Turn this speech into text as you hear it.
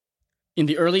In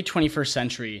the early 21st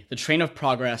century, the train of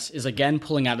progress is again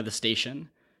pulling out of the station,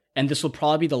 and this will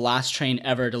probably be the last train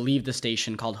ever to leave the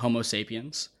station called Homo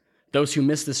sapiens. Those who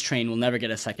miss this train will never get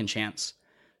a second chance.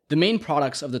 The main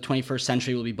products of the 21st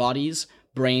century will be bodies,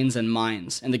 brains, and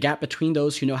minds, and the gap between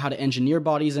those who know how to engineer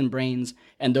bodies and brains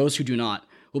and those who do not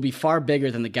will be far bigger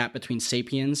than the gap between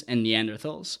sapiens and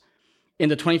Neanderthals. In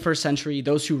the 21st century,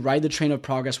 those who ride the train of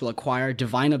progress will acquire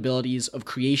divine abilities of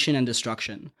creation and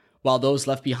destruction, while those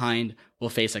left behind will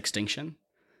face extinction.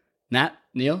 Nat,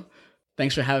 Neil,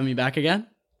 thanks for having me back again.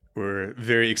 We're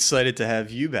very excited to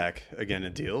have you back again,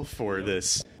 Adil, for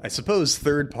this, I suppose,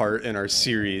 third part in our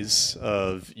series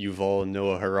of Yuval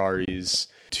Noah Harari's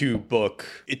two-book.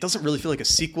 It doesn't really feel like a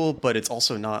sequel, but it's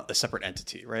also not a separate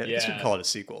entity, right? I guess we'd call it a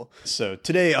sequel. So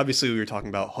today, obviously, we were talking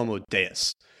about Homo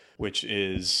Deus, which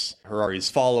is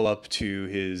Harari's follow-up to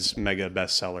his mega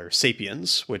bestseller,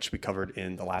 Sapiens, which we covered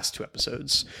in the last two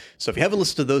episodes. So if you haven't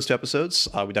listened to those two episodes,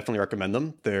 we definitely recommend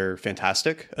them. They're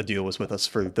fantastic. Adil was with us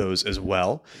for those as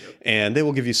well. Yep. And they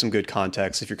will give you some good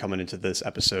context if you're coming into this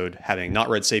episode having not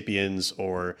read Sapiens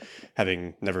or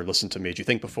having never listened to Made You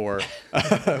Think before,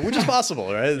 which is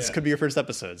possible, right? This could be your first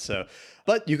episode.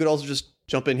 But you could also just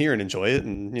jump in here and enjoy it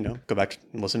and, go back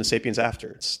and listen to Sapiens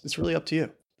after. It's really up to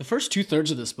you. The first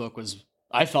 2/3 of this book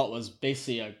I felt was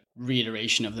basically a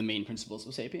reiteration of the main principles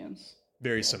of Sapiens.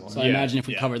 Very similar. So I imagine if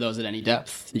we cover those at any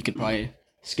depth, you could probably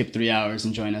skip 3 hours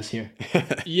and join us here.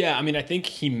 Yeah, I mean, I think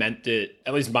he meant it,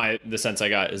 at least the sense I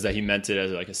got is that he meant it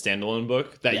as like a standalone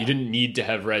book, that you didn't need to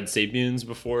have read Sapiens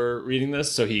before reading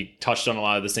this. So he touched on a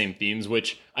lot of the same themes,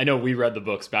 which I know we read the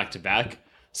books back to back.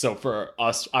 So for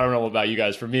us, I don't know about you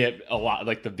guys. For me, a lot,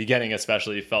 like the beginning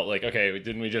especially, felt like, okay,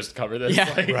 didn't we just cover this?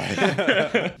 Yeah.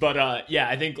 Right. But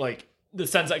I think like the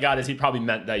sense I got is he probably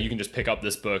meant that you can just pick up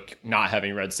this book not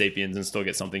having read Sapiens and still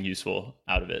get something useful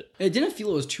out of it. It didn't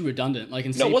feel it was too redundant. Like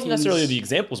in Sapiens, it wasn't necessarily the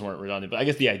examples weren't redundant, but I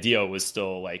guess the idea was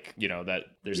still like, that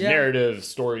there's narrative,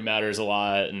 story matters a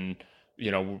lot, and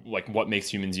like what makes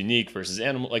humans unique versus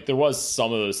animal. Like there were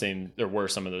some of those same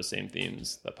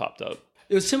themes that popped up.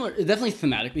 It was similar, definitely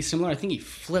thematically similar. I think he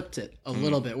flipped it a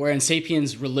little bit, where in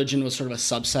Sapiens, religion was sort of a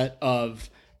subset of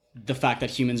the fact that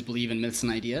humans believe in myths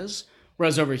and ideas.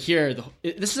 Whereas over here,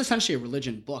 this is essentially a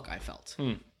religion book, I felt.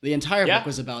 The entire book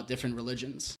was about different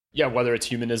religions. Yeah, whether it's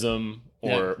humanism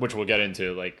or, which we'll get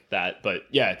into like that. But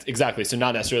yeah, exactly. So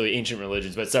not necessarily ancient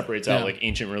religions, but it separates out like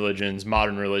ancient religions,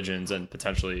 modern religions, and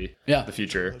potentially the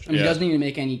future. I mean, he doesn't even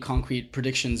make any concrete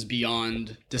predictions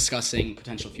beyond discussing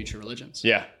potential future religions.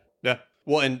 Yeah.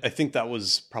 Well, and I think that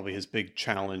was probably his big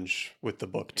challenge with the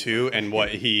book too, and what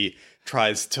he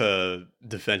tries to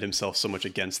defend himself so much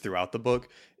against throughout the book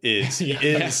is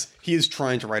he is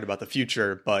trying to write about the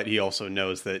future, but he also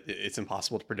knows that it's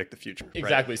impossible to predict the future.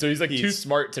 Exactly. Right? So he's too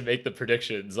smart to make the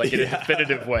predictions like in a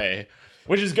definitive way,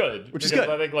 which is good. Which is good.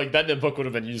 I think like then the book would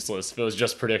have been useless if it was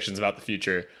just predictions about the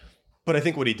future. But I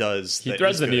think what he does, he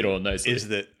threads the needle nicely, is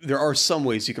that there are some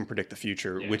ways you can predict the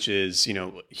future, which is,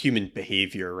 human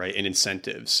behavior, right? And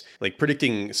incentives. Like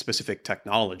predicting specific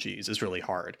technologies is really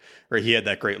hard, right? He had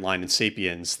that great line in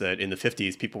Sapiens that in the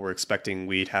 50s, people were expecting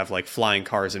we'd have like flying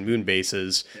cars and moon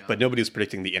bases, but nobody was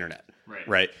predicting the internet.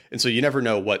 Right. And so you never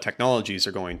know what technologies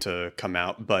are going to come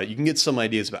out, but you can get some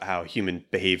ideas about how human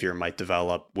behavior might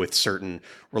develop with certain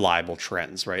reliable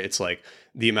trends, right? It's like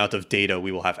the amount of data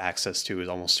we will have access to is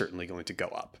almost certainly going to go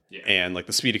up. Yeah. And like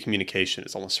the speed of communication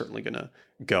is almost certainly going to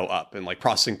go up. And like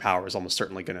processing power is almost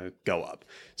certainly going to go up.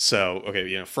 So,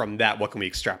 okay, from that, what can we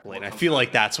extrapolate? And I feel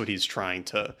like that's what he's trying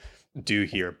to do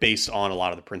here based on a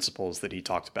lot of the principles that he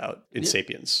talked about in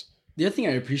Sapiens. The other thing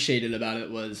I appreciated about it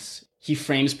was he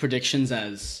frames predictions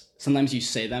as sometimes you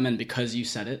say them and because you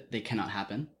said it, they cannot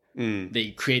happen. They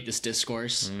create this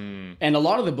discourse. And a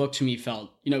lot of the book to me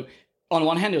felt, on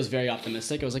one hand, it was very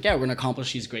optimistic. It was like, we're going to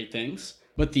accomplish these great things.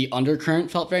 But the undercurrent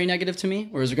felt very negative to me,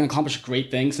 whereas we're going to accomplish great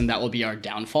things and that will be our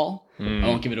downfall. I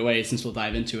won't give it away since we'll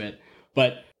dive into it.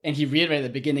 And he reiterated at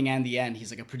the beginning and the end, he's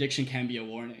like, a prediction can be a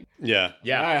warning. Yeah.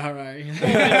 All right.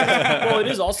 Well, it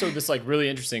is also this like really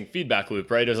interesting feedback loop,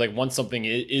 right? It's like once something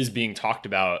is being talked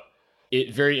about,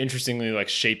 it very interestingly like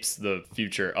shapes the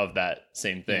future of that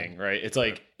same thing, right? It's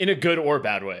like in a good or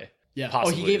bad way. Yeah.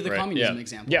 Possibly, he gave the communism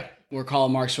example. Yeah. Where Karl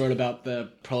Marx wrote about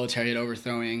the proletariat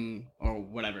overthrowing or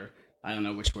whatever. I don't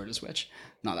know which word is which.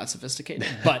 Not that sophisticated.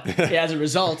 But as a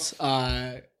result,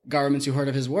 governments who heard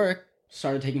of his work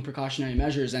started taking precautionary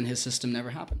measures and his system never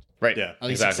happened. Right. Yeah. At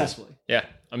least successfully. Yeah.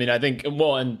 I mean, I think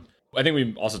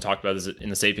we also talked about this in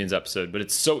the Sapiens episode, but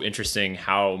it's so interesting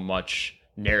how much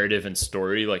narrative and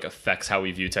story like affects how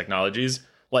we view technologies.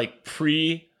 Like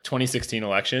pre-2016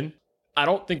 election, I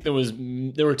don't think there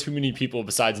were too many people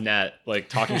besides Nat like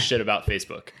talking shit about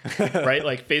Facebook, right?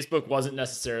 Like Facebook wasn't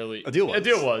necessarily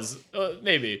Adil was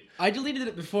maybe. I deleted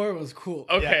it before it was cool.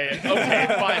 Okay, okay,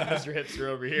 fine, Mr. Hipster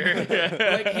over here. But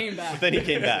I came back. Then he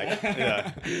came back.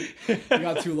 Yeah. I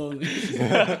got too lonely.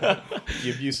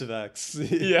 The abusive ex.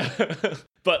 Yeah.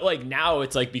 But like now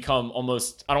it's like become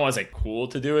almost, I don't want to say cool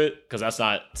to do it because that's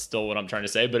not still what I'm trying to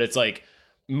say, but it's like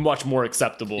much more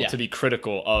acceptable to be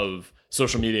critical of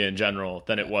social media in general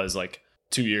than it was like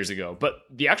 2 years ago. But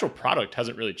the actual product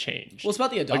hasn't really changed. Well, it's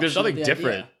about the adoption. Like there's nothing of the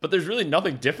different, idea. but there's really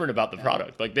nothing different about the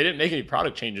product. Like they didn't make any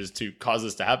product changes to cause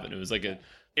this to happen. It was like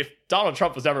if Donald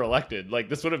Trump was ever elected, like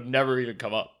this would have never even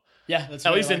come up. Yeah, that's At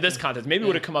what I least in like this it. context. Maybe it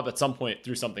would have come up at some point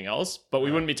through something else, but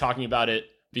we wouldn't be talking about it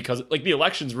because like the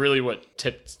election's really what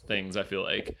tipped things, I feel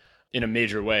like, in a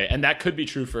major way. And that could be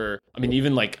true for, I mean,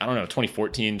 even like, I don't know,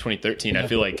 2014, 2013, I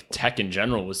feel like tech in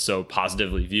general was so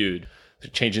positively viewed,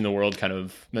 changing the world kind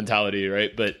of mentality,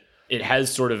 right? But it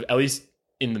has sort of, at least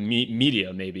in the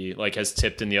media maybe, like has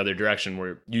tipped in the other direction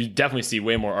where you definitely see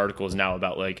way more articles now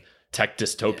about like tech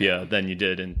dystopia than you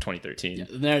did in 2013. Yeah,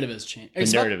 the narrative has changed. The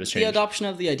narrative has changed. The adoption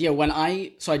of the idea.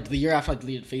 The year after I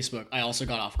deleted Facebook, I also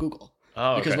got off Google.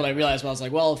 Oh, Because okay. what I realized was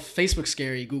like, well, if Facebook's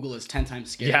scary, Google is 10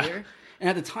 times scarier. Yeah. And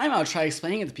at the time, I would try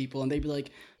explaining it to people, and they'd be like,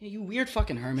 "Yeah, you weird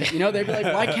fucking hermit." You know, they'd be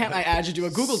like, "Why can't I add you to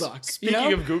a Google Doc?"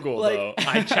 Speaking of Google, Like- though,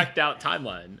 I checked out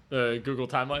Timeline, the Google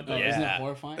Timeline thing. Isn't it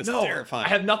horrifying? It's terrifying. I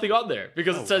have nothing on there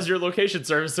because it says your location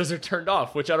services are turned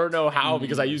off, which I don't know how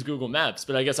because I use Google Maps,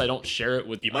 but I guess I don't share it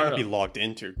with You might not be logged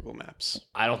into Google Maps.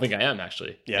 I don't think I am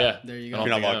actually. Yeah. There you I go. If don't you're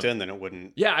not think I logged am. in, then it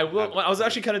wouldn't. Yeah, I will. I was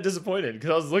actually kind of disappointed because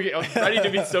I was ready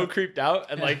to be so creeped out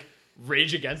and like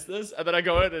rage against this, and then I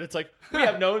go in and it's like we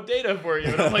have no data for you,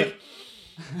 and I'm like,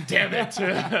 damn it!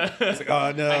 It's like,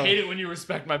 oh no. I hate it when you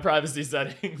respect my privacy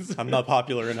settings. I'm not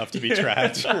popular enough to be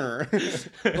tracked.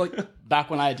 Like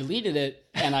back when I deleted it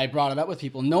and I brought it up with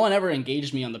people, no one ever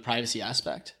engaged me on the privacy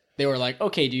aspect. They were like,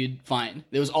 "Okay, dude, fine."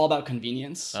 It was all about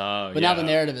convenience. Oh, but now yeah. the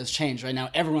narrative has changed. Right now,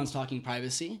 everyone's talking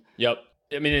privacy. Yep.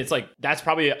 I mean, it's like that's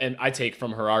probably, and I take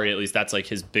from Harari at least, that's like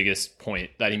his biggest point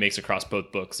that he makes across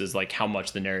both books is like how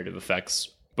much the narrative affects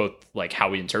both like how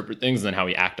we interpret things and then how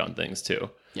we act on things too.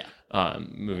 Yeah.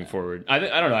 Moving forward, I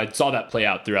don't know. I saw that play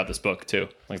out throughout this book too.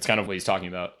 Like it's kind of what he's talking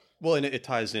about. Well, and it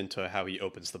ties into how he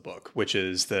opens the book, which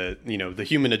is that, the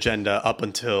human agenda up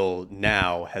until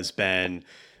now has been,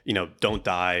 don't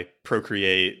die,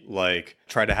 procreate, like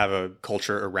try to have a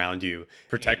culture around you.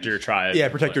 Protect your tribe. Yeah,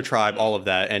 protect your tribe, all of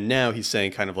that. And now he's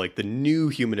saying kind of like the new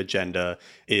human agenda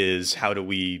is how do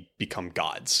we become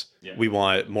gods? Yeah. We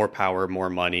want more power, more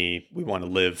money. We want to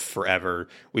live forever.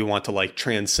 We want to like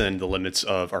transcend the limits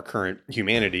of our current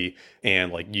humanity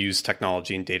and like use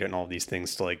technology and data and all these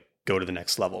things to like go to the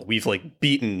next level. We've like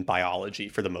beaten biology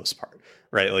for the most part,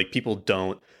 right? Like people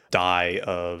don't die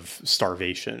of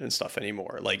starvation and stuff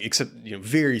anymore, like except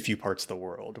very few parts of the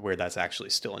world where that's actually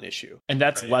still an issue. And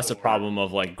that's less a problem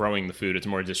of like growing the food. It's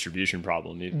more a distribution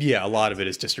problem. Yeah, a lot of it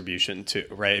is distribution too,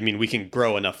 right? I mean, we can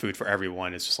grow enough food for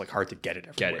everyone. It's just like hard to get it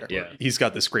everywhere. yeah. He's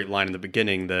got this great line in the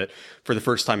beginning that for the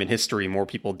first time in history, more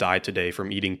people die today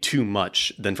from eating too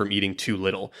much than from eating too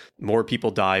little. More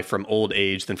people die from old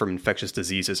age than from infectious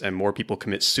diseases, and more people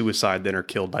commit suicide than are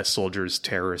killed by soldiers,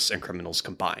 terrorists, and criminals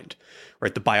combined.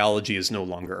 Right? The biology is no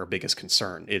longer our biggest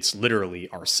concern. It's literally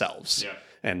ourselves. Yeah.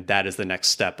 And that is the next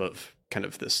step of kind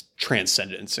of this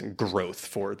transcendence and growth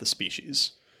for the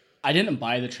species. I didn't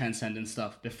buy the transcendent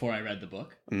stuff before I read the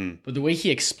book, but the way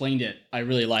he explained it, I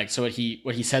really liked. So what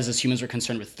he says is humans were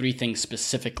concerned with three things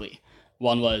specifically.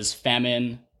 One was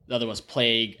famine, the other was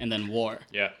plague, and then war.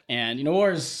 Yeah. And war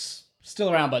is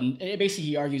still around, but basically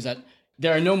he argues that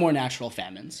there are no more natural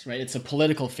famines, right? It's a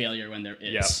political failure when there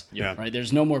is. Yeah. Right?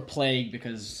 There's no more plague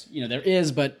because there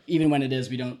is, but even when it is,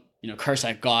 we don't curse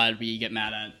at God. We get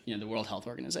mad at the World Health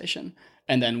Organization.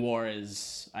 And then war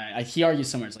is, he argues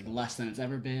somewhere it's like less than it's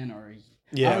ever been, or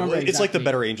Yeah, remember it's like the exactly.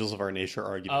 better angels of our nature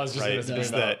argument. I was just right? gonna bring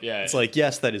Is that up, that yeah. it's like,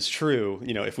 yes, that is true.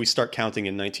 If we start counting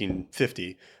in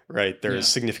 1950, right, there is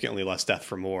significantly less death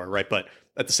from war, right? But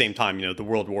at the same time, the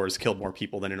world wars killed more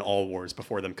people than in all wars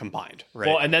before them combined, right?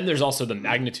 Well, and then there's also the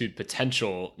magnitude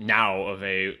potential now of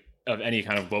any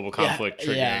kind of global conflict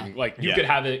triggering. yeah. Like you could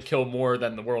have it kill more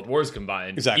than the world wars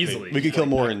combined exactly. easily. We could kill Like,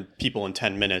 more in people in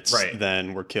 10 minutes Right.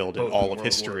 than were killed in both all the of world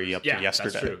history wars. up to yesterday.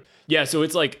 That's true. Yeah, so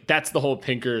it's like that's the whole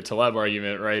Pinker Taleb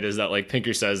argument, right? Is that like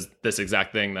Pinker says this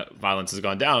exact thing that violence has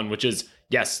gone down, which is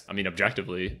yes, I mean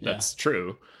objectively that's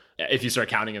true if you start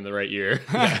counting in the right year.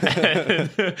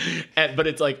 But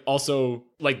it's like also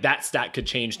like that stat could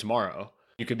change tomorrow.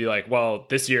 You could be like, well,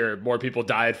 this year more people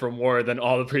died from war than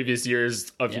all the previous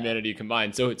years of humanity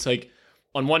combined. So it's like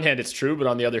on one hand it's true, but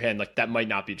on the other hand, like that might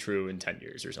not be true in 10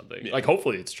 years or something. Like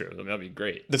hopefully it's true. I mean, that'd be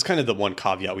great. That's kind of the one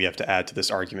caveat we have to add to this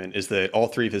argument is that all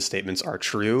three of his statements are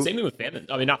true. Same thing with famine.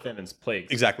 I mean, not famines,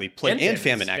 plagues. Exactly. Plague and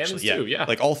famine, actually. Famines too, yeah.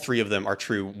 Like all three of them are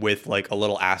true with like a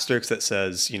little asterisk that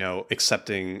says,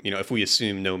 accepting, if we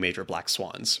assume no major black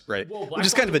swans, right? Well, which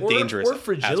is kind of a dangerous or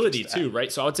fragility asterisk to too, add.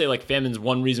 right? So I would say like famine's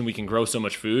one reason we can grow so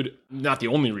much food. Not the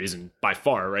only reason by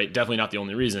far, right? Definitely not the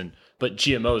only reason, but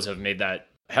GMOs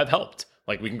have helped.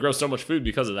 Like we can grow so much food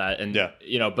because of that, and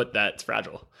but that's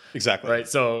fragile, Exactly. right?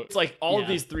 So it's like all of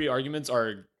these three arguments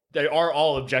are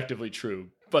all objectively true,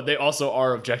 but they also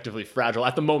are objectively fragile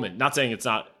at the moment. Not saying it's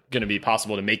not going to be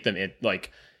possible to make them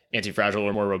like anti-fragile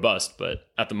or more robust, but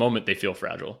at the moment they feel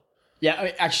fragile.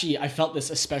 Yeah, I felt this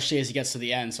especially as he gets to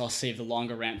the end, so I'll save the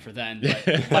longer rant for then.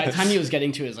 But by the time he was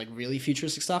getting to his like really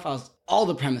futuristic stuff, all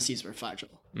the premises were fragile.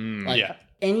 You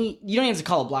don't have to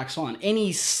call it Black Swan.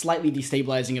 Any slightly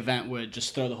destabilizing event would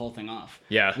just throw the whole thing off.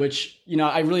 Yeah. Which,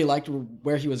 I really liked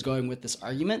where he was going with this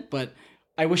argument, but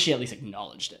I wish he at least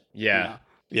acknowledged it. Yeah.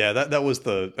 Yeah, that was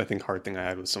the, I think, hard thing I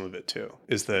had with some of it too,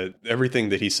 is that everything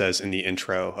that he says in the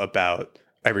intro about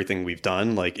everything we've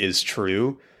done, like, is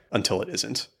true until it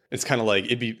isn't. It's kind of like,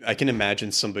 I can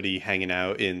imagine somebody hanging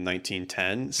out in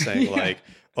 1910 saying like,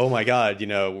 oh my God,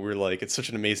 we're like, it's such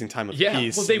an amazing time of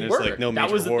peace. Well, they were. Like no that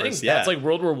major was the wars. thing. That's like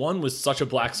World War I was such a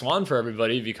black swan for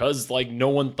everybody because like no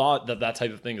one thought that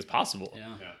type of thing is possible.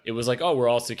 Yeah. It was like, oh, we're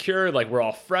all secure, like we're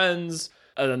all friends,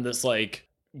 and then this like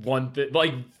one thing,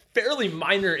 like fairly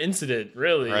minor incident,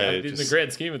 really, Right, like, in the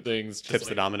grand scheme of things. Just tips like,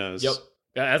 the dominoes. Yep.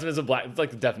 As it's it's like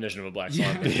the definition of a black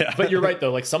swan. Yeah. But you're right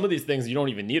though. Like some of these things, you don't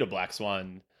even need a black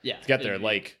swan to get there.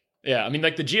 Like, I mean,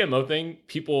 like the GMO thing,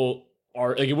 people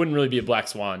are like, it wouldn't really be a black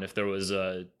swan if there was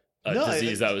a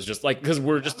disease that was just like, because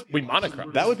we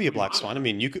monocrop. That would be a black swan. I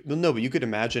mean, but you could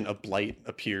imagine a blight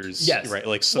appears. Yes. Right.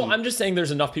 Like well, I'm just saying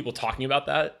there's enough people talking about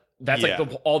that. That's like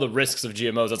all the risks of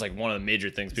GMOs. That's like one of the major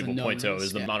things people point to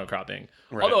is the monocropping.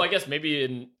 Right. Although I guess maybe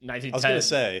in 1910, I was gonna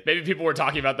say, maybe people were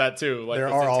talking about that too. Like there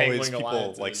this are always entangling people,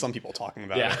 alliance like some people talking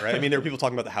about it, right? I mean, there were people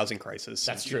talking about the housing crisis.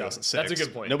 That's in true. 2006. That's a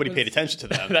good point. Nobody paid attention to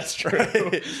them. That's true.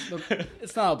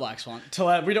 It's not a black swan.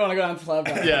 Taleb, we don't want to go down to Taleb.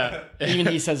 But Yeah. Even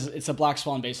he says it's a black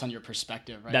swan based on your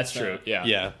perspective, right? That's So true. Yeah.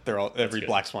 Yeah, every good.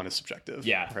 black swan is subjective.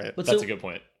 Yeah. Right. But That's so- a good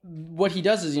point. What he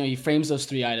does is, he frames those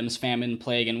three items, famine,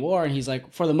 plague, and war, and he's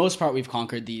like, for the most part, we've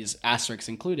conquered these, asterisks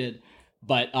included,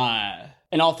 but,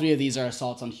 and all three of these are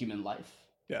assaults on human life.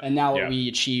 Yeah. And now what Yeah. we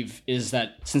achieve is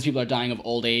that since people are dying of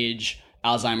old age,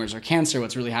 Alzheimer's, or cancer,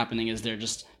 what's really happening is they're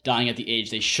just dying at the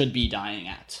age they should be dying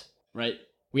at, right?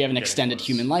 We haven't extended close.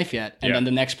 human life yet. And Yeah. then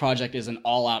the next project is an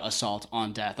all-out assault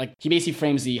on death. Like, he basically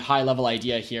frames the high-level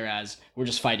idea here as we're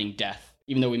just fighting death.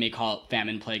 Even though we may call it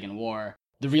famine, plague, and war,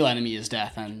 the real enemy is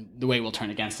death, and the way we'll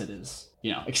turn against it is,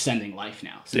 extending life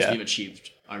now, since we've achieved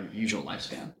our usual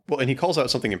lifespan. Well, and he calls out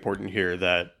something important here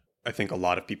that I think a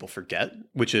lot of people forget,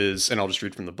 which is, and I'll just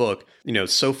read from the book,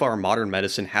 so far modern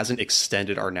medicine hasn't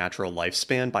extended our natural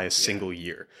lifespan by a single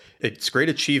year. Its great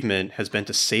achievement has been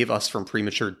to save us from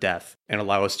premature death and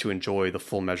allow us to enjoy the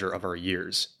full measure of our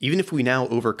years. Even if we now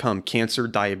overcome cancer,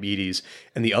 diabetes,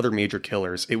 and the other major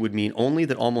killers, it would mean only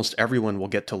that almost everyone will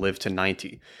get to live to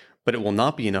 90, but it will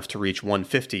not be enough to reach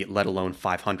 150, let alone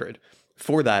 500.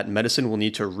 For that, medicine will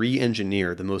need to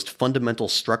re-engineer the most fundamental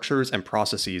structures and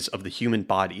processes of the human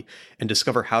body and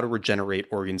discover how to regenerate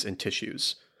organs and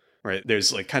tissues. Right?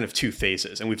 There's like kind of two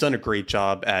phases, and we've done a great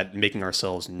job at making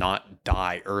ourselves not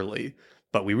die early,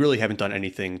 but we really haven't done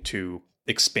anything to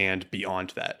expand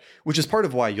beyond that, which is part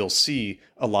of why you'll see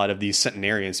a lot of these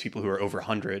centenarians, people who are over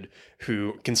 100,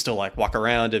 who can still like walk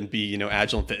around and be,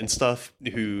 agile and fit and stuff,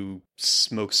 who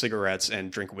smoke cigarettes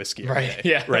and drink whiskey every day,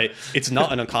 Yeah. right? It's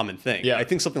not an uncommon thing. Yeah. I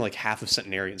think something like half of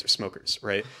centenarians are smokers,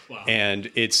 right? Wow.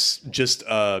 And it's just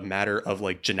a matter of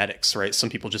like genetics, right? Some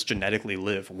people just genetically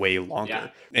live way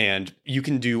longer. Yeah. And you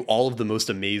can do all of the most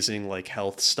amazing like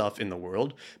health stuff in the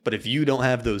world, but if you don't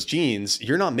have those genes,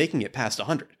 you're not making it past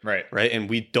 100. Right. Right? And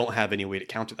we don't have any way to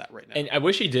counter that right now. And I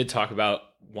wish he did talk about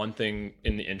one thing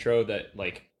in the intro that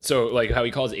like how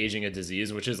he calls aging a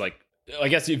disease, which is like, I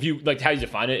guess if you like how you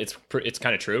define it, it's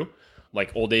kind of true.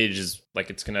 Like old age is like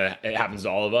it happens to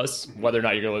all of us, whether or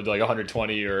not you're gonna live to like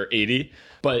 120 or 80.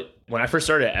 But when I first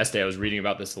started at Estee, I was reading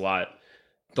about this a lot.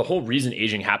 The whole reason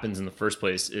aging happens in the first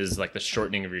place is like the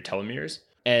shortening of your telomeres,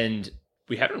 and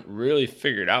we haven't really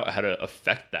figured out how to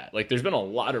affect that. Like there's been a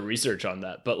lot of research on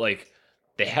that, but like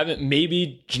they haven't.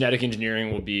 Maybe genetic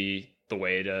engineering will be the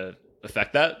way to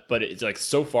affect that, but it's like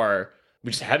so far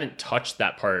we just haven't touched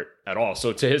that part at all.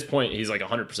 So to his point, he's like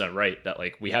 100% right that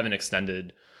like we haven't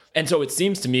extended. And so it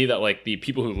seems to me that like the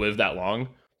people who live that long,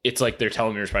 it's like their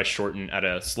telomeres probably shorten at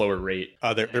a slower rate.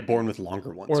 They're born with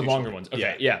longer ones. Or usually. longer ones.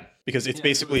 Okay, yeah. Because it's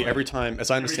basically every time,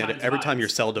 as I understand it, every time your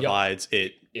cell divides,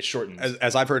 It shortens.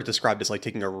 as I've heard it described, it's like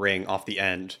taking a ring off the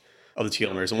end of the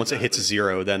telomeres, and once it hits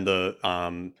 0, then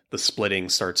the splitting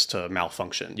starts to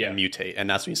malfunction and mutate, and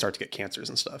that's when you start to get cancers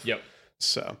and stuff. Yep.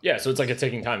 So yeah, so it's like a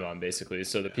ticking time bomb basically.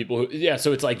 So the people who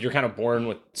so it's like you're kind of born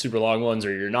with super long ones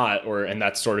or you're not, and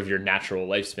that's sort of your natural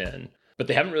lifespan. But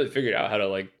they haven't really figured out how to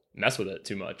like mess with it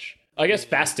too much. I guess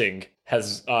fasting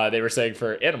has they were saying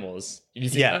for animals. Did you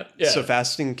see that? Yeah. So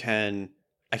fasting can,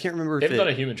 I can't remember They've if done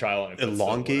a it human trial on it.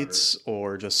 elongates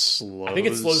or just slows. I think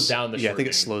it slows down the I think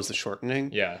it shortening. slows the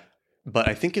shortening. Yeah. But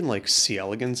I think in like C.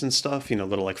 elegans and stuff,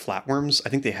 little like flatworms, I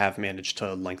think they have managed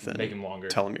to lengthen Make them longer.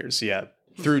 telomeres. Yeah.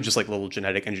 Through just like little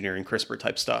genetic engineering, CRISPR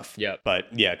type stuff. Yeah. But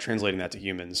yeah, translating that to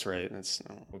humans, right? That's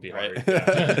Would be right. hard.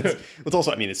 Yeah. It's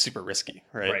also, it's super risky,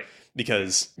 right? Right.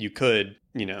 Because you could,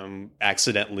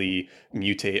 accidentally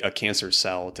mutate a cancer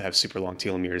cell to have super long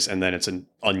telomeres, and then it's an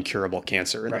uncurable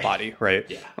cancer in the body, right?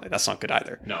 Yeah. Like, that's not good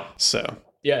either. No. So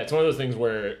Yeah, it's one of those things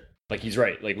where, like, he's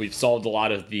right. Like, we've solved a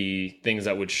lot of the things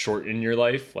that would shorten your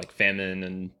life, like famine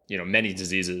and, many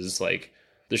diseases. Like,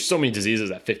 there's so many diseases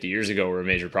that 50 years ago were a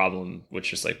major problem, which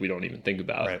just, like, we don't even think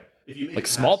about. Right. Like,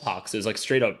 smallpox is, like,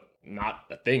 straight up not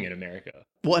a thing in America.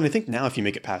 Well, and I think now if you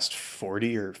make it past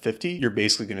 40 or 50, you're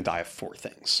basically going to die of 4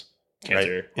 things.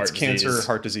 Cancer, right? heart It's cancer, disease.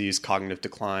 heart disease, cognitive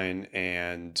decline,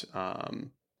 and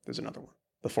there's another one,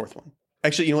 the 4th one.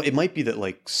 Actually, it might be that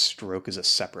like stroke is a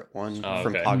separate one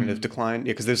from okay. cognitive decline.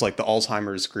 Yeah, because there's like the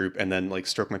Alzheimer's group, and then like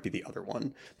stroke might be the other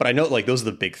one. But I know like those are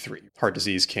the big 3: heart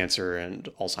disease, cancer, and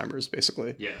Alzheimer's,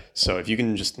 basically. Yeah. So if you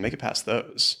can just make it past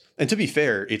those, and to be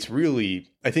fair, it's really,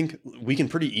 I think we can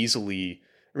pretty easily,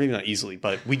 or maybe not easily,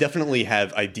 but we definitely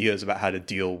have ideas about how to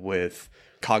deal with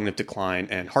cognitive decline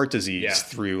and heart disease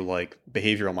through like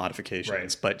behavioral modifications.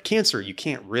 Right. But cancer, you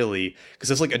can't really,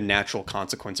 because it's like a natural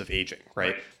consequence of aging,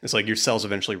 right? It's like your cells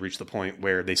eventually reach the point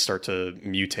where they start to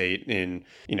mutate in,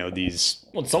 these.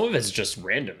 Well, some of it's just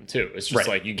random, too. It's just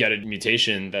like you get a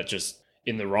mutation that just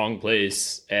in the wrong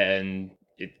place and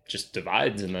it just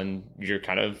divides, and then you're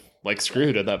kind of like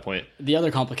screwed at that point. The other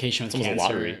complication with almost a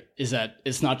cancer lottery. is that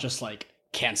it's not just like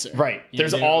cancer. Right.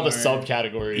 There's there all the are-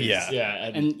 subcategories. Yeah.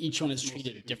 Yeah. and each one is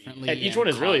treated differently. And each one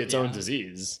is really its own yeah.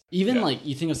 disease. Even like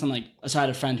you think of something like, so I had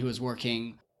a friend who was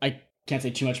working. I can't say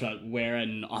too much about where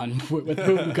and on with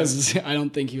whom because I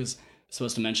don't think he was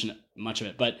supposed to mention much of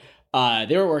it. But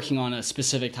they were working on a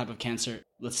specific type of cancer.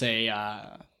 Let's say,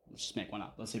 let's just make one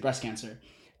up. Let's say breast cancer,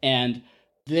 and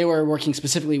they were working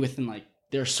specifically within like.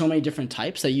 There are so many different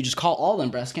types that you just call all of them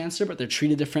breast cancer, but they're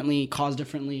treated differently, caused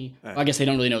differently. Well, I guess they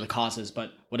don't really know the causes,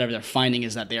 but whatever they're finding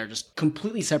is that they are just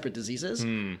completely separate diseases.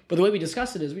 But the way we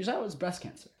discussed it is we just, it was breast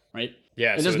cancer, right?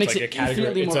 Yeah, It so just it's makes like it a category-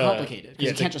 infinitely more it's a- complicated because yeah, you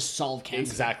it's can't like- just solve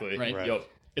cancer. Exactly. Right. Right. Yo,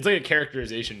 it's like a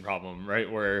characterization problem,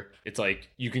 right? Where it's like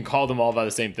you can call them all by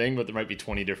the same thing, but there might be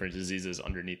 20 different diseases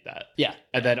underneath that. Yeah.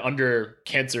 And then under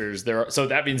cancers, so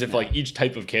that means if like each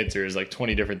type of cancer is like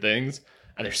 20 different things,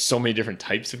 and there's so many different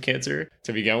types of cancer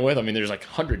to begin with. I mean, there's like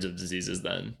hundreds of diseases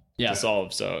then to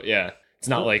solve. So yeah, it's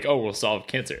not like, oh, we'll solve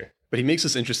cancer. But he makes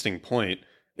this interesting point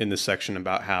in this section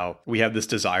about how we have this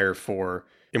desire for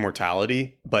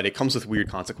immortality, but it comes with weird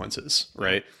consequences,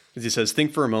 right? Because he says,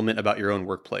 think for a moment about your own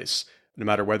workplace. No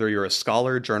matter whether you're a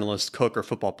scholar, journalist, cook, or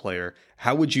football player,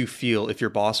 how would you feel if your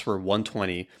boss were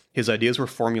 120, his ideas were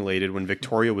formulated when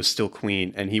Victoria was still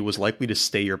queen, and he was likely to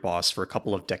stay your boss for a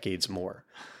couple of decades more?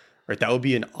 Right, that would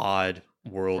be an odd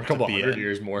world A couple to be hundred in.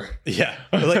 years more. Yeah,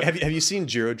 like have you seen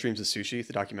Jiro Dreams of Sushi,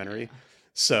 the documentary?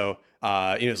 So,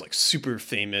 it's like super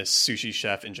famous sushi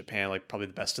chef in Japan, like probably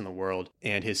the best in the world,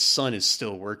 and his son is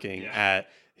still working at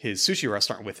his sushi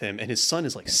restaurant with him, and his son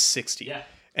is like 60. Yeah.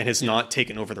 And has not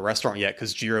taken over the restaurant yet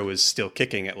because Jiro is still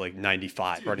kicking at like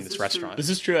 95 running this restaurant. This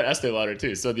is true at Estee Lauder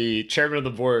too. So the chairman of the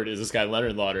board is this guy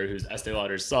Leonard Lauder, who's Estee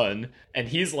Lauder's son, and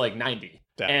he's like 90.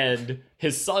 Yeah. And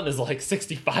his son is like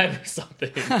 65 or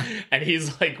something. And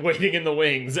he's like waiting in the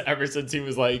wings ever since he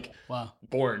was like Wow.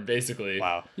 born, basically.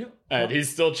 Wow. And he's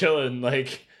still chilling,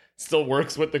 like still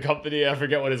works with the company. I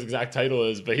forget what his exact title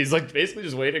is, but he's like basically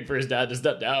just waiting for his dad to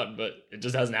step down, but it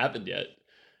just hasn't happened yet.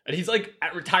 And he's like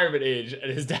at retirement age,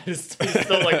 and his dad is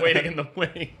still like waiting in the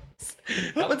wings.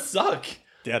 That would suck.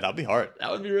 Yeah, that'd be hard.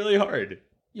 That would be really hard.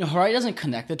 Harari doesn't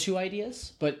connect the two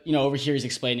ideas, but over here he's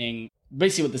explaining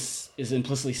basically what this is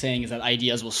implicitly saying is that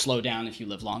ideas will slow down if you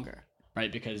live longer,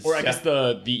 right? Because Or I guess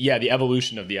the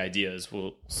evolution of the ideas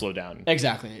will slow down.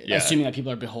 exactly, Yeah. assuming that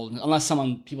people are beholden, unless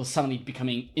people suddenly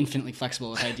becoming infinitely flexible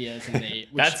with ideas, and they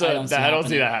which That's I don't see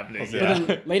happening. that happening. But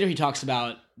then later he talks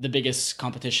about the biggest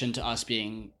competition to us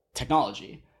being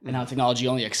technology. and how technology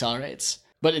only accelerates.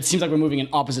 But it seems like we're moving in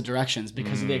opposite directions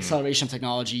because of the acceleration of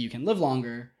technology. You can live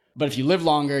longer, but if you live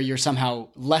longer, you're somehow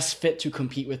less fit to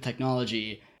compete with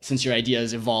technology since your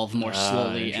ideas evolve more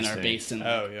slowly and are based in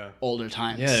older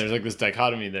times. Yeah, there's like this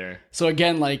dichotomy there. So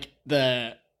again, like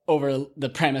the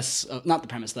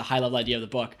high level idea of the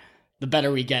book, the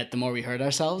better we get, the more we hurt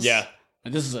ourselves. Yeah.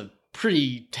 And this is a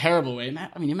pretty terrible way.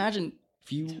 I mean, imagine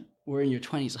if you were in your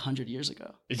 20s 100 years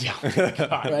ago. Yeah.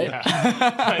 God, Right? yeah.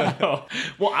 I know.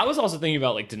 Well, I was also thinking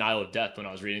about like denial of death when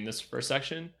I was reading this first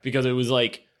section, because it was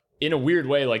like, in a weird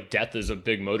way, like death is a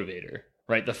big motivator,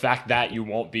 right? The fact that you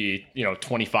won't be,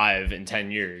 25 in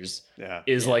 10 years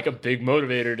is like a big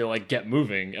motivator to like get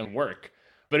moving and work.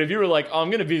 But if you were like, oh, I'm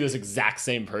going to be this exact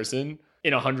same person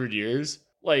in 100 years,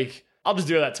 like, I'll just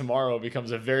do that tomorrow becomes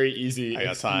a very easy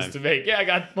excuse to make. Yeah, I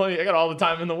got all the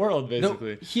time in the world,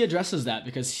 basically. No, he addresses that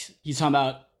because he's talking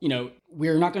about,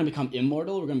 we're not going to become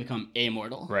immortal, we're going to become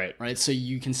amortal. Right. So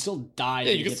you can still die.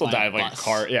 Yeah, you can still die of like a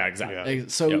car. Yeah, exactly. Yeah.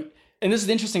 So, and this is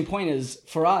the interesting point is,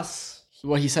 for us,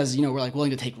 what he says, we're like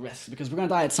willing to take risks because we're going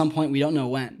to die at some point, we don't know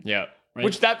when. Yeah. Right?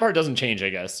 Which that part doesn't change, I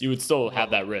guess. You would still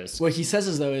have that risk. What he says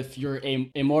is, though, if you're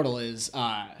immortal is...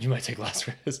 you might take less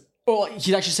risk. Well,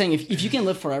 he's actually saying if you can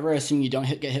live forever, assuming you don't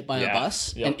get hit by a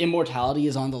bus, and immortality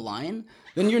is on the line,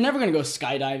 then you're never going to go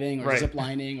skydiving or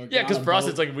ziplining or because for us,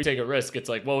 it's like if we take a risk, it's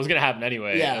like, well, it was going to happen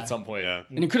anyway at some point. Yeah.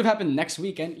 And it could have happened next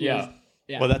weekend. Yeah.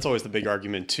 Well, that's always the big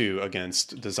argument, too,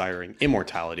 against desiring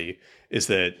immortality, is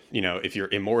that, if you're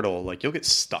immortal, like, you'll get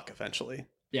stuck eventually.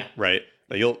 Yeah. Right?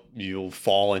 Like you'll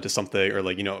fall into something, or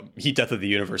like, heat death of the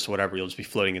universe, or whatever, you'll just be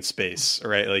floating in space,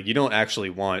 right? Like, you don't actually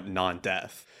want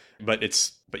non-death, but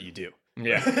you do.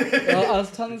 Yeah. Well, I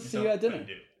was telling this to you at dinner.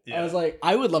 I was like,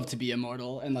 I would love to be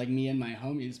immortal, and like me and my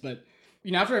homies, but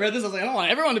after I read this, I was like, I don't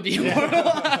want everyone to be immortal.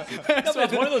 So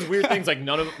it's one of those weird things, like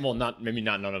not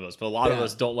none of us, but a lot of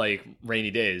us don't like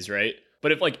rainy days, right?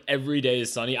 But if like every day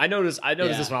is sunny, I noticed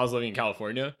this when I was living in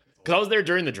California, because I was there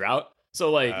during the drought. So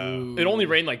like it only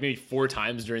rained like maybe 4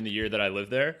 times during the year that I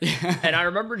lived there. And I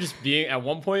remember just being at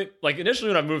one point, like initially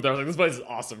when I moved there, I was like, this place is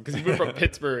awesome. Because you move from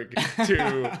Pittsburgh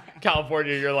to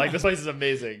California, you're like, this place is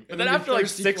amazing. But then after like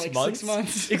 6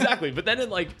 months. Exactly. But then in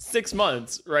like 6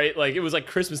 months, right? Like it was like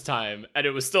Christmas time and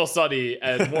it was still sunny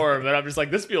and warm. And I'm just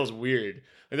like, this feels weird.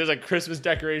 Like there's like Christmas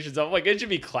decorations. I'm like, it should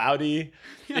be cloudy.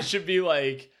 It should be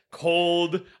like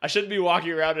cold. I shouldn't be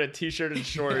walking around in a t-shirt and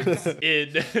shorts in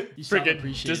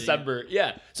freaking December.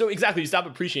 Yeah. So exactly, you stop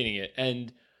appreciating it.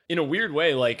 And in a weird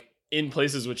way, like in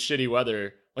places with shitty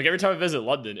weather, like every time I visit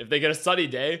London, if they get a sunny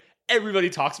day, everybody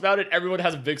talks about it. Everyone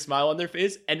has a big smile on their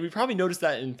face. And we probably noticed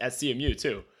that at CMU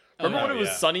too. Remember when it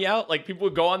was sunny out? Like people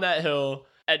would go on that hill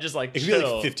and just like it could be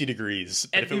like 50 degrees,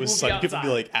 but if it was sunny, people would be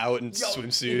like out in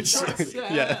swimsuits.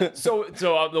 Yeah. So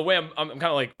the way I'm kind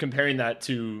of like comparing that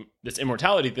to this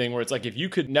immortality thing, where it's like if you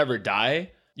could never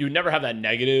die, you would never have that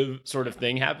negative sort of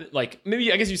thing happen. Like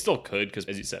maybe I guess you still could, because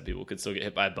as you said, people could still get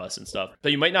hit by a bus and stuff,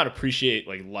 but you might not appreciate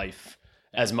like life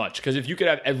as much, because if you could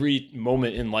have every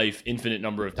moment in life infinite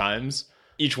number of times,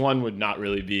 each one would not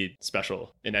really be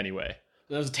special in any way.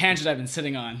 That was a tangent I've been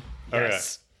sitting on.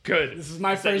 Yes. Good. This is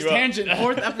my first tangent.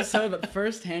 4th episode, but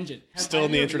first tangent. Still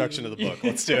in the introduction of the book.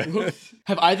 Let's do it.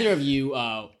 Have either of you,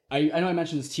 I know I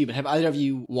mentioned this to you, but have either of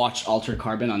you watched Altered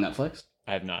Carbon on Netflix?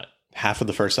 I have not. Half of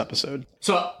the first episode.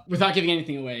 So, without giving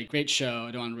anything away, great show.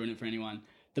 I don't want to ruin it for anyone.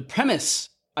 The premise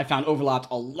I found overlapped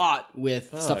a lot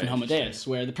with stuff in Homo Deus,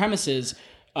 where the premise is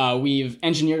we've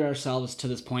engineered ourselves to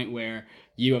this point where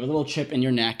you have a little chip in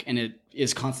your neck and it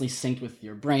is constantly synced with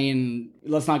your brain.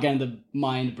 Let's not get into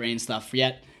mind-brain stuff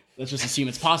yet. Let's just assume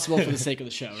it's possible for the sake of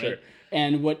the show, right? Sure.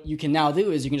 And what you can now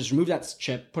do is you can just remove that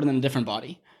chip, put it in a different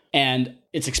body. And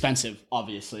it's expensive,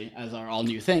 obviously, as are all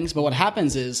new things. But what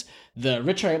happens is the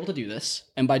rich are able to do this.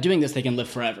 And by doing this, they can live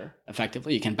forever,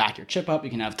 effectively. You can back your chip up. You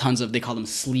can have tons of, they call them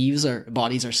sleeves, or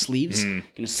bodies are sleeves. You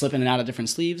can just slip in and out of different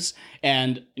sleeves.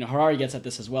 And, Harari gets at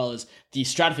this as well, is the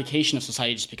stratification of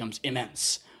society just becomes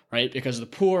immense, right? Because the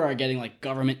poor are getting like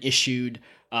government issued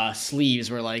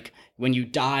sleeves where like when you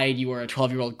died, you were a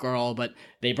 12-year-old girl, but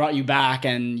they brought you back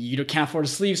and you can't afford a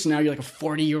sleeve. So now you're like a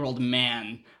 40-year-old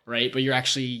man, right? But you're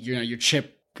actually, your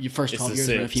chip, your first 12 years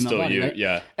were a female body, right?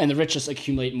 Yeah. And the rich just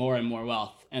accumulate more and more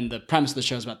wealth. And the premise of the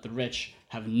show is about the rich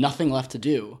have nothing left to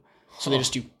do. So they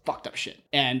just do fucked up shit.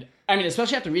 And I mean,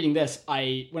 especially after reading this,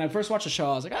 when I first watched the show,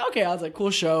 I was like, okay, I was like,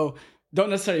 cool show. Don't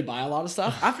necessarily buy a lot of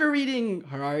stuff. After reading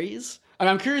Harari's,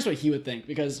 I'm curious what he would think,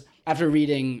 because after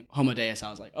reading Homo Deus,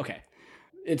 I was like, okay,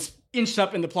 it's inched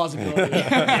up in the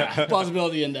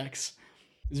plausibility index.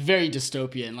 It's very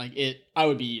dystopian. Like I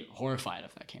would be horrified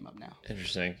if that came up now.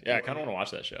 Interesting. Yeah, I kind of want to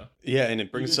watch that show. Yeah, and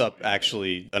it brings up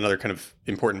actually another kind of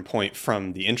important point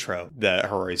from the intro that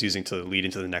Harari is using to lead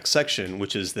into the next section,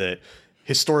 which is that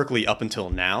historically up until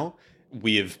now,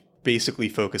 we have basically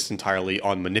focused entirely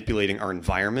on manipulating our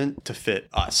environment to fit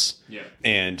us. Yeah.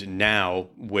 And now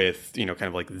with, kind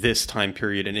of like this time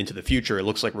period and into the future, it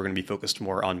looks like we're going to be focused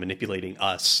more on manipulating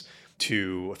us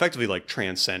to effectively like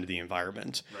transcend the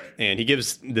environment. Right. And he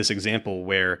gives this example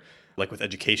where, like with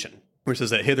education, where it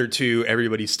says that hitherto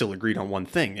everybody still agreed on one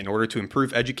thing. In order to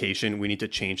improve education, we need to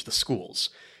change the schools.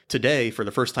 Today, for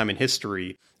the first time in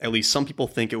history, at least some people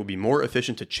think it would be more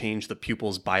efficient to change the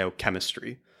pupils'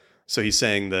 biochemistry. So he's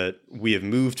saying that we have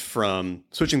moved from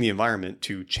switching the environment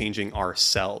to changing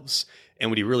ourselves. And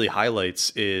what he really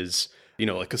highlights is,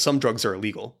 like, because some drugs are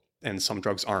illegal and some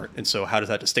drugs aren't. And so how does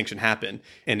that distinction happen?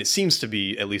 And it seems to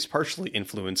be at least partially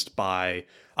influenced by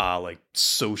like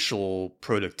social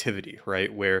productivity,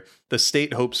 right? Where the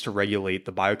state hopes to regulate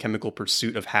the biochemical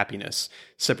pursuit of happiness,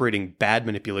 separating bad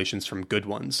manipulations from good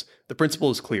ones. The principle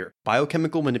is clear.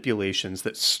 Biochemical manipulations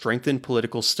that strengthen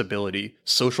political stability,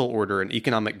 social order, and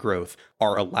economic growth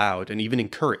are allowed and even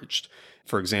encouraged.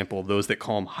 For example, those that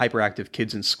calm hyperactive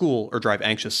kids in school or drive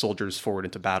anxious soldiers forward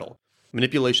into battle.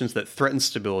 Manipulations that threaten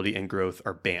stability and growth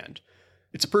are banned.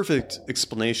 It's a perfect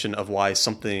explanation of why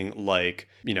something like,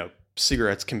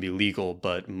 cigarettes can be legal,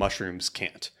 but mushrooms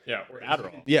can't. Yeah, or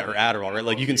Adderall. Yeah, or Adderall, right?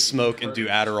 Like you can smoke and do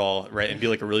Adderall, right? And be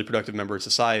like a really productive member of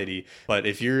society. But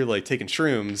if you're like taking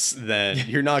shrooms, then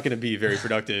you're not going to be very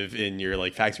productive in your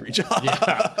like factory job.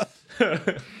 Yeah.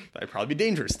 That'd probably be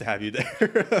dangerous to have you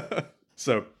there.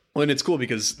 So, well, and it's cool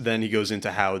because then he goes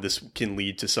into how this can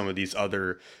lead to some of these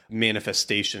other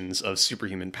manifestations of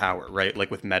superhuman power, right?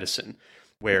 Like with medicine,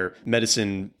 where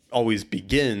medicine always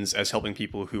begins as helping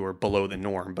people who are below the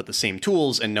norm, but the same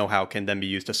tools and know-how can then be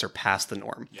used to surpass the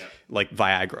norm. Yeah. Like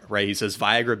Viagra, right? He says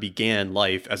Viagra began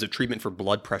life as a treatment for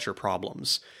blood pressure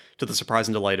problems. To the surprise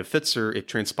and delight of Pfizer, it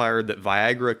transpired that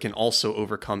Viagra can also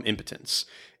overcome impotence.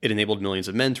 It enabled millions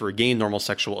of men to regain normal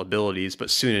sexual abilities, but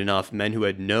soon enough, men who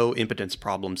had no impotence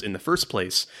problems in the first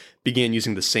place began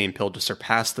using the same pill to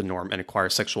surpass the norm and acquire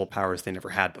sexual powers they never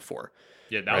had before.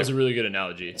 Yeah, that was a really good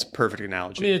analogy. It's a perfect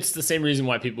analogy. I mean, it's the same reason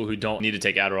why people who don't need to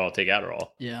take Adderall take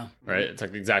Adderall. Yeah. Right? It's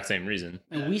like the exact same reason.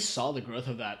 And we saw the growth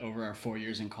of that over our 4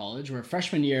 years in college, where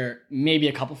freshman year, maybe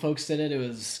a couple folks did it. It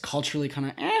was culturally kind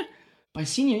of By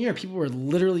senior year, people were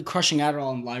literally crushing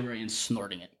Adderall in the library and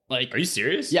snorting it. Like, are you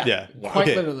serious? Yeah. Yeah. Quite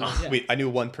literally. Yeah. Wait, I knew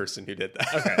one person who did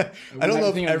that. Okay. I don't know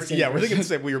if we're thinking the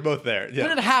same. We were both there. Yeah.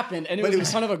 But it happened, and it was in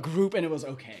front of a group, and it was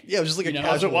okay. Yeah, it was just like a know?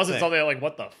 casual It wasn't thing. something like,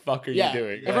 what the fuck are you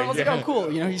doing? Everyone was like, oh, cool.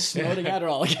 He's snorting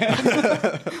Adderall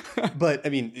again. But I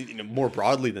mean, more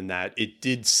broadly than that, it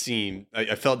did seem,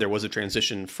 I felt there was a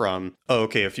transition from, oh,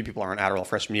 okay, a few people are on Adderall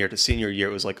freshman year to senior year.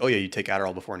 It was like, oh yeah, you take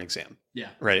Adderall before an exam. Yeah.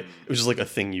 Right. It was just like a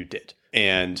thing you did.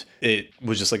 And it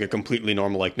was just like a completely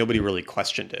normal, like nobody really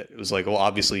questioned it. It was like, well,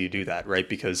 obviously you do that, right?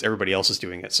 Because everybody else is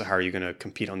doing it. So how are you going to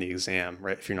compete on the exam,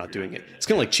 right? If you're not doing it, it's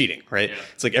kind of like cheating, right? Yeah.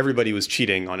 It's like everybody was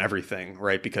cheating on everything,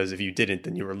 right? Because if you didn't,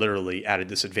 then you were literally at a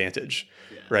disadvantage,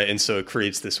 right? And so it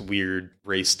creates this weird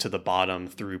race to the bottom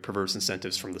through perverse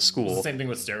incentives from the school. It's the same thing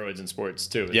with steroids in sports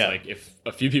too. It's Yeah. like if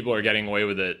a few people are getting away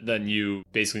with it, then you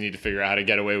basically need to figure out how to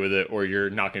get away with it, or you're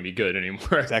not going to be good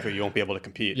anymore. Exactly. You won't be able to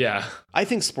compete. Yeah. I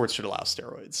think sports should allow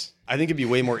steroids. I think it'd be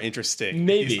way more interesting.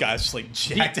 Maybe. These guys just like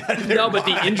jacked out of their No, but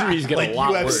the mind. injuries get like a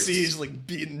lot UFC worse. is like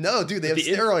no, dude, they have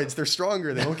steroids. They're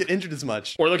stronger. They won't get injured as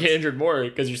much. Or they'll get injured more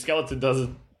because your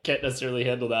skeleton can't necessarily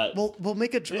handle that. We'll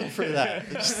make a drug for that.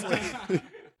 Just like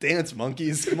dance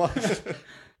monkeys. Come on.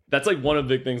 That's like one of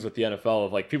the big things with the NFL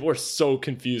of like people are so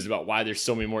confused about why there's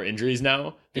so many more injuries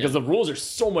now because the rules are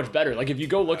so much better. Like if you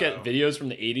go look at videos from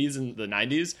the 80s and the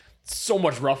 90s, it's so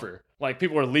much rougher. Like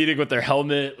people are leading with their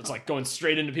helmet. It's like going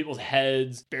straight into people's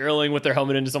heads, barreling with their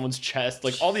helmet into someone's chest.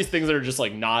 Like all these things that are just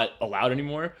like not allowed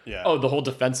anymore. Yeah. Oh, the whole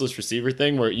defenseless receiver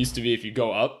thing where it used to be if you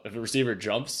go up, if a receiver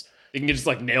jumps, you can get just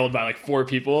like nailed by like 4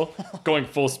 people going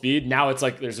full speed. Now it's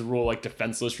like there's a rule like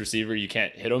defenseless receiver, you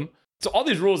can't hit them. So all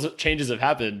these rules changes have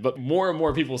happened, but more and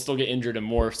more people still get injured and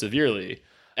more severely.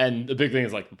 And the big thing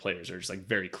is like the players are just like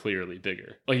very clearly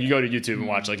bigger. Like you go to YouTube and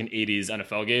watch like an 80s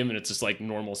NFL game and it's just like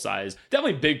normal size.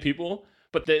 Definitely big people,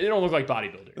 but they don't look like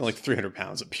bodybuilders. Like 300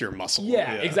 pounds of pure muscle.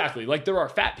 Yeah, exactly. Like there are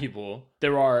fat people,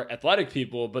 there are athletic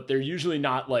people, but they're usually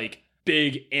not like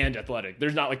big and athletic.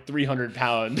 There's not like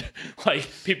 300-pound like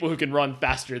people who can run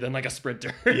faster than like a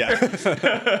sprinter.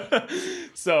 Yeah.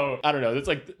 So I don't know.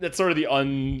 That's sort of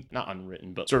the not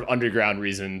unwritten, but sort of underground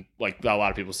reason like that a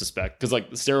lot of people suspect. Because like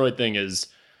the steroid thing is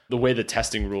the way the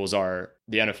testing rules are,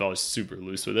 the NFL is super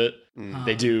loose with it.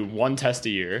 They do one test a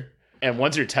year. And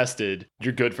once you're tested,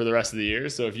 you're good for the rest of the year.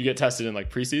 So if you get tested in like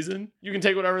preseason, you can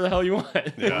take whatever the hell you want.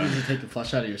 Why would you take the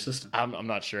flush out of your system? I'm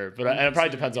not sure, but and it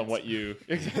probably depends on what you.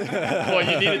 Well,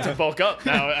 you needed to bulk up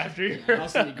now after you're.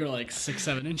 Also, you grow like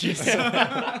 6-7 inches.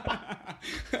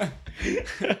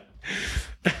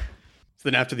 So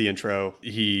then after the intro,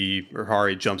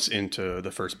 Harari jumps into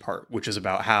the first part, which is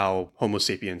about how Homo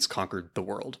sapiens conquered the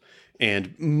world.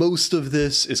 And most of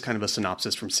this is kind of a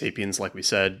synopsis from Sapiens, like we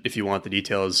said. If you want the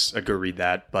details, go read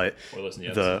that. But or listen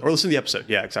to the episode.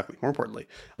 Yeah, exactly. More importantly.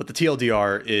 But the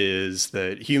TLDR is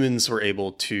that humans were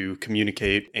able to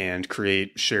communicate and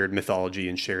create shared mythology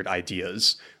and shared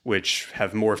ideas, which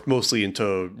have morphed mostly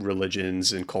into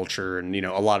religions and culture and,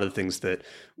 a lot of the things that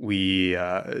we,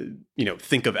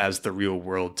 think of as the real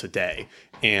world today.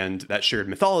 And that shared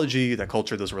mythology, that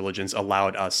culture, those religions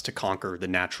allowed us to conquer the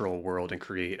natural world and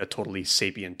create a totally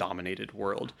sapient-dominated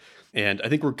world. And I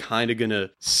think we're kind of going to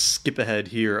skip ahead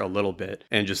here a little bit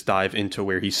and just dive into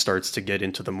where he starts to get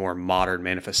into the more modern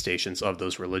manifestations of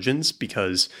those religions,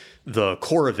 because the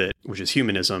core of it, which is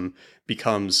humanism,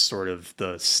 becomes sort of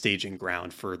the staging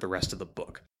ground for the rest of the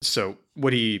book. So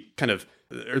what the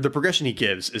progression he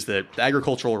gives is that the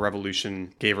agricultural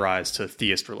revolution gave rise to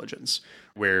theist religions,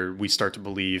 where we start to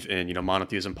believe in,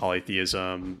 monotheism,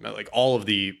 polytheism, like all of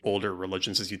the older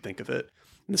religions as you think of it.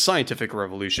 And the scientific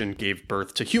revolution gave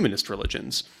birth to humanist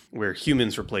religions, where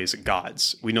humans replace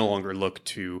gods. We no longer look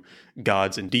to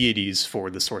gods and deities for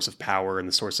the source of power and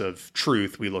the source of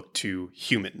truth. We look to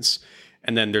humans.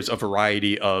 And then there's a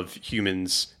variety of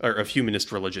humanist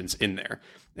religions in there.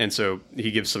 And so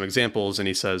he gives some examples, and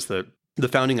he says that the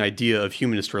founding idea of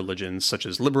humanist religions, such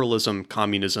as liberalism,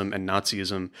 communism, and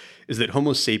Nazism, is that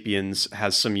Homo sapiens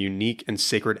has some unique and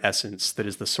sacred essence that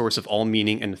is the source of all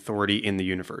meaning and authority in the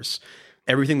universe.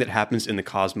 Everything that happens in the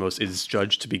cosmos is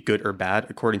judged to be good or bad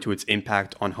according to its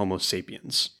impact on Homo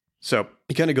sapiens. So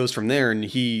he kind of goes from there, and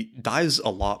he dives a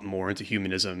lot more into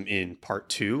humanism in part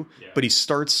 2, but he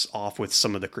starts off with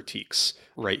some of the critiques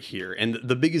right here. And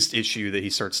the biggest issue that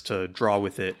he starts to draw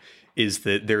with it is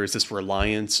that there is this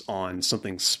reliance on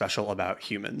something special about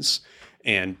humans.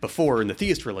 And before, in the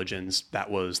theist religions,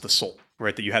 that was the soul,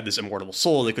 right? That you had this immortal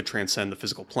soul that could transcend the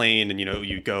physical plane, and,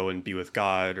 you go and be with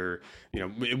God, or,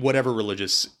 whatever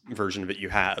religious version of it you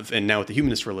have. And now with the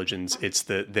humanist religions, it's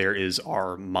that there is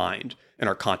our mind and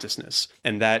our consciousness.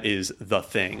 And that is the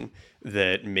thing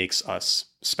that makes us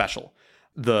special.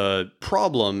 The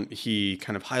problem he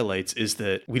kind of highlights is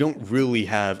that we don't really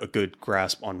have a good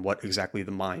grasp on what exactly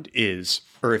the mind is,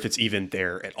 or if it's even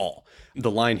there at all. The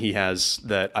line he has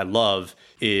that I love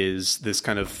is this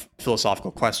kind of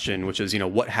philosophical question, which is,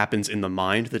 what happens in the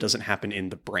mind that doesn't happen in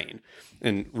the brain?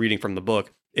 And reading from the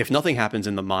book, if nothing happens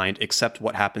in the mind except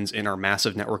what happens in our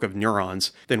massive network of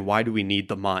neurons, then why do we need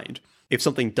the mind? If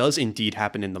something does indeed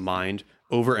happen in the mind,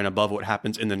 over and above what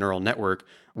happens in the neural network,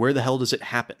 where the hell does it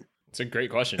happen? It's a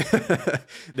great question.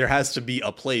 There has to be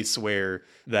a place where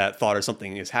that thought or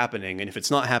something is happening. And if it's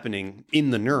not happening in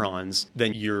the neurons,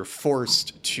 then you're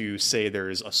forced to say there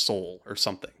is a soul or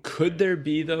something. Could there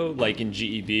be, though, like in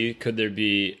GEB, could there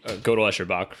be, Gödel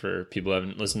Escherbach, for people who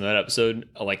haven't listened to that episode,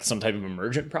 like some type of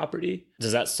emergent property?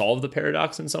 Does that solve the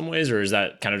paradox in some ways, or is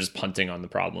that kind of just punting on the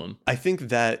problem? I think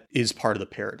that is part of the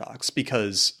paradox,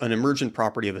 because an emergent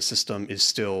property of a system is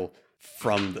still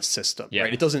from the system,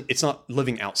 right? It's not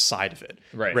living outside of it,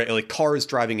 right? Like cars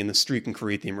driving in the street can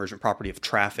create the emergent property of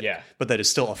traffic, but that is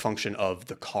still a function of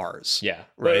the cars. Yeah.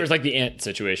 Right. There's like the ant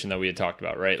situation that we had talked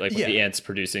about, right? Like with the ants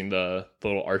producing the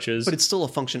little arches. But it's still a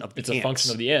function of the ants. It's a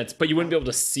function of the ants, but you wouldn't be able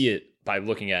to see it by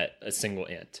looking at a single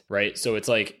ant, right? So it's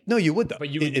like... No, you would though. But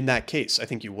in that case, I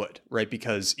think you would, right?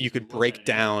 Because you could break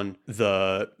down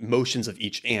the motions of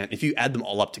each ant. If you add them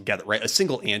all up together, right? A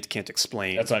single ant can't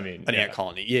explain That's what I mean. An ant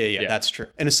colony. Yeah, that's true.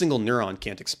 And a single neuron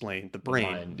can't explain the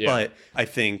brain. But I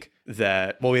think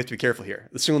that, we have to be careful here.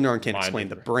 The single neuron can't explain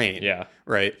the brain,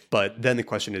 right? But then the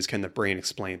question is, can the brain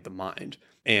explain the mind?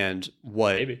 And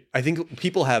what... Maybe. I think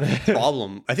people have a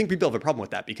problem. I think people have a problem with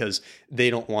that because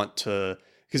they don't want to...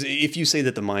 Because if you say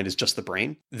that the mind is just the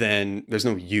brain, then there's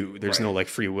no you, there's no like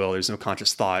free will, there's no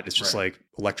conscious thought. It's just like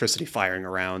electricity firing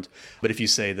around. But if you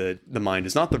say that the mind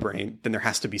is not the brain, then there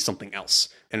has to be something else.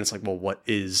 And it's like, well, what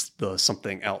is the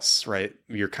something else, right?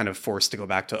 You're kind of forced to go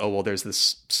back to, there's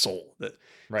this soul that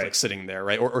Right. like sitting there,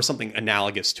 right? Or something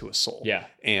analogous to a soul. Yeah.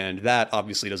 And that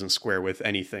obviously doesn't square with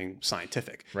anything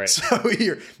scientific. Right. So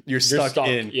you're stuck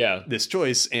in yeah. this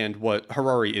choice. And what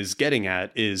Harari is getting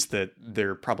at is that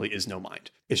there probably is no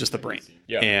mind. It's just the brain.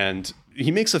 Yeah. And he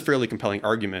makes a fairly compelling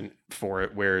argument for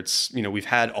it where it's, we've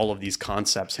had all of these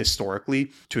concepts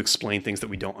historically to explain things that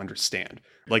we don't understand,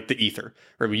 like the ether,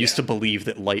 right? We used to believe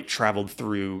that light traveled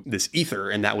through this ether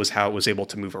and that was how it was able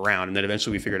to move around. And then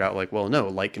eventually we figured out like, well, no,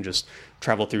 light can just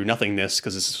travel through nothingness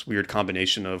because it's this weird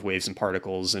combination of waves and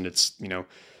particles and it's,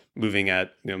 moving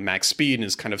at max speed and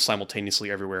is kind of simultaneously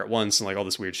everywhere at once and like all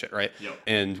this weird shit, right? Yep.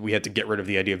 And we had to get rid of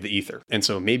the idea of the ether. And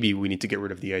so maybe we need to get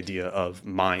rid of the idea of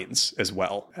minds as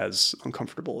well, as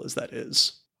uncomfortable as that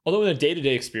is. Although in a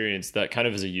day-to-day experience, that kind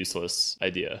of is a useless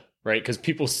idea, right? Because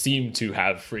people seem to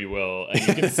have free will and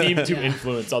you can seem to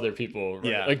influence other people. Right?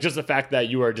 Yeah. Like just the fact that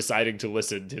you are deciding to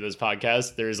listen to this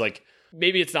podcast, there's like,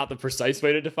 maybe it's not the precise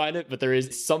way to define it, but there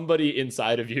is somebody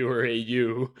inside of you or a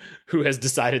you who has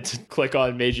decided to click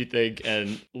on Made You Think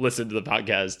and listen to the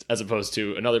podcast as opposed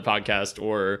to another podcast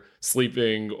or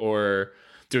sleeping or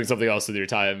doing something else with your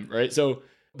time, right? So,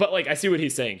 but like I see what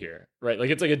he's saying here, right? Like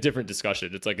it's like a different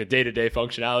discussion. It's like a day-to-day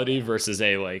functionality versus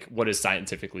a like what is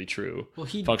scientifically true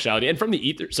functionality. And from the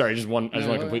ether, sorry, I just want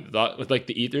to complete the thought with like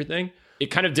the ether thing. It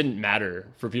kind of didn't matter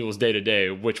for people's day-to-day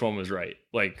which one was right.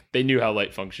 Like they knew how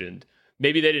light functioned.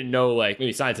 Maybe they didn't know, like,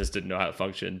 maybe scientists didn't know how it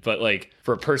functioned, but like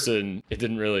for a person, it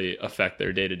didn't really affect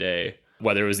their day to day,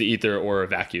 whether it was the ether or a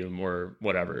vacuum or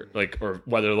whatever, like, or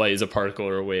whether light is a particle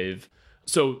or a wave.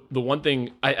 So the one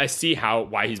thing I see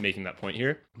why he's making that point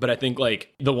here, but I think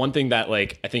like the one thing that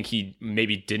like I think he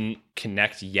maybe didn't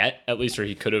connect yet, at least, or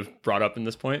he could have brought up in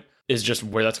this point, is just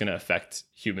where that's going to affect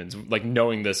humans, like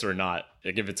knowing this or not,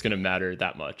 like if it's going to matter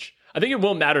that much. I think it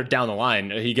will matter down the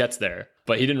line. He gets there,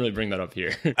 but he didn't really bring that up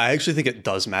here. I actually think it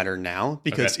does matter now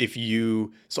because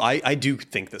I do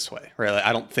think this way, right? Like,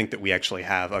 I don't think that we actually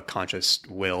have a conscious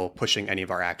will pushing any of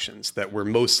our actions, that we're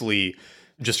mostly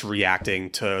just reacting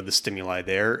to the stimuli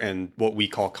there. And what we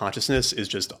call consciousness is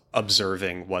just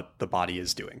observing what the body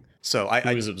is doing. So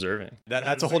I was observing.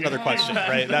 That's a whole nother question,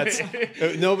 right? That's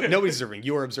nobody's observing.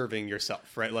 You are observing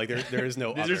yourself, right? Like there is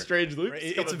no. These are strange loops. Right?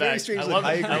 It's a very strange loop.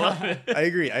 I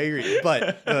agree. I agree.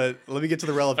 But let me get to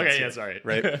the relevance. Okay, here, yeah, sorry.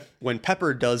 Right? When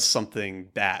Pepper does something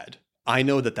bad, I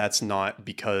know that that's not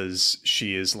because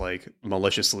she is like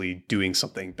maliciously doing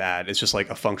something bad. It's just like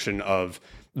a function of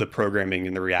the programming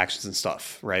and the reactions and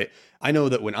stuff, right? I know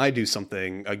that when I do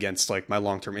something against like my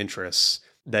long-term interests,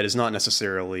 that is not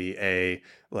necessarily a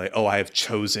like, oh, I have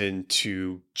chosen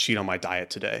to cheat on my diet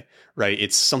today, right?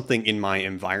 It's something in my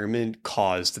environment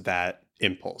caused that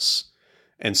impulse.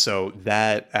 And so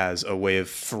that as a way of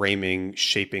framing,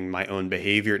 shaping my own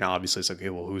behavior. Now, obviously, it's okay,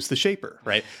 well, who's the shaper,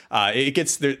 right? It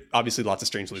gets there, obviously lots of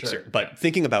strange loops here. But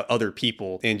thinking about other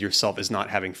people and yourself as not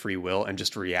having free will and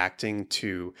just reacting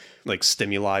to like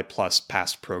stimuli plus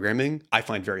past programming, I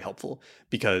find very helpful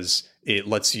because it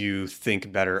lets you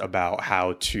think better about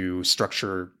how to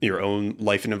structure your own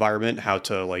life and environment, how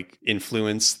to like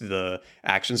influence the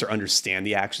actions or understand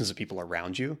the actions of people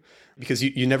around you. Because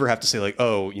you never have to say like,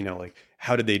 oh, like,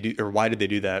 how did they do, or why did they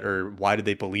do that, or why did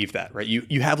they believe that, right?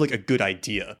 You have like a good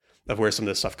idea of where some of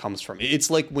this stuff comes from.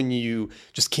 It's like when you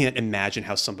just can't imagine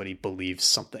how somebody believes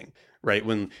something, right?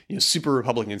 When super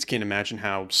Republicans can't imagine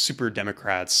how super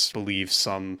Democrats believe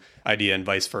some idea and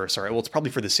vice versa, right? Well, it's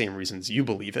probably for the same reasons you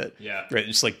believe it, right?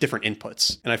 It's like different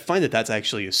inputs. And I find that that's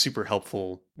actually a super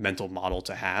helpful mental model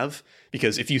to have,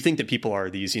 because if you think that people are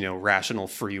these, rational,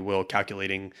 free will,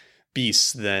 calculating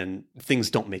beasts, then things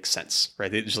don't make sense,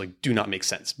 right? They just like do not make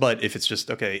sense. But if it's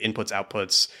just, okay, inputs,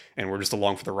 outputs, and we're just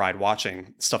along for the ride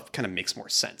watching, stuff kind of makes more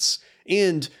sense.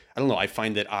 And I don't know, I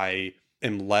find that I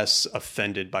am less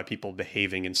offended by people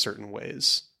behaving in certain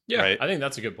ways. Yeah, right? I think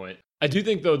that's a good point. I do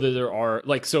think though that there are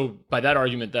like, so by that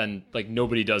argument, then like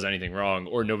nobody does anything wrong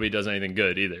or nobody does anything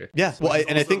good either. Yeah. Well,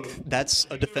 I think that's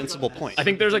a defensible point. I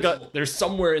think there's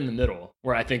somewhere in the middle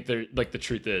where I think there like the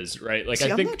truth is, right? Like, See, I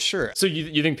think I'm not sure. So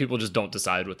you think people just don't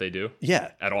decide what they do?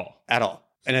 Yeah. At all.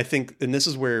 And I think, and this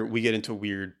is where we get into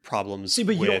weird problems. See,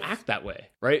 but you don't act that way,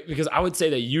 right? Because I would say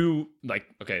that you like,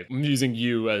 okay, I'm using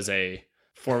you as a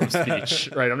form of speech,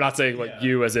 right? I'm not saying like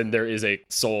you as in there is a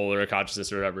soul or a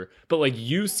consciousness or whatever, but like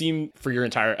you seem for your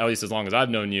entire, at least as long as I've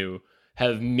known you,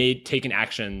 have taken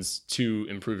actions to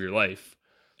improve your life.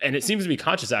 And it seems to be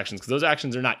conscious actions because those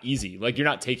actions are not easy. Like you're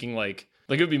not taking like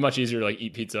it would be much easier to like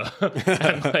eat pizza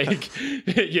and like,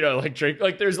 like drink,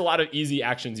 like there's a lot of easy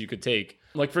actions you could take.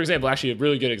 Like, for example, actually a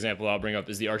really good example I'll bring up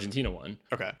is the Argentina one.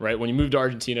 Okay. Right. When you moved to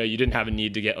Argentina, you didn't have a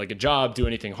need to get like a job, do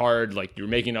anything hard. Like you were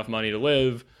making enough money to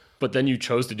live. But then you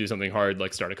chose to do something hard,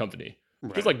 like start a company,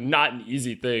 It's like not an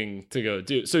easy thing to go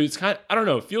do. So it's kind of, I don't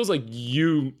know, it feels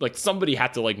like somebody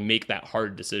had to like make that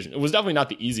hard decision. It was definitely not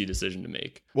the easy decision to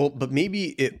make. Well, but maybe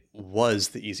it was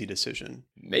the easy decision.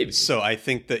 Maybe. So I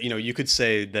think that, you could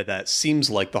say that seems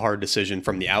like the hard decision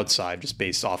from the outside, just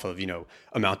based off of,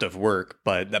 amount of work,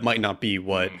 but that might not be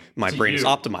what my brain is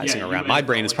optimizing around. My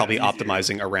brain is probably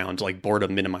optimizing around like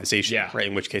boredom minimization, right?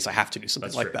 In which case I have to do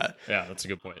something like that. Yeah, that's a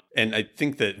good point. And I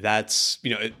think that's,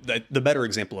 the better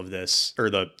example of this, or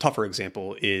the tougher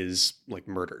example, is like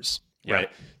murders. Yeah, right.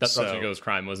 That's so, goes.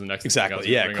 Crime was the next. Exactly.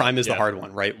 Yeah. Crime is the hard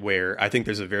one, right? Where I think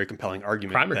there's a very compelling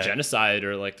argument. Crime or genocide,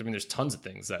 or like, I mean, there's tons of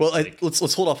things that. Well,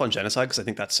 let's hold off on genocide because I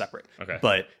think that's separate. Okay.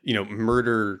 But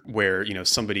murder, where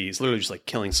somebody is literally just like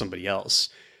killing somebody else.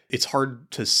 It's hard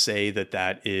to say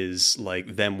that is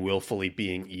like them willfully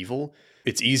being evil.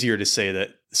 It's easier to say that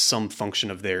some function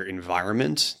of their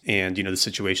environment and, the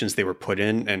situations they were put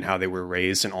in and how they were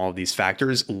raised and all of these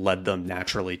factors led them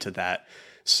naturally to that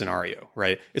scenario,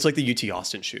 right? It's like the UT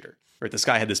Austin shooter, right? This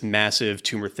guy had this massive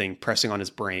tumor thing pressing on his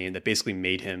brain that basically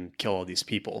made him kill all these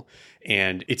people.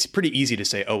 And it's pretty easy to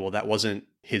say, oh, well, that wasn't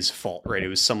his fault, right? It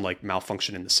was some like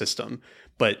malfunction in the system.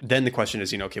 But then the question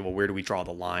is, okay, well, where do we draw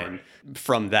the line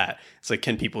from that? It's like,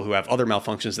 can people who have other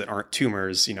malfunctions that aren't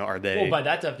tumors, are they... Well, by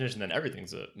that definition, then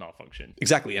everything's a malfunction.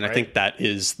 Exactly. And I think that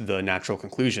is the natural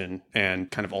conclusion and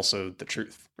kind of also the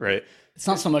truth, right? It's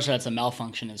not so much that it's a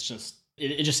malfunction, it's just...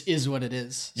 It just is what it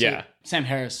is. So yeah. Sam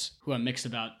Harris, who I'm mixed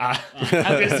about. I was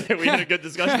going to say, we had a good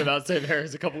discussion about Sam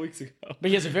Harris a couple weeks ago. But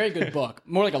he has a very good book,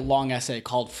 more like a long essay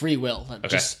called Free Will, that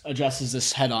just addresses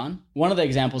this head on. One of the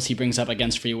examples he brings up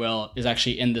against free will is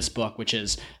actually in this book, which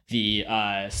is the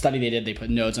study they did. They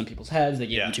put nodes on people's heads. They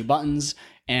gave them 2 buttons.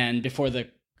 And before the,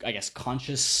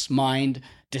 conscious mind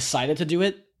decided to do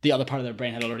it, the other part of their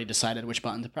brain had already decided which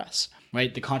button to press,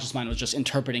 right? The conscious mind was just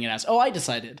interpreting it as, I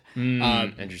decided.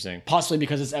 Interesting. Possibly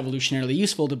because it's evolutionarily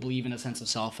useful to believe in a sense of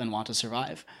self and want to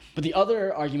survive. But the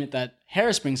other argument that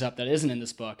Harris brings up that isn't in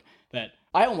this book, that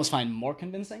I almost find more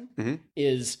convincing,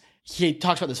 is he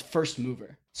talks about this first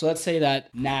mover. So let's say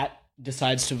that Nat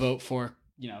decides to vote for,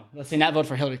 let's say Nat voted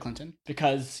for Hillary Clinton,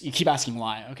 because you keep asking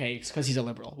why. Okay, it's because he's a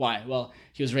liberal. Why? Well,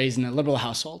 he was raised in a liberal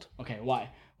household. Okay, why?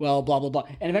 Well, blah, blah, blah.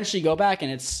 And eventually you go back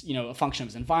and it's, a function of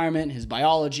his environment, his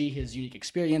biology, his unique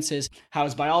experiences, how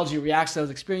his biology reacts to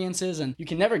those experiences. And you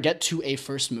can never get to a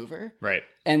first mover. Right.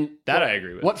 And that I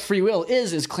agree with. What free will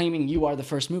is claiming you are the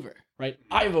first mover, right?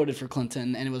 I voted for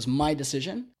Clinton and it was my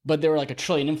decision, but there were like a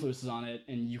trillion influences on it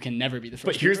and you can never be the first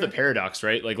mover. But here's the paradox,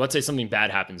 right? Like, let's say something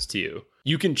bad happens to you.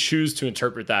 You can choose to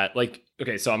interpret that. Like,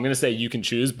 okay, so I'm going to say you can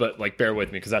choose, but like, bear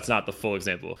with me because that's not the full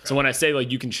example. So when I say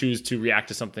like, you can choose to react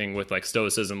to something with like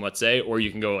stoicism, let's say, or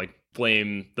you can go like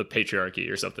blame the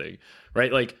patriarchy or something,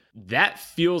 right? Like that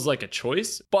feels like a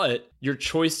choice, but your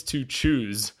choice to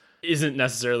choose isn't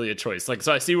necessarily a choice. Like,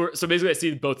 so basically I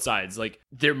see both sides. Like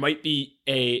there might be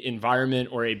a environment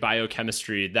or a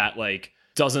biochemistry that like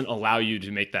doesn't allow you to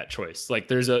make that choice. Like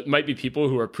might be people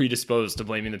who are predisposed to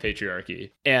blaming the patriarchy,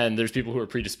 and there's people who are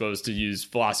predisposed to use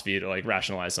philosophy to like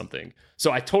rationalize something.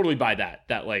 So I totally buy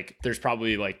that like there's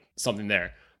probably like something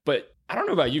there. But I don't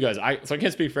know about you guys. So I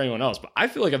can't speak for anyone else, but I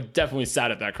feel like I've definitely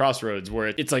sat at that crossroads where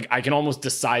it's like I can almost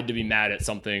decide to be mad at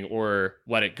something or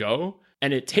let it go.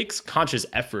 And it takes conscious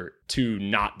effort to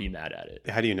not be mad at it.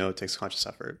 How do you know it takes conscious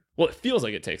effort? Well, it feels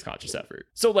like it takes conscious effort.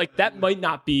 So like that might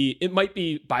not be, it might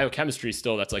be biochemistry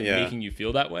still that's like making you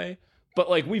feel that way.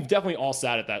 But like we've definitely all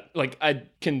sat at that. Like I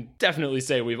can definitely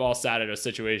say we've all sat at a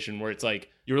situation where it's like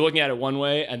you're looking at it one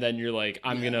way and then you're like,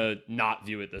 I'm going to not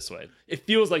view it this way. It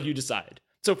feels like you decide.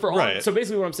 So so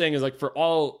basically what I'm saying is like for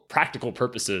all practical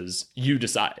purposes, you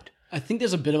decide. I think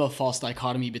there's a bit of a false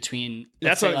dichotomy between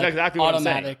exactly what I'm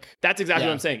saying. That's exactly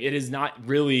what I'm saying. It is not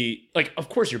really like, of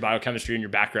course, your biochemistry and your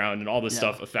background and all this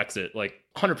stuff affects it. Like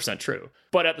 100% true.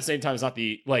 But at the same time, it's not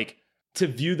to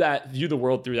view the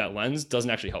world through that lens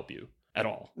doesn't actually help you at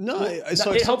all. No,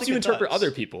 it helps you interpret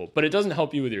other people, but it doesn't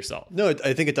help you with yourself. No,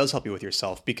 I think it does help you with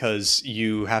yourself because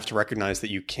you have to recognize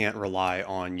that you can't rely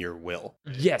on your will.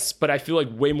 Yes, but I feel like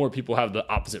way more people have the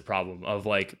opposite problem of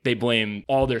like they blame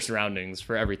all their surroundings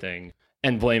for everything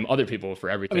and blame other people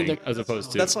for everything as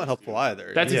opposed to... That's not helpful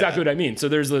either. That's exactly what I mean. So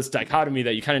there's this dichotomy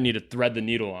that you kind of need to thread the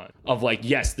needle on of like,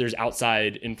 yes, there's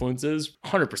outside influences.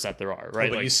 100% there are, right?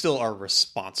 But like, you still are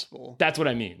responsible. That's what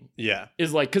I mean. Yeah.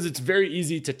 Is like, because it's very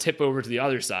easy to tip over to the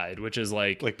other side, which is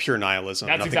like pure nihilism.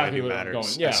 That's exactly what I'm going.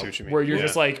 Yeah. Where you're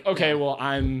just like, okay, well,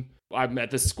 I'm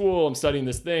at this school, I'm studying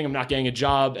this thing, I'm not getting a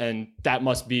job, and that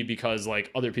must be because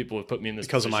like other people have put me in this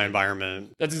because position. Of my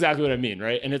environment. That's exactly what I mean,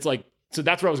 right? And it's like, So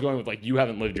that's where I was going with, like, you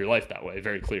haven't lived your life that way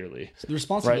very clearly. The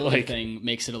responsibility Right, like- thing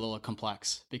makes it a little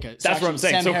complex because That's what I'm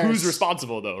saying. Sam So Harris- who's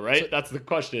responsible though, right? That's the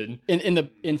question.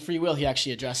 in Free Will, he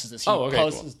actually addresses this. He Oh, okay,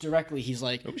 posts cool. directly. He's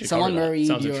like, We should someone cover that. married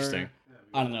Sounds your, interesting.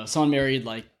 I don't know, someone married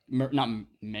like not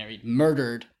married,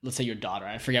 murdered. Let's say your daughter.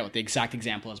 I forget what the exact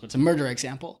example is, but it's a murder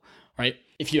example, right?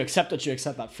 If you accept that you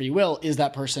accept that free will, is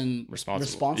that person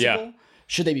Responsible. Yeah.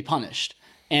 Should they be punished?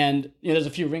 And there's a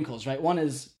few wrinkles, right? One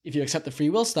is if you accept the free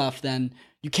will stuff, then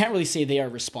you can't really say they are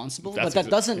responsible, but that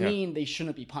doesn't mean they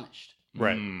shouldn't be punished.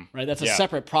 Right. Right, that's a Yeah.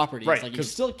 separate property. Right, It's like you 'cause-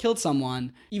 still killed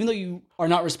someone, even though you are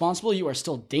not responsible, you are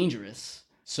still dangerous.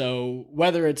 So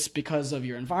whether it's because of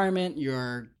your environment,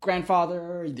 your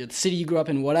grandfather, the city you grew up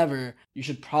in, whatever, you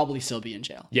should probably still be in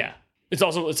jail. Yeah.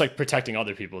 It's like protecting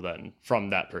other people then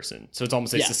from that person. So it's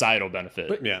almost a Yeah. societal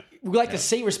benefit. Yeah. We like to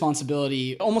say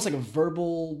responsibility, almost like a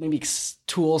verbal, maybe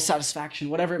tool, satisfaction,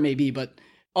 whatever it may be, but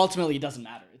ultimately it doesn't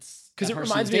matter. It's Because that it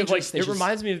person reminds is me of dangerous, they it should-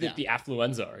 reminds me of yeah. the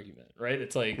affluenza argument, right?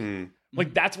 It's like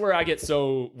that's where I get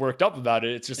so worked up about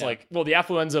it. It's just Yeah. like, well, the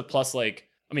affluenza plus, like,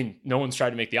 I mean, no one's tried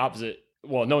to make the opposite.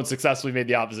 Well, no one successfully made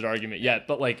the opposite argument yet,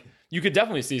 but like you could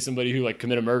definitely see somebody who like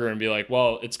commit a murder and be like,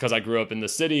 well, it's because I grew up in the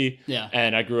city, Yeah.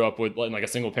 and I grew up with like a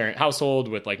single parent household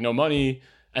with like no money,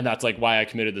 and that's like why I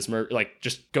committed this murder. Like,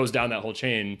 just goes down that whole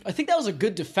chain. I think that was a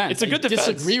good defense. It's a I good defense.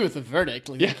 disagree with the verdict.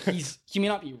 Like, Yeah. he may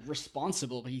not be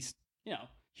responsible, but he's,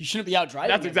 he shouldn't be out driving.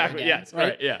 That's ever exactly, again, yes,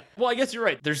 right, yeah. Well, I guess you're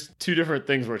right. There's two different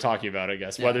things we're talking about, I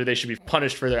guess, Yeah. whether they should be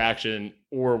punished for their action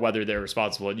or whether they're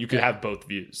responsible. And you could have both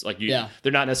views. Like, Yeah.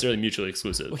 they're not necessarily mutually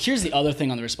exclusive. Well, here's the other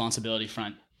thing on the responsibility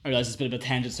front. I realize it's a bit of a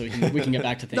tangent, so we can get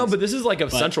back to things. No, but this is like a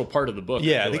central part of the book.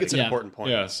 Yeah, I feel think it's like. an Yeah. important point.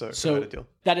 Yeah. So, go So ahead, Adil.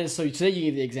 that is so. Today you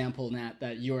gave the example, Nat,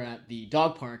 that you were at the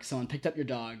dog park. Someone picked up your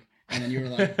dog, and then you were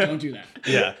like, "Don't do that."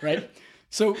 Yeah. Right.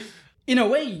 So in a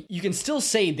way, you can still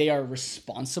say they are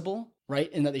responsible,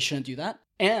 right, and that they shouldn't do that.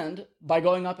 And by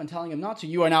going up and telling them not to,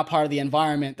 you are now part of the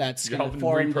environment that's You're going to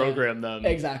helping form reprogram them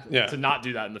exactly. Yeah. to not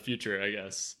do that in the future, I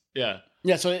guess. Yeah.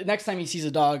 Yeah. So next time he sees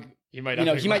a dog, He might he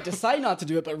not might decide not to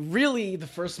do it, but really the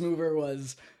first mover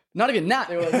was not even Nat.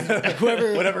 It was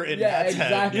whoever. Whatever in yeah, Nat's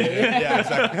head. exactly. Yeah,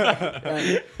 exactly.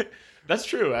 Right. That's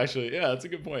true, actually. Yeah, that's a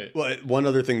good point. Well, one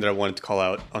other thing that I wanted to call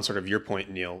out on sort of your point,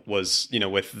 Neil, was,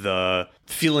 with the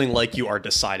feeling like you are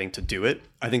deciding to do it.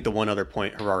 I think the one other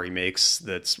point Harari makes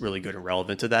that's really good and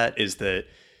relevant to that is that,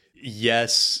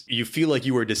 yes, you feel like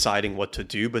you are deciding what to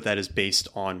do, but that is based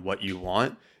on what you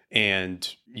want.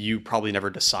 And you probably never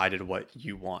decided what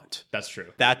you want. That's true.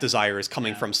 That desire is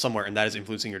coming from somewhere, and that is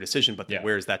influencing your decision. But then Yeah.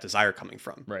 where is that desire coming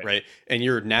from? Right. And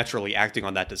you're naturally acting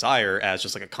on that desire as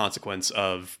just like a consequence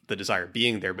of the desire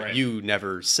being there. But Right. you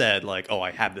never said like, "Oh,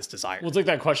 I have this desire." Well, it's like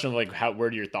that question of like, where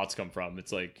do your thoughts come from?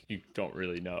 It's like, you don't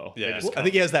really know. They Yeah, just I come.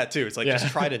 think he has that too. It's like, Yeah.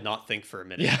 just try to not think for a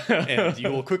minute, Yeah. and you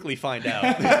will quickly find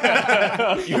out.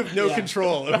 You have no Yeah.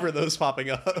 control over those popping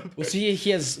up. Well, so he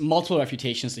has multiple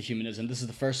refutations to humanism. This is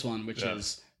the first one, which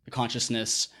is the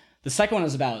consciousness. The second one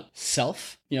is about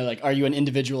self. Like, are you an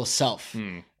individual self?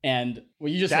 And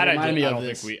what you just said That reminded me I of don't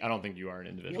this. think I don't think you are an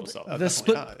individual self. The definitely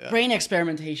split not, yeah. brain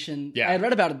experimentation. Yeah. I had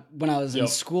read about it when I was in Yep.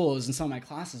 school. It was in some of my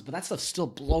classes, but that stuff still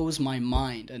blows my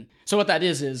mind. And so what that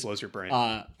is Blows your brain.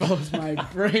 blows my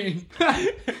brain.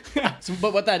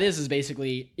 But what that is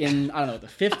basically in, I don't know, the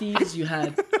 50s you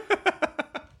had.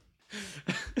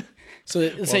 So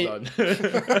let's say Well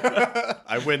done.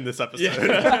 I win this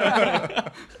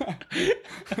episode.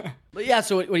 But yeah,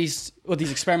 so what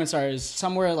these experiments are is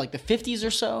somewhere like the 50s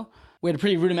or so, we had a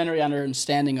pretty rudimentary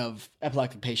understanding of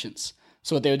epileptic patients.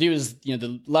 So what they would do is,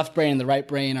 the left brain and the right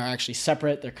brain are actually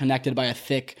separate. They're connected by a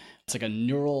thick, it's like a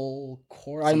neural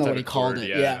cord. I don't know type what he of called cord,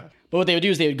 it. yeah. But what they would do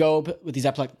is they would go with these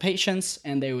epileptic patients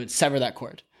and they would sever that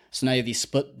cord. So now you have these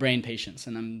split brain patients,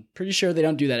 and I'm pretty sure they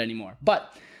don't do that anymore.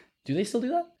 But do they still do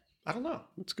that? I don't know.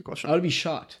 That's a good question. I would be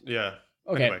shocked. Yeah.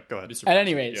 Okay. Anyway, go ahead. At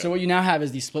any rate, Yeah. so what you now have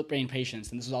is these split brain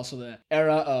patients, and this is also the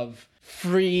era of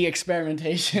free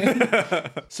experimentation.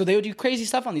 So they would do crazy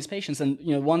stuff on these patients, and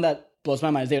one that blows my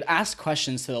mind is they would ask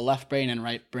questions to the left brain and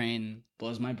right brain.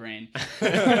 Blows my brain. They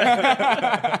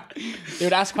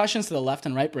would ask questions to the left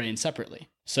and right brain separately.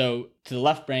 So to the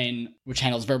left brain, which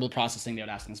handles verbal processing, they would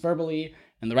ask things verbally,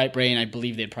 and the right brain, I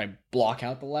believe they'd probably block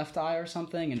out the left eye or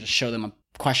something and just show them a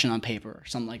question on paper or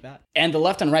something like that. And the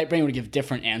left and right brain would give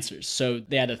different answers. So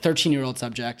they had a 13-year-old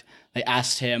subject. They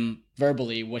asked him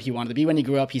verbally what he wanted to be when he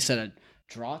grew up. He said a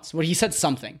draughts. He said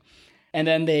something. And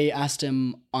then they asked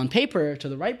him on paper to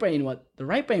the right brain what the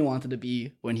right brain wanted to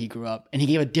be when he grew up. And he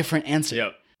gave a different answer.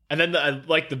 Yep. And then I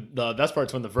like the best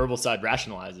part's when the verbal side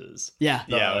rationalizes. Yeah.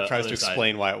 Yeah, it tries to other side.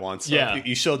 explain why it wants stuff. Yeah.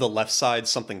 You show the left side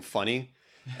something funny,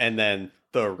 and then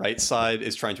the right side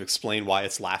is trying to explain why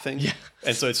it's laughing. Yeah.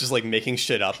 And so it's just like making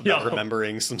shit up about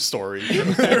remembering some story.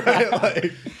 Right?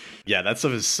 Like, yeah, that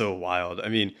stuff is so wild. I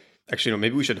mean, actually, no,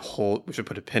 maybe we should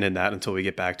put a pin in that until we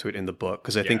get back to it in the book,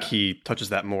 because I think he touches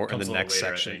that more in the next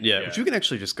section. Yeah, which you can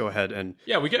actually just go ahead and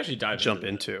we can actually jump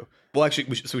into. Well, actually,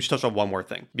 we should touch on one more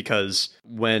thing, because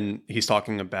when he's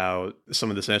talking about some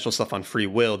of this initial stuff on free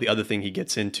will, the other thing he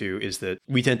gets into is that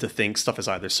we tend to think stuff is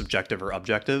either subjective or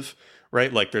objective,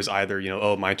 right? Like there's either,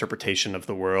 my interpretation of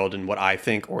the world and what I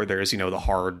think, or there's, the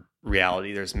hard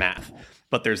reality, there's math.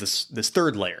 But there's this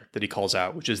third layer that he calls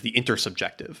out, which is the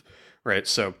intersubjective, right?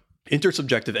 So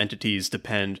intersubjective entities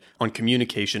depend on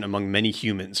communication among many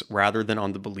humans rather than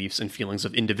on the beliefs and feelings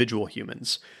of individual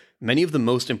humans. Many of the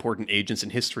most important agents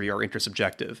in history are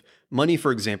intersubjective. Money,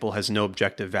 for example, has no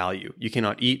objective value. You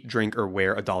cannot eat, drink, or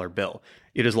wear a dollar bill.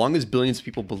 Yet as long as billions of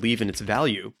people believe in its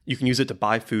value, you can use it to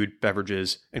buy food,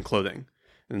 beverages, and clothing.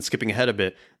 And skipping ahead a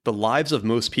bit, the lives of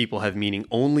most people have meaning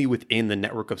only within the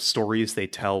network of stories they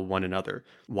tell one another.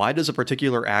 Why does a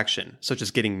particular action, such as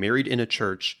getting married in a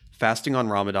church, fasting on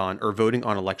Ramadan, or voting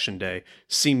on election day,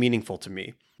 seem meaningful to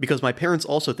me? Because my parents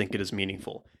also think it is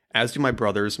meaningful, as do my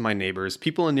brothers, my neighbors,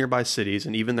 people in nearby cities,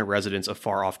 and even the residents of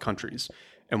far-off countries.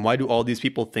 And why do all these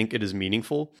people think it is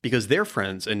meaningful? Because their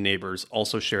friends and neighbors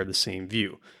also share the same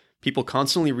view. People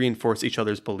constantly reinforce each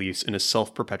other's beliefs in a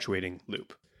self-perpetuating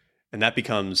loop. And that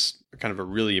becomes kind of a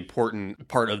really important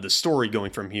part of the story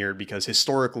going from here, because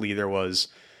historically there was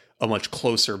a much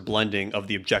closer blending of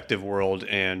the objective world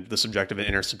and the subjective and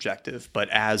intersubjective. But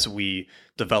as we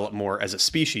develop more as a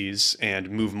species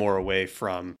and move more away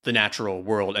from the natural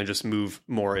world and just move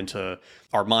more into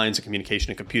our minds and communication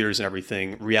and computers and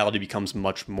everything, reality becomes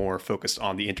much more focused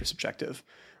on the intersubjective,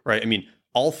 right? I mean,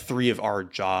 all three of our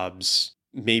jobs,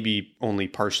 maybe only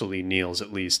partially Neil's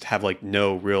at least, have like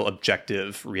no real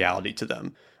objective reality to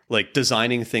them. Like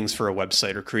designing things for a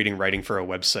website or creating writing for a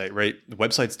website, right? The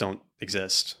websites don't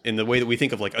exist in the way that we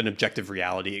think of like an objective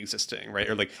reality existing, right?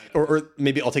 Or like, or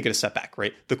maybe I'll take it a step back,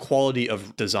 right? The quality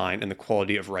of design and the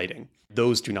quality of writing,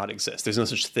 those do not exist. There's no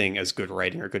such thing as good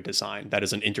writing or good design. That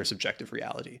is an intersubjective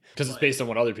reality. Because it's based on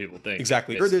what other people think.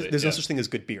 Exactly. Or there's no such thing as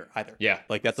good beer either. Yeah.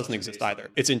 Like that doesn't exist either.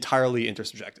 It's entirely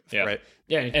intersubjective, right?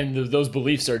 Yeah. And those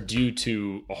beliefs are due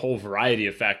to a whole variety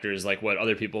of factors, like what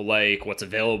other people like, what's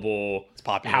available, it's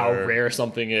popular, how rare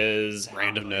something is,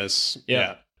 randomness.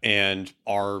 Yeah. And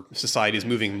our society is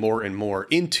moving more and more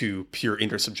into pure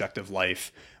intersubjective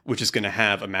life, which is going to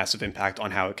have a massive impact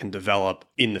on how it can develop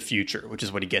in the future, which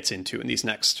is what he gets into in these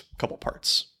next couple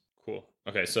parts. Cool.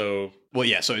 Okay, so... Well,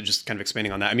 yeah, so just kind of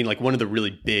expanding on that. I mean, like one of the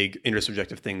really big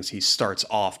intersubjective things he starts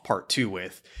off part 2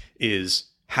 with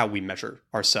is how we measure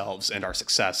ourselves and our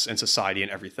success and society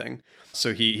and everything.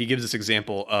 So he gives this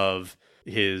example of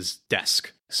his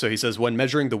desk. So he says, when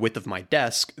measuring the width of my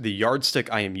desk, the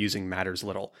yardstick I am using matters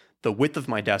little. The width of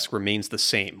my desk remains the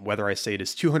same, whether I say it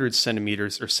is 200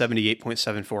 centimeters or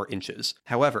 78.74 inches.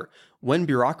 However, when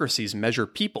bureaucracies measure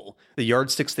people, the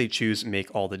yardsticks they choose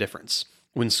make all the difference.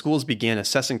 When schools began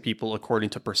assessing people according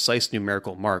to precise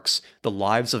numerical marks, the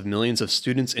lives of millions of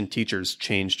students and teachers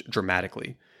changed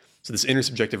dramatically. So this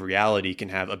intersubjective reality can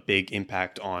have a big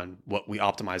impact on what we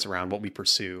optimize around, what we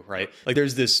pursue, right? Like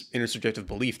there's this intersubjective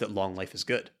belief that long life is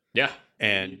good. Yeah.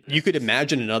 And you could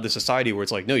imagine another society where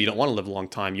it's like, no, you don't want to live a long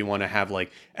time. You want to have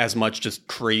like as much just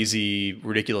crazy,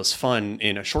 ridiculous fun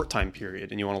in a short time period.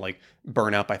 And you want to like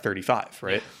burn out by 35,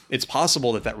 right? It's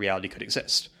possible that reality could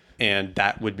exist. And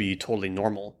that would be totally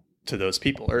normal to those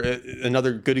people. Or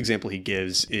another good example he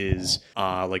gives is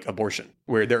like abortion,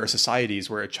 where there are societies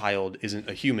where a child isn't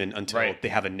a human until they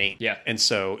have a name. Yeah. And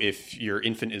so if your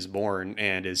infant is born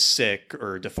and is sick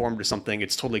or deformed or something,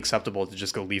 it's totally acceptable to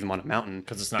just go leave him on a mountain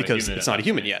because it's not a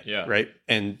human yet. Yeah. Right.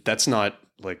 And that's not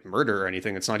like murder or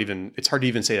anything. It's hard to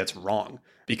even say that's wrong,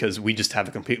 because we just have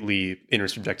a completely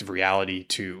intersubjective reality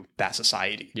to that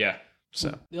society. Yeah.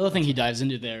 So the other thing he dives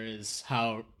into there is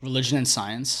how religion and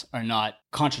science are not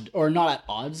not at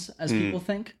odds as people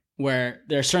think, where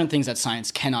there are certain things that science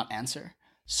cannot answer.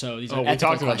 So these are we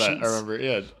talked about questions. that. I remember.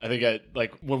 Yeah, I think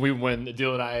when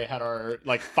Adil and I had our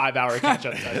like 5-hour catch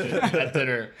up at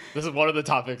dinner. This is one of the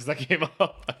topics that came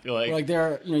up. I feel like there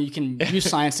are, you can use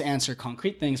science to answer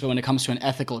concrete things, but when it comes to an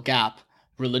ethical gap,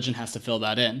 religion has to fill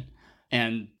that in,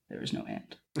 and there is no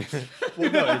and.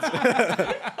 Well, no,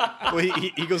 well,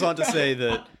 he goes on to say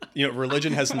that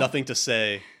religion has nothing to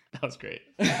say. That was great.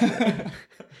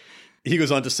 He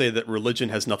goes on to say that religion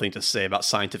has nothing to say about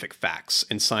scientific facts,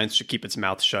 and science should keep its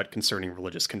mouth shut concerning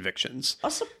religious convictions. I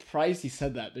was surprised he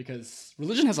said that because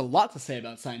religion has a lot to say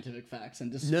about scientific facts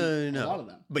and dispute a lot of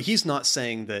them. But he's not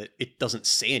saying that it doesn't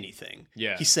say anything.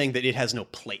 Yeah. He's saying that it has no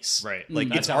place. Right. Like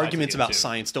That's its how I arguments took it about too.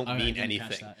 science don't Okay, I mean didn't catch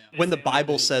anything. that, yeah. When the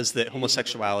Bible says that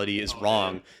homosexuality is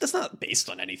wrong, that's not based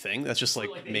on anything. That's just like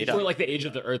made up. Or like the age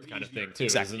of the earth kind of thing too.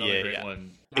 Exactly, Is another yeah, great yeah.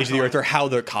 one. Age of the Earth, or how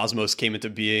the cosmos came into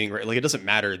being, right? Like it doesn't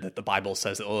matter that the Bible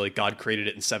says that like God created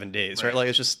it in 7 days, right? Like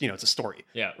it's just it's a story,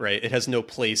 Yeah. right? It has no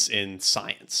place in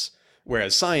science.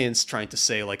 Whereas science trying to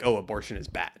say like, oh, abortion is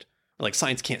bad, like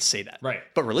science can't say that, Right.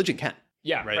 But religion can.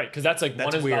 Yeah, Right. right. Because that's like That's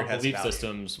one is where it about has belief value.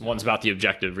 systems, one's about the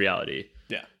objective reality.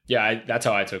 Yeah. Yeah, that's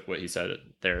how I took what he said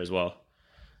there as well.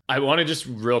 I want to just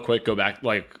real quick go back,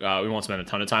 like we won't spend a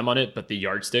ton of time on it, but the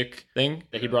yardstick thing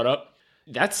that he brought up,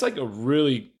 that's like a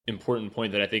really important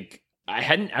point that I think I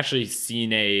hadn't actually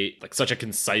seen such a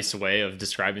concise way of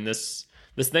describing this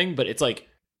thing, but it's like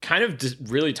kind of just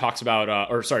really talks about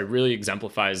really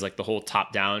exemplifies like the whole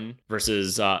top down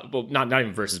versus not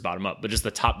even versus bottom up, but just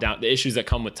the top down, the issues that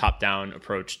come with top down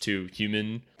approach to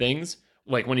human things.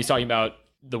 Like when he's talking about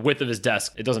the width of his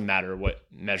desk, it doesn't matter what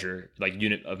measure, like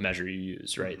unit of measure you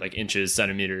use, right? Like inches,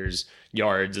 centimeters,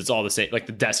 yards, it's all the same. Like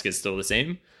the desk is still the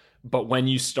same. But when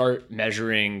you start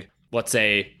measuring, let's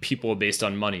say, people based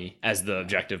on money as the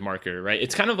objective marker, right?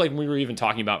 It's kind of like we were even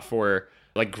talking about for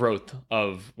like growth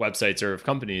of websites or of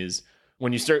companies.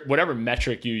 When you start, whatever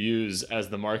metric you use as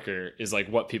the marker is like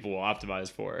what people will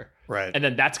optimize for. Right. And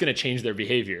then that's going to change their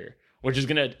behavior, which is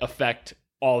going to affect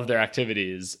all of their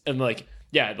activities. And like,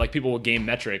 yeah, like people will gain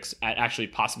metrics at actually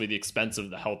possibly the expense of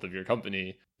the health of your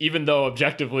company, even though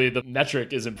objectively the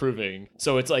metric is improving.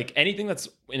 So it's like anything that's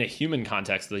in a human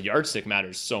context, the yardstick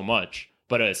matters so much.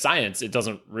 But as science, it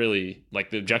doesn't really, like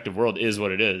the objective world is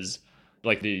what it is.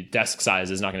 Like the desk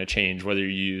size is not going to change whether you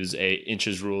use a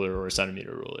inches ruler or a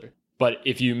centimeter ruler. But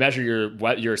if you measure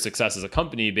your success as a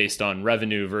company based on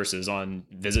revenue versus on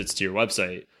visits to your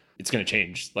website, it's going to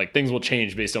change. Like things will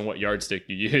change based on what yardstick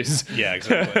you use. Yeah,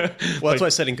 exactly. Well, that's why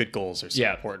setting good goals are so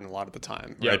Yeah. important a lot of the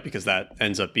time, right? Yeah. Because that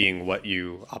ends up being what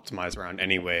you optimize around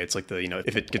anyway. It's like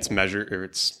if it gets measured or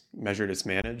it's measured, it's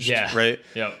managed, Yeah. right?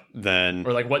 Yeah. Then,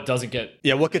 Or like what doesn't get.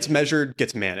 yeah, what gets measured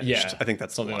gets managed. Yeah, I think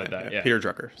that's something the like line. that, yeah. Peter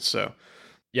Drucker. So,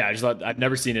 Yeah, I just thought I've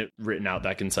never seen it written out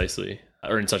that concisely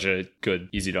or in such a good,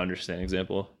 easy to understand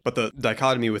example. but the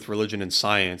dichotomy with religion and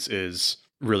science is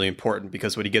really important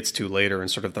because what he gets to later in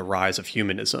sort of the rise of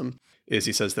humanism is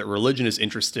he says that religion is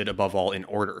interested above all in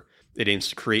order. It aims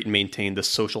to create and maintain the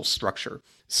social structure.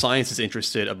 Science is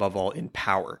interested above all in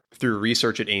power. Through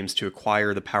research, it aims to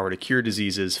acquire the power to cure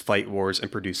diseases, fight wars,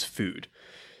 and produce food.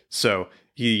 So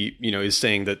he, is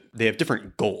saying that they have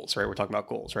different goals, right? We're talking about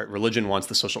goals, right? Religion wants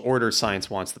the social order, science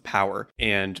wants the power.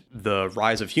 And the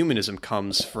rise of humanism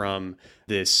comes from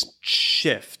this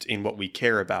shift in what we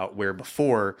care about, where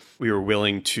before we were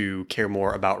willing to care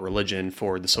more about religion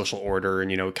for the social order.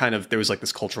 And, kind of there was like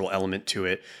this cultural element to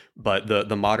it. But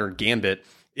the modern gambit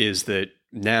is that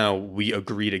now we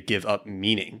agree to give up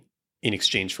meaning in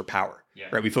exchange for power, Yeah.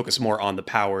 right? We focus more on the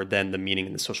power than the meaning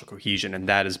and the social cohesion. And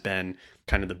that has been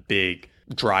kind of the big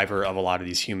driver of a lot of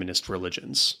these humanist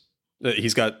religions.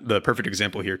 He's got the perfect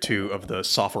example here, too, of the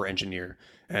software engineer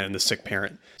and the sick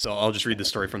parent. So I'll just read the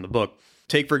story from the book.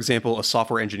 Take, for example, a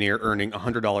software engineer earning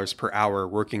 $100 per hour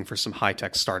working for some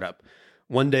high-tech startup.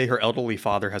 One day, her elderly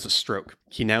father has a stroke.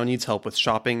 He now needs help with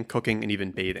shopping, cooking, and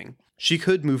even bathing. She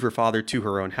could move her father to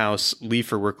her own house, leave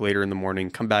for work later in the morning,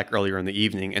 come back earlier in the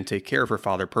evening, and take care of her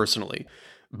father personally.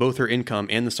 Both her income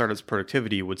and the startup's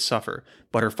productivity would suffer,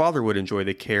 but her father would enjoy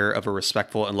the care of a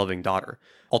respectful and loving daughter.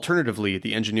 Alternatively,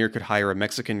 the engineer could hire a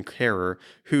Mexican carer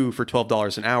who, for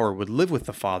 $12 an hour, would live with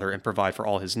the father and provide for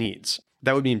all his needs.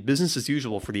 That would mean business as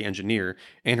usual for the engineer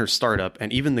and her startup,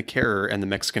 and even the carer and the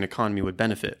Mexican economy would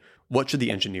benefit. What should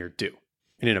the engineer do?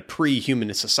 And in a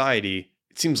pre-humanist society,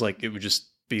 it seems like it would just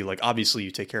be like, obviously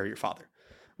you take care of your father,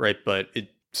 right? But it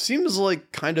seems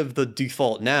like kind of the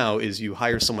default now is you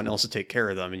hire someone else to take care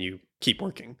of them and you keep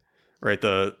working, right?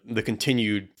 The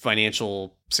continued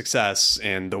financial success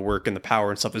and the work and the power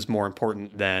and stuff is more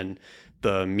important than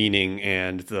the meaning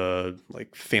and the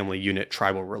like family unit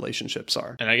tribal relationships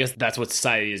are. And I guess that's what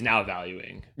society is now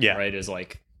valuing. Yeah. Right. Is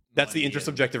like That's the money and-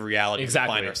 intersubjective reality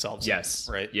exactly we find ourselves Yes.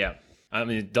 in, right? Yeah. I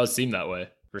mean, it does seem that way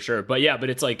for sure. But yeah, but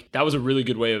it's like that was a really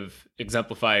good way of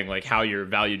exemplifying like how your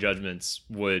value judgments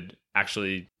would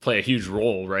actually play a huge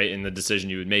role, right, in the decision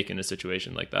you would make in a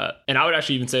situation like that. And I would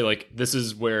actually even say like this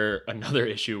is where another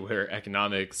issue where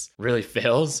economics really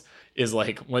fails is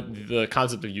like what the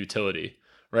concept of utility,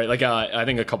 right? Like I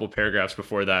think a couple paragraphs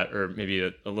before that, or maybe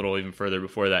a little even further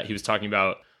before that, he was talking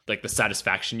about like the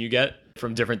satisfaction you get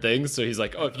from different things. So he's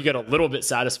like, oh, if you get a little bit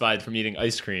satisfied from eating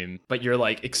ice cream, but you're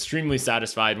like extremely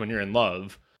satisfied when you're in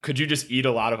love, could you just eat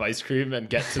a lot of ice cream and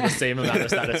get to the same amount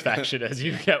of satisfaction as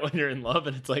you get when you're in love?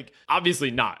 And it's like, obviously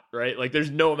not, right? Like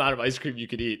there's no amount of ice cream you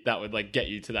could eat that would like get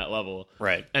you to that level.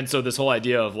 Right. And so this whole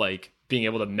idea of like being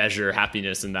able to measure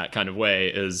happiness in that kind of way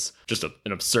is just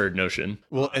an absurd notion.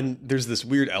 Well, and there's this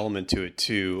weird element to it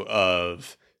too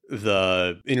of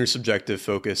the intersubjective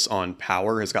focus on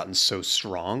power has gotten so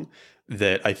strong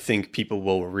that I think people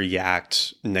will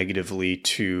react negatively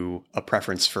to a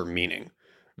preference for meaning.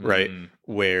 Right.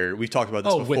 Where we've talked about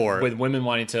this before. With women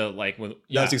wanting to like,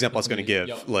 that's the example I was going to give.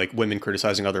 Yep. Like women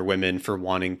criticizing other women for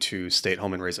wanting to stay at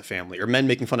home and raise a family, or men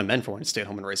making fun of men for wanting to stay at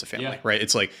home and raise a family. Yeah. Right.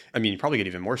 It's like, I mean, you probably get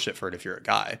even more shit for it if you're a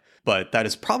guy, but that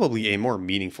is probably a more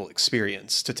meaningful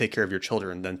experience to take care of your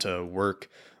children than to work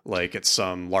like at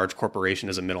some large corporation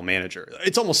as a middle manager.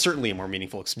 It's almost certainly a more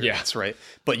meaningful experience, right?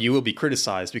 But you will be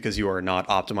criticized because you are not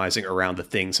optimizing around the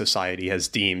things society has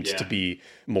deemed to be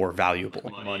more valuable.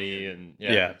 Money and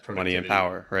money and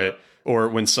power, right? Or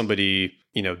when somebody,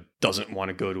 doesn't want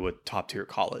to go to a top tier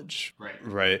college,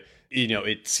 right?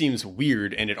 It seems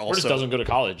weird, and it also just doesn't go to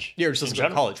college. Yeah, or just doesn't go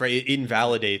to college, right? It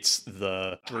invalidates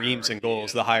the dreams and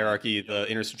goals, the hierarchy, the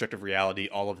intersubjective reality,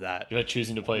 all of that. You're like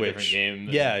choosing to play a different game.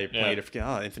 Yeah, you're playing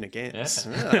infinite games.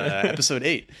 Episode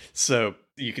 8. So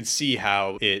you can see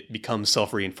how it becomes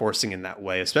self-reinforcing in that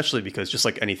way, especially because just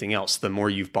like anything else, the more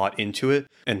you've bought into it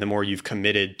and the more you've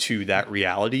committed to that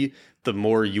reality, the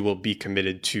more you will be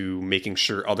committed to making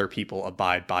sure other people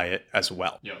abide by it as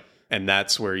well. Yeah. And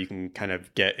that's where you can kind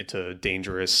of get into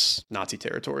dangerous Nazi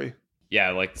territory. Yeah,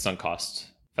 like the sunk cost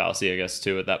fallacy, I guess,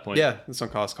 too, at that point. Yeah, the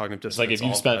sunk cost cognitive dissonance. It's like if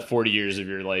you've spent 40 years of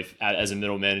your life as a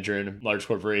middle manager in a large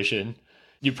corporation,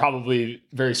 you probably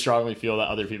very strongly feel that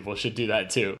other people should do that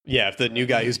too. Yeah, if the new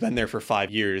guy who's been there for 5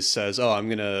 years says, "Oh, I'm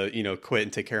gonna, quit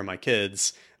and take care of my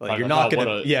kids," like you're not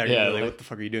gonna, like, what the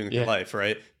fuck are you doing with your life,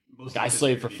 right? I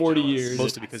slaved for 40 years,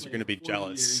 mostly because you're gonna be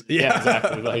jealous. Yeah,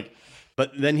 exactly. Like.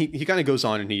 But then he kind of goes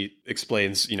on and he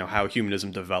explains, how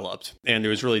humanism developed. And there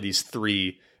was really these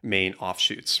 3 main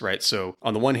offshoots, right? So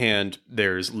on the one hand,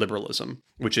 there's liberalism,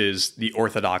 which is the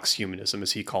orthodox humanism,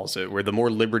 as he calls it, where the more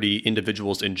liberty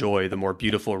individuals enjoy, the more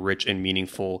beautiful, rich, and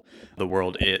meaningful the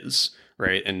world is,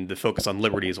 right? And the focus on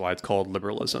liberty is why it's called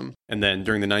liberalism. And then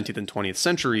during the 19th and 20th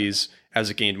centuries, as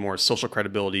it gained more social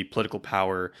credibility, political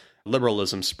power,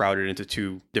 liberalism sprouted into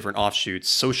 2 different offshoots: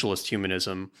 socialist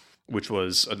humanism, which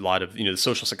was a lot of, the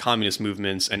socialist and communist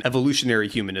movements, and evolutionary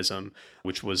humanism,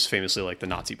 which was famously like the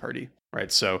Nazi Party,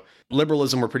 right? So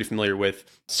liberalism we're pretty familiar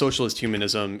with. Socialist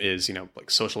humanism is,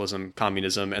 like socialism,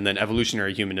 communism, and then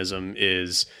evolutionary humanism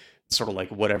is sort of like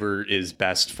whatever is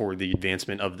best for the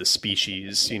advancement of the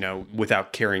species,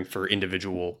 without caring for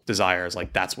individual desires.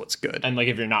 Like that's what's good. And like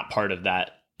if you're not part of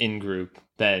that in-group,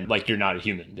 then like you're not a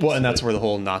human. Basically. Well, and that's where the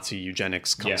whole Nazi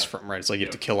eugenics comes from, right? It's like you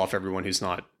have to kill off everyone who's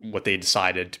not what they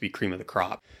decided to be cream of the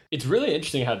crop. It's really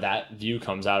interesting how that view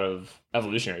comes out of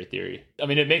evolutionary theory. I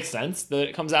mean, it makes sense that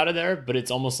it comes out of there, but it's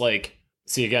almost like,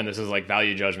 see, again, this is like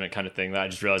value judgment kind of thing that I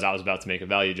just realized I was about to make a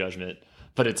value judgment.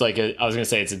 But it's like, I was going to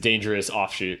say it's a dangerous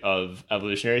offshoot of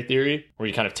evolutionary theory where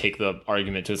you kind of take the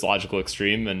argument to its logical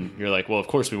extreme and you're like, well, of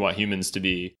course we want humans to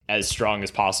be as strong as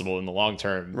possible in the long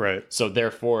term. Right. So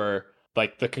therefore,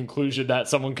 like the conclusion that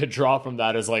someone could draw from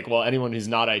that is like, well, anyone who's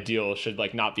not ideal should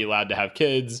like not be allowed to have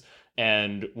kids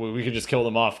and we could just kill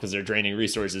them off because they're draining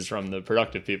resources from the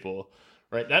productive people.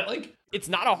 Right. That like, it's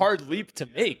not a hard leap to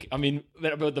make. I mean,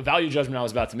 but the value judgment I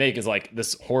was about to make is like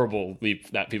this horrible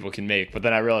leap that people can make. But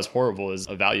then I realized horrible is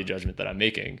a value judgment that I'm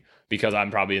making because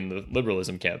I'm probably in the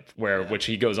liberalism camp which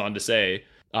he goes on to say,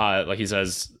 like he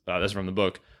says, that's from the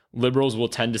book, liberals will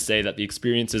tend to say that the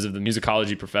experiences of the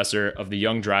musicology professor, of the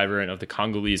young driver, and of the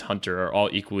Congolese hunter are all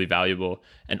equally valuable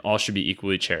and all should be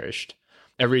equally cherished.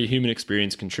 Every human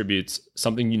experience contributes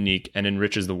something unique and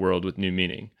enriches the world with new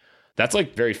meaning. That's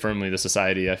like very firmly the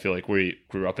society I feel like we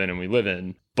grew up in and we live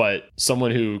in. But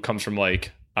someone who comes from I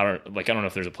don't know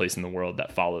if there's a place in the world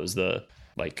that follows the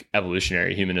like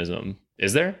evolutionary humanism.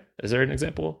 Is there an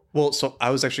example? Well, so I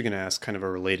was actually going to ask kind of a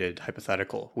related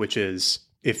hypothetical, which is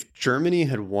if Germany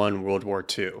had won World War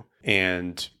II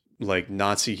and like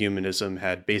Nazi humanism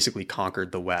had basically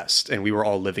conquered the West and we were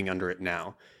all living under it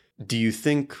now, do you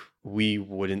think we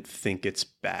wouldn't think it's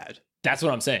bad? That's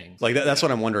what I'm saying. Like that's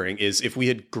what I'm wondering is if we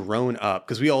had grown up,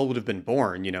 because we all would have been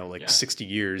born, 60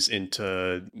 years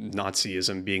into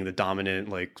Nazism being the dominant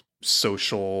like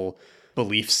social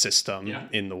belief system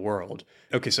in the world.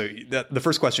 Okay, so the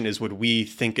first question is, would we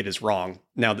think it is wrong?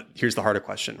 Now, here's the harder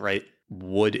question, right?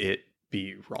 would it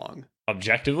be wrong?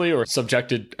 Objectively or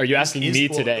subjected? Are you asking me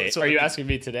today? So are you asking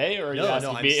me today, or are you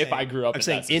asking me if I grew up? I'm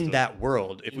saying in that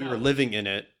world, if we were living in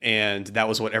it and that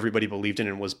was what everybody believed in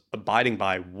and was abiding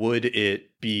by, would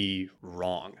it be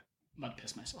wrong? I'm about to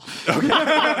piss myself. Okay.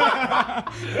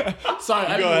 Sorry,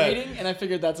 I've been waiting, and I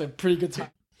figured that's a pretty good time.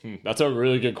 That's a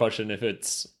really good question. If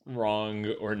it's wrong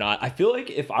or not, I feel like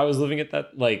if I was living at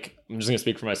that, like, I'm just gonna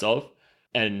speak for myself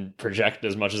and project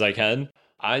as much as I can.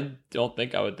 I don't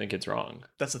think I would think it's wrong.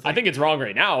 That's the thing. I think it's wrong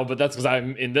right now, but that's because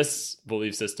I'm in this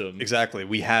belief system. Exactly.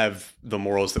 We have the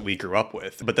morals that we grew up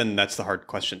with, but then that's the hard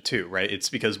question too, right?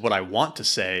 It's because what I want to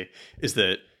say is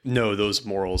that no, those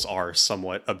morals are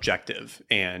somewhat objective,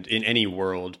 and in any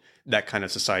world, that kind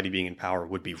of society being in power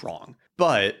would be wrong.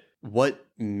 But what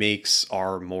makes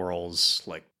our morals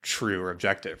like true or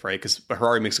objective, right? Because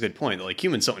Harari makes a good point that like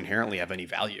humans don't inherently have any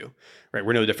value, right?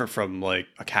 We're no different from like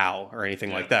a cow or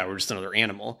anything like that. We're just another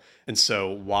animal. And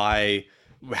so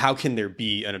how can there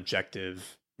be an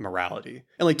objective morality?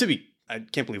 And like, I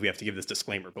can't believe we have to give this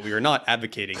disclaimer, but we are not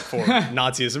advocating for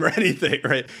Nazism or anything,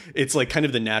 right? It's like kind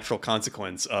of the natural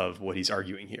consequence of what he's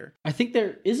arguing here. I think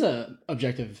there is a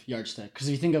objective yardstick, because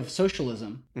if you think of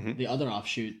socialism, the other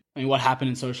offshoot, I mean, what happened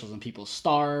in socialism? People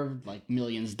starved, like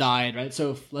millions died, right?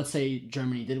 So if, let's say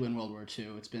Germany did win World War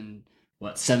II, it's been,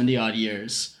 70 odd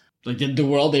years. Like, did the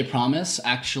world they promise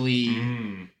actually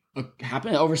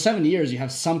happen? Over 70 years, you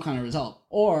have some kind of result.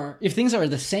 Or if things are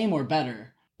the same or better,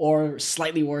 or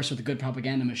slightly worse with a good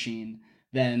propaganda machine,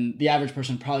 then the average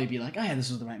person would probably be like, oh yeah,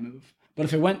 this was the right move. But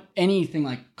if it went anything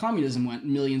like communism went,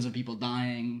 millions of people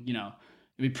dying, it'd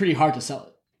be pretty hard to sell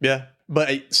it. Yeah.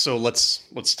 But so let's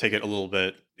take it a little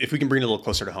bit. If we can bring it a little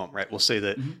closer to home, right? We'll say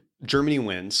that Germany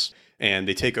wins and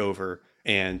they take over,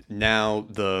 and now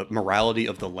the morality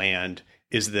of the land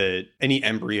is that any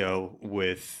embryo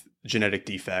with genetic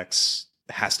defects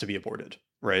has to be aborted,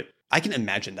 right? I can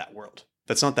imagine that world.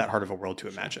 That's not that hard of a world to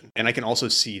imagine. And I can also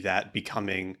see that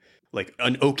becoming like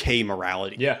an okay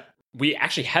morality. Yeah. We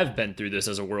actually have been through this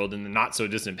as a world in the not so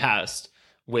distant past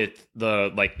with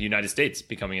the United States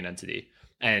becoming an entity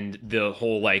and the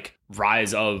whole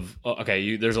rise of,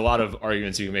 there's a lot of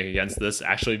arguments you can make against this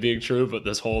actually being true, but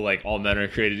this whole all men are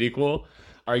created equal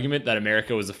argument that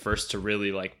America was the first to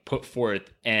really put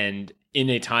forth, and in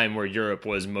a time where Europe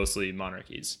was mostly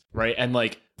monarchies, right? And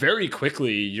very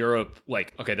quickly Europe,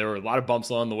 there were a lot of bumps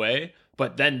along the way,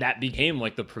 but then that became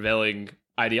the prevailing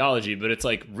ideology. But it's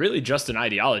really just an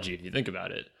ideology if you think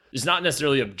about it. It's not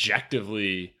necessarily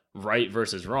objectively right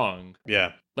versus wrong.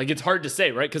 Yeah. It's hard to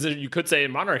say, right? Because you could say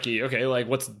in monarchy, okay,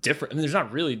 what's different? I mean, there's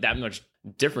not really that much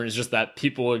different. It's just that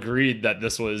people agreed that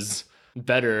this was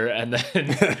better. And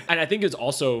then, and I think it's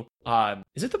also,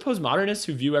 is it the postmodernists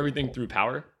who view everything through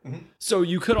power? Mm-hmm. So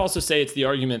you could also say it's the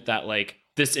argument that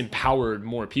this empowered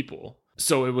more people.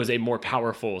 So it was a more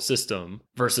powerful system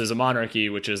versus a monarchy,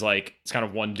 which is it's kind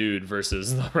of one dude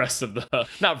versus the rest of the,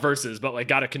 not versus, but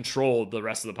got to control the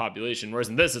rest of the population. Whereas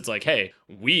in this, it's hey,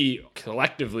 we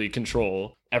collectively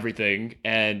control everything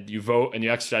and you vote and you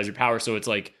exercise your power. So it's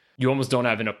you almost don't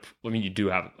have you do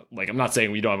have, I'm not saying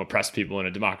we don't have oppressed people in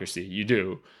a democracy. You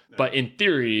do. No. But in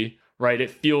theory, right, it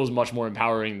feels much more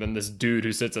empowering than this dude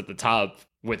who sits at the top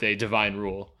with a divine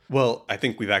rule. Well, I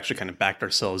think we've actually kind of backed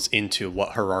ourselves into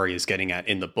what Harari is getting at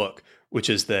in the book, which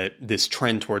is that this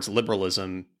trend towards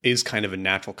liberalism is kind of a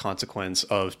natural consequence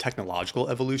of technological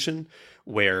evolution,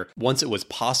 where once it was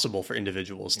possible for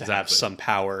individuals to have some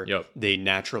power, they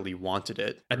naturally wanted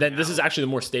it. And then this is actually the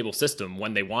more stable system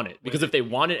when they want it. Because if they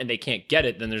want it and they can't get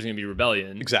it, then there's going to be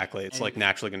rebellion. Exactly. It's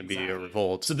naturally going to be a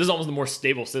revolt. So this is almost the more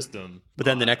stable system. But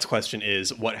then the next question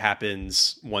is, what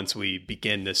happens once we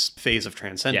begin this phase of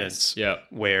transcendence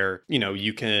where,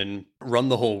 you can run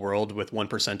the whole world with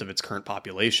 1% of its current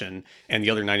population and the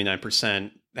other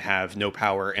 99% have no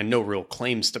power and no real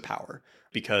claims to power?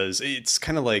 Because it's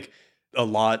kind of a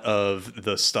lot of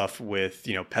the stuff with,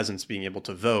 peasants being able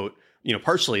to vote,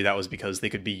 partially that was because they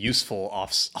could be useful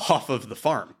off of the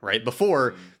farm, right?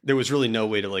 Before, there was really no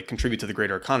way to contribute to the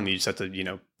greater economy. You just have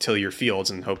to, till your fields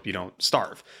and hope you don't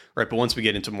starve, right? But once we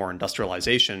get into more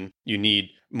industrialization, you need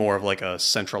more of a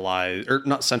centralized, or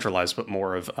not centralized, but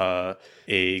more of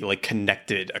a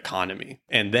connected economy.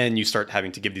 And then you start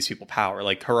having to give these people power.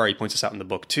 Harari points this out in the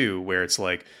book too, where it's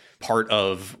part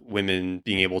of women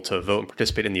being able to vote and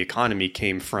participate in the economy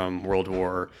came from World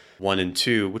War 1 and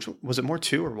 2, which was it more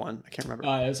 2 or 1? I can't remember.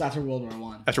 It was after World War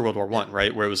One. After World War One,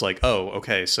 right? Where it was like, oh,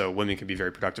 okay, so women can be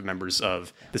very productive members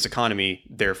of this economy,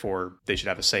 therefore they should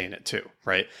have a say in it too,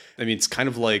 right? I mean, it's kind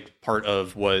of like part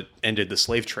of what ended the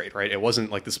slave trade, right? It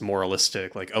wasn't like this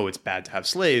moralistic, like, oh, it's bad to have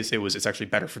slaves. It's actually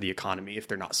better for the economy if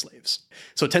they're not slaves.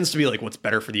 So it tends to be like what's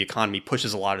better for the economy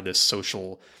pushes a lot of this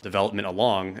social development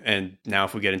along. And now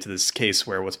if we get into this case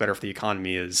where what's better for the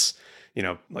economy is,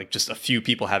 like just a few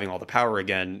people having all the power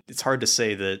again, it's hard to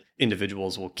say that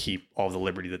individuals will keep all the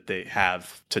liberty that they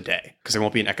have today because there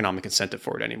won't be an economic incentive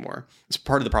for it anymore. It's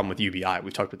part of the problem with UBI.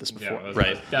 We've talked about this before,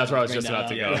 right? That's where I was just about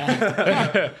to go.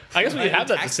 I guess we can have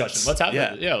that discussion. Let's have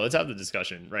let's have the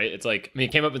discussion, right? It's like, I mean,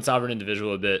 it came up in Sovereign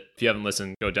Individual a bit. If you haven't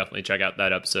listened, go definitely check out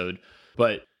that episode.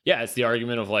 But yeah, it's the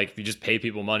argument of like, if you just pay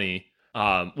people money,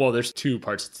 well, there's two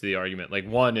parts to the argument. Like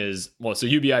one is, so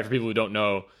UBI, for people who don't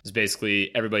know, is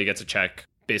basically everybody gets a check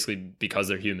basically because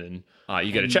they're human.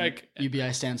 You get a check.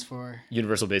 UBI stands for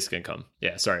Universal Basic Income.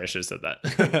 Yeah, sorry, I should have said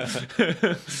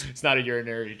that. It's not a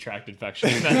urinary tract infection.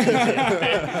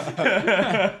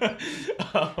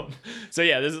 So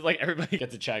yeah, this is like everybody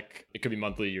gets a check. It could be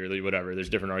monthly, yearly, whatever. There's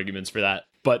different arguments for that.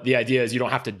 But the idea is you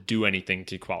don't have to do anything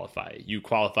to qualify. You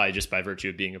qualify just by virtue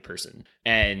of being a person.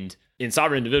 And in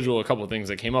Sovereign Individual, a couple of things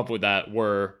that came up with that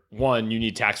were, one, you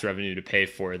need tax revenue to pay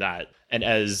for that. And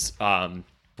as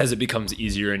it becomes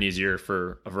easier and easier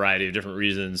for a variety of different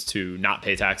reasons to not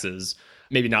pay taxes,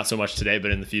 maybe not so much today,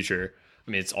 but in the future.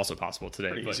 I mean, it's also possible today.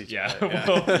 Pretty but easy yeah, today,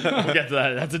 we'll get to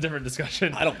that. That's a different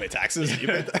discussion. I don't pay taxes. You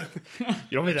pay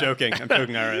You don't pay that. I'm joking,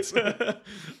 IRS.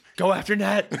 Go after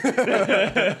net.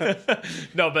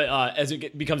 No, but as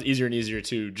it becomes easier and easier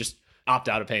to just opt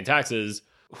out of paying taxes,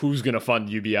 who's going to fund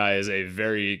UBI is a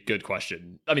very good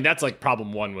question. I mean, that's like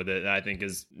problem one with it. And I think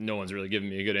is no one's really given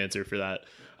me a good answer for that.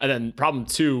 And then problem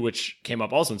two, which came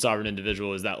up also in Sovereign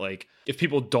Individual, is that like, if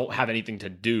people don't have anything to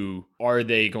do, are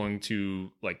they going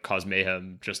to like cause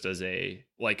mayhem just as a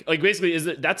like basically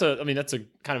that's a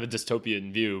kind of a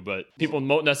dystopian view, but people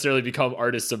won't necessarily become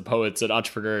artists and poets and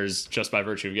entrepreneurs just by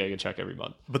virtue of getting a check every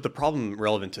month. But the problem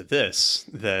relevant to this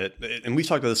and we've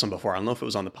talked about this one before, I don't know if it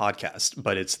was on the podcast,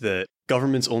 but it's that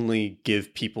governments only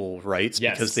give people rights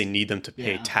because they need them to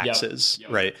pay taxes,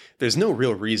 right? There's no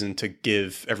real reason to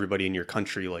give everybody in your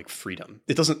country like freedom.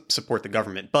 It doesn't support the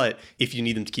government, but if you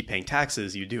need them to keep paying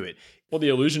taxes, you do it. Well, the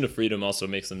illusion of freedom also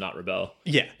makes them not rebel.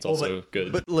 Yeah. It's also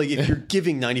good. But like if you're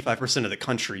giving 95% of the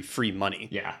country free money,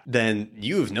 then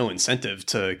you have no incentive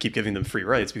to keep giving them free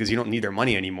rights because you don't need their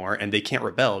money anymore and they can't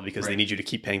rebel because they need you to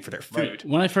keep paying for their food. Right.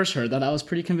 When I first heard that, I was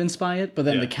pretty convinced by it. But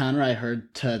then the counter I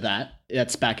heard to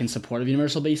that's back in support of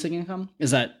universal basic income,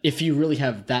 is that if you really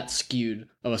have that skewed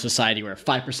of a society where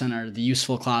 5% are the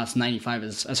useful class, 95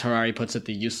 is, as Harari puts it,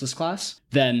 the useless class,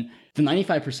 then the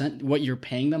 95%, what you're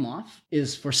paying them off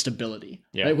is for stability.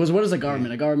 Right? Because what is a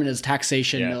government? A government is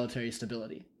taxation, military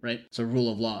stability, right? So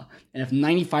rule of law. And if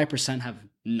 95% have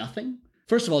nothing,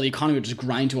 first of all, the economy would just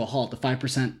grind to a halt. The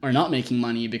 5% are not making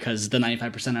money because the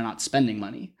 95% are not spending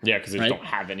money. Yeah, because they don't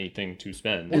have anything to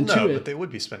spend. Well, but they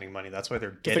would be spending money. That's why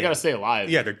they're getting... They got to stay alive.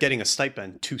 Yeah, they're getting a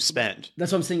stipend to spend.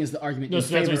 That's what I'm saying is the argument in so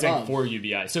that's what favor I'm saying of. for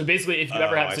UBI. So basically, if you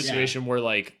ever have a situation where,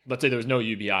 like, let's say there was no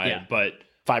UBI, but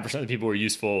 5% of the people were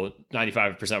useful,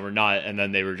 95% were not, and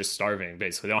then they were just starving,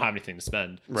 basically. They don't have anything to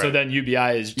spend. Right. So then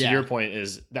UBI is, to your point,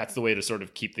 is that's the way to sort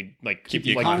of keep the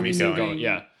economy going.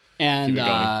 Yeah.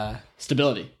 And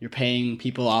stability. You're paying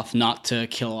people off not to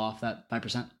kill off that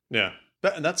 5%. Yeah.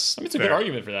 That's it's a good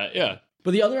argument for that, yeah.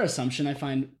 But the other assumption I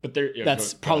find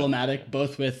that's problematic,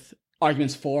 both with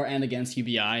arguments for and against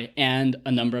UBI and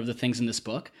a number of the things in this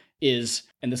book is,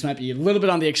 and this might be a little bit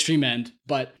on the extreme end,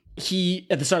 but he,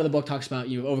 at the start of the book, talks about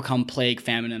you overcome plague,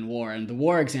 famine, and war. And the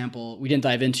war example, we didn't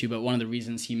dive into, but one of the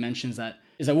reasons he mentions that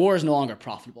is that war is no longer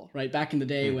profitable, right? Back in the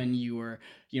day when you were,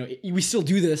 we still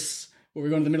do this, where we're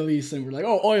going to the Middle East and we're like,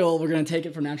 oh, oil, we're going to take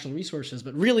it for natural resources.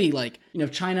 But really, like,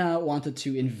 if China wanted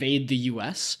to invade the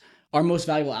US, our most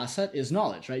valuable asset is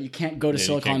knowledge, right? You can't go to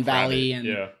Silicon Valley and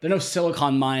there are no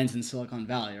silicon mines in Silicon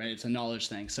Valley, right? It's a knowledge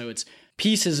thing. So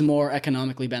peace is more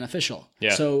economically beneficial.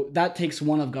 Yeah. So that takes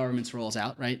one of government's roles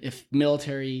out, right? If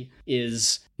military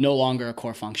is no longer a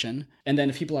core function, and then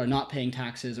if people are not paying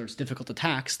taxes or it's difficult to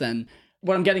tax, then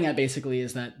what I'm getting at basically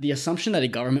is that the assumption that a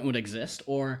government would exist,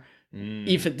 or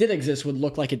if it did exist, would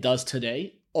look like it does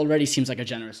today, already seems like a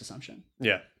generous assumption.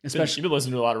 Yeah. especially. You've been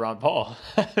listening to a lot of Ron Paul.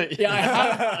 Yeah,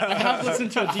 I have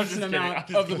listened to a decent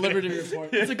amount of the Liberty Report.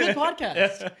 It's a good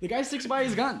podcast. The guy sticks by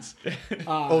his guns.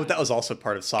 That was also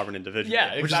part of Sovereign Individual, Yeah,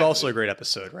 which is exactly. also a great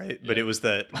episode, right? But it was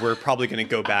that we're probably going to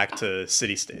go back to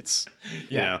city-states.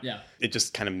 Yeah. Yeah. It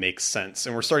just kind of makes sense.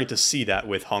 And we're starting to see that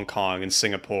with Hong Kong and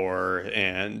Singapore,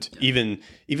 and even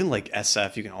like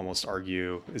SF, you can almost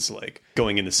argue, is like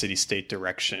going in the city-state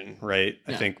direction, right?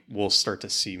 I think we'll start to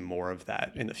see more of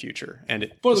that in the future. And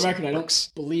it For the just record, I works.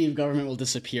 don't believe government will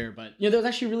disappear, but there was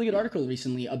actually a really good article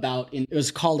recently about it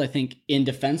was called, I think, "In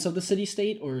Defense of the City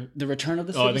State" or "The Return of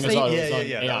the Oh, I City think I saw it. State." It was on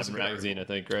Yeah, that was a Aeon good magazine, I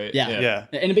think, right? Yeah. Yeah.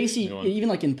 And basically, one. even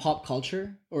like in pop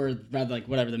culture, or rather like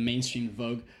whatever the mainstream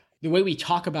vogue, the way we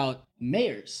talk about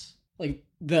mayors, like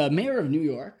the mayor of New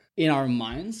York in our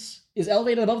minds is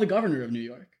elevated above the governor of New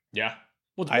York. Yeah.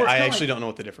 Well, it's I more- it's kinda actually like- don't know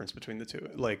what the difference between the two.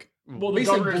 Like, Well, the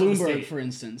Basically, governor is the Bloomberg, state. for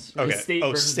instance. okay. state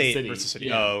versus the state city. versus city.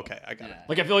 Yeah. Oh, okay. I got it.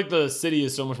 Like, I feel like the city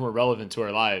is so much more relevant to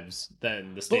our lives than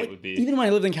the But, state like, would be. even when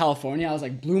I lived in California, I was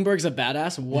like, Bloomberg's a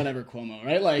badass, whatever Cuomo,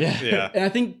 right? Like, Yeah. and I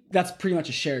think that's pretty much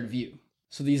a shared view.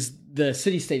 So the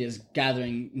city state is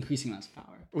gathering increasing amounts of power.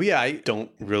 Well, yeah, I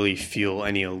don't really feel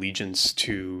any allegiance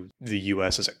to the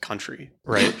U.S. as a country,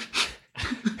 right?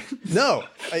 No,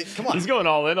 come on. He's going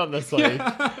all in on this. Like,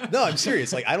 No, I'm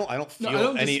serious. Like, I don't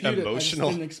feel any emotional.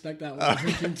 I didn't expect that while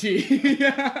drinking tea.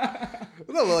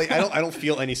 No, like I don't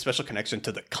feel any special connection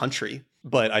to the country,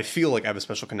 but I feel like I have a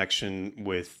special connection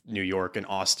with New York and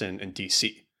Austin and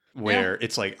DC, where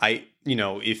it's like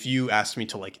if you asked me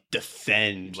to like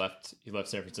defend, he left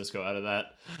San Francisco out of that.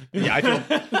 yeah, I feel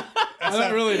I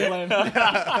don't really blame.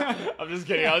 I'm just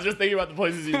kidding. I was just thinking about the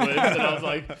places he lived, and I was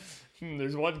like,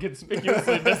 there's one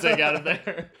conspicuously missing out of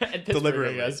there. And Pittsburgh,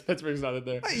 Deliberately. I guess. Pittsburgh's not in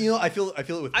there. I feel it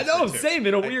with. I know, Pittsburgh, too. same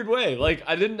in a weird way. Like,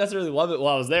 I didn't necessarily love it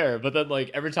while I was there, but then like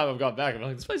every time I've gone back, I'm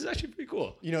like, this place is actually pretty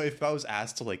cool. If I was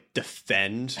asked to like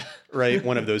defend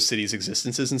one of those cities'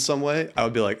 existences in some way, I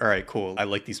would be like, all right, cool. I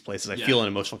like these places. I feel an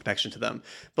emotional connection to them.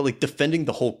 But like defending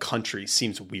the whole country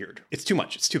seems weird. It's too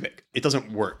much. It's too big. It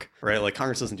doesn't work, right? Like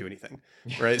Congress doesn't do anything,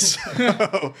 right?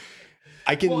 So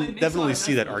I can Well, it makes a lot definitely of see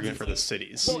sense, that though, argument because for the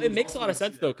cities. Well, it makes a lot of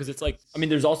sense though, because it's like, I mean,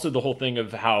 there's also the whole thing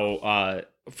of how I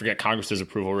forget Congress's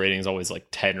approval rating is always like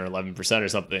 10 or 11% or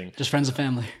something. Just friends and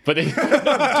family. But they, no, dude,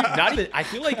 not even. I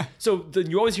feel like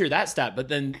you always hear that stat, but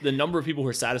then the number of people who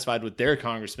are satisfied with their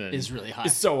congressman Is really high.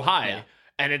 Is so high, Yeah.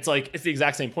 and it's like it's the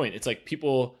exact same point. It's like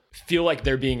people feel like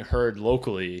they're being heard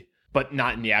locally, but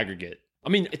not in the aggregate. I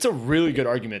mean, it's a really good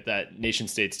argument that nation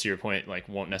states, to your point, like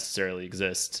won't necessarily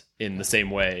exist in the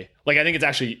same way. Like, I think it's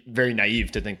actually very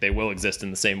naive to think they will exist in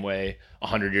the same way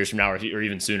 100 years from now, or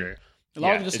even sooner. A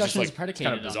lot of the it's just, discussion is like, predicated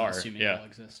kind of bizarre. on assuming Yeah. they'll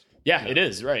exist. Yeah, it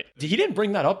is, right. He didn't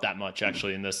bring that up that much,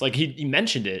 actually, in this. Like, he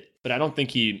mentioned it, but I don't think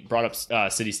he brought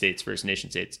up city-states versus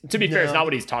nation-states. To be fair, it's not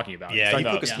what he's talking about. He's Yeah, talking he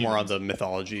about focused more on the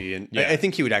mythology, and Yeah. I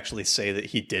think he would actually say that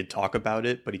he did talk about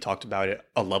it, but he talked about it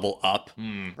a level up,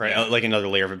 right? Like another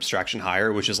layer of abstraction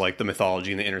higher, which is like the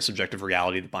mythology and the intersubjective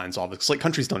reality that binds all of it. Because like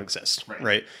countries don't exist,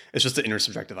 right? It's just an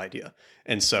intersubjective idea,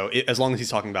 and so as long as he's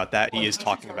talking about that, he is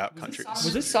talking about countries.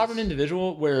 Was this Sovereign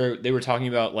Individual where they were talking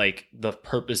about like the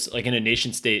purpose, like in a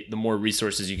nation state, the more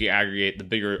resources you could aggregate, the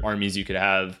bigger armies you could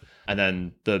have, and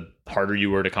then the harder you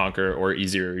were to conquer or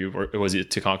easier was it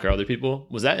to conquer other people?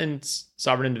 Was that in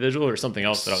Sovereign Individual or something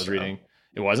else that I was reading?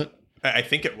 It wasn't? I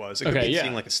think it was. It could Okay, be yeah.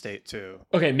 seeing like a state too.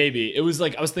 Okay, maybe. It was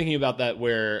like I was thinking about that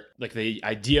where like the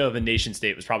idea of a nation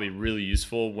state was probably really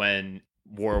useful when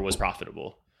war was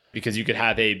profitable. Because you could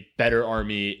have a better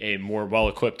army, a more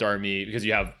well-equipped army, because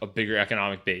you have a bigger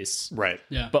economic base. Right.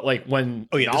 Yeah. But like when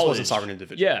Oh yeah, this knowledge- wasn't sovereign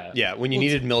individual. Yeah. Yeah. When you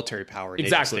needed military power, nation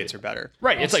Exactly. states are better.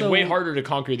 Right. It's like Also- way harder to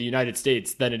conquer the United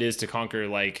States than it is to conquer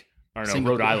like, I don't know,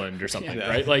 Singapore. Rhode Island or something, Yeah.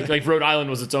 right? Like Rhode Island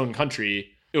was its own country.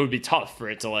 It would be tough for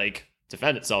it to like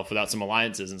defend itself without some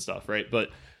alliances and stuff, right? But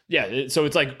yeah, so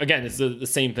it's like, again, it's the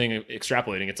same thing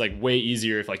extrapolating. It's like way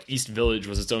easier if like East Village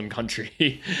was its own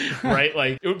country, right?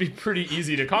 Like it would be pretty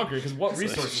easy to conquer because what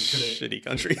resources could it? Shitty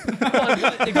country.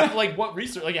 Exactly, like what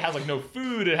resource? Like it has like no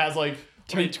food. It has like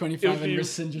Turn it 25 would be- and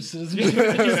rescind your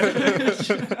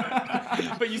citizenship.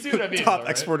 But you see what I mean? Top though, right?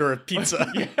 exporter of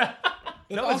pizza. Yeah,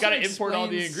 No, it's got to also import all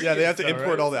the explains- ingredients. they have to though, import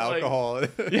right? all the It's like-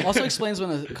 alcohol. Also explains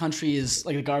when a country is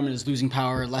like the government is losing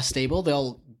power, less stable,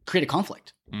 they'll create a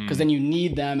conflict because then you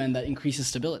need them, and that increases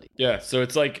stability. Yeah, so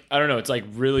it's like I don't know, it's like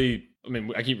really I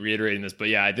mean, I keep reiterating this, but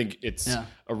yeah, I think it's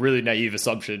a really naive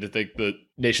assumption to think that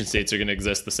nation states are going to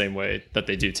exist the same way that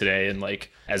they do today. And like,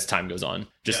 as time goes on,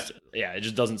 it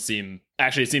just doesn't seem,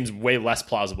 actually, it seems way less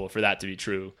plausible for that to be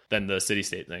true than the city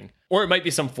state thing. Or it might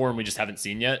be some form we just haven't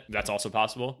seen yet. That's also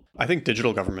possible. I think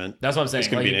digital government. That's what I'm saying. It's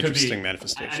going to Like, be an it could interesting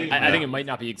manifestation. I think it might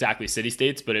not be exactly city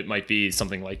states, but it might be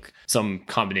something like some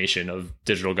combination of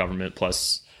digital government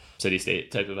plus city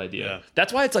state type of idea. Yeah.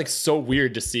 That's why it's like so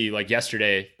weird to see, like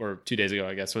yesterday or 2 days ago,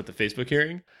 I guess, with the Facebook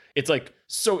hearing. It's like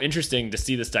so interesting to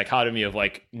see this dichotomy of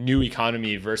like new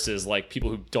economy versus like people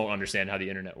who don't understand how the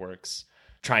internet works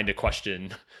trying to question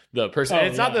the person. And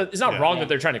it's not wrong that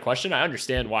they're trying to question. I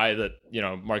understand why that,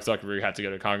 Mark Zuckerberg had to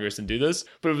go to Congress and do this,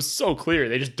 but it was so clear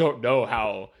they just don't know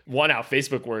how, one, how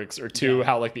Facebook works, or two,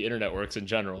 how like the internet works in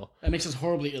general. That makes us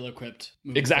horribly ill-equipped.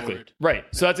 Exactly. Forward. Right.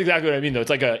 So that's exactly what I mean, though.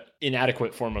 It's like a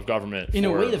inadequate form of government. In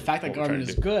a way, the fact that government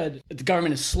is good, if the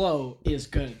government is slow, is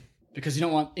good. Because you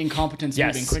don't want incompetence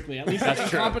moving quickly. At least if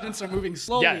incompetence are moving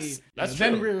slowly, that's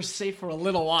then true. We're safe for a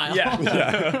little while.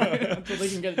 Until they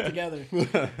can get it together.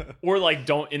 Or like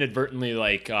don't inadvertently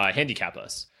like handicap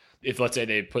us. If let's say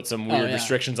they put some weird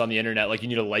restrictions on the internet, like you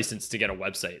need a license to get a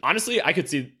website. Honestly, I could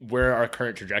see where our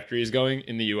current trajectory is going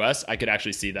in the US. I could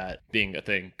actually see that being a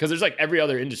thing. Because there's like every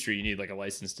other industry you need like a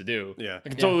license to do. Yeah. I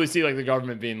can totally see like the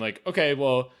government being like, okay,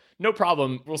 well, no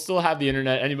problem. We'll still have the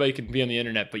internet. Anybody can be on the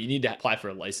internet, but you need to apply for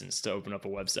a license to open up a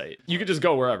website. You could just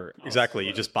go wherever. Exactly.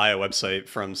 You just buy a website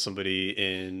from somebody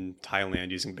in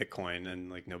Thailand using Bitcoin and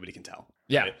like nobody can tell.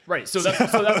 Yeah. Right. So that's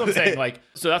what I'm saying.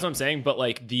 That's what I'm saying. But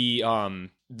like the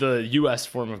U.S.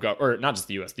 form of government, or not just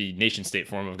the U.S., the nation state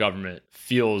form of government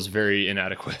feels very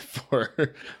inadequate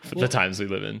for the times we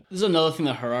live in. This is another thing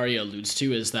that Harari alludes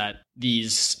to, is that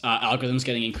these algorithms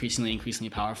getting increasingly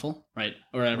powerful, right?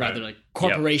 Or rather like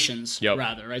corporations,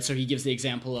 rather, right? So he gives the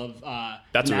example of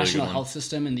the national health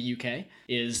system in the UK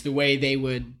is the way they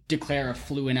would declare a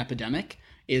flu an epidemic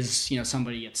is,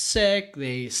 somebody gets sick,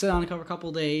 they sit on it for a couple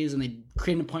of days and they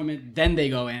create an appointment, then they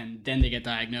go in, then they get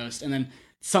diagnosed, and then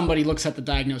somebody looks at the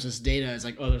diagnosis data as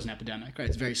like, oh, there's an epidemic, right?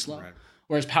 It's very slow. Right.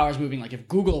 Whereas power's moving, like if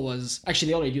Google was, actually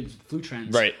they already do this with flu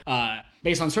trends. Right.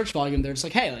 Based on search volume, they're just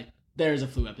like, hey, like there's a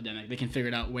flu epidemic. They can figure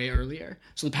it out way earlier.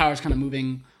 So the power's kind of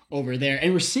moving over there.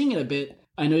 And we're seeing it a bit.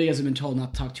 I know you guys have been told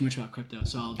not to talk too much about crypto,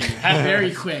 so I'll be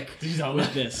very quick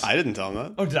with this. I didn't tell them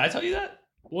that. Oh, did I tell you that?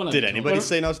 Did anybody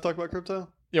say not to talk about crypto?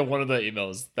 Yeah, one of the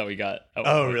emails that we got.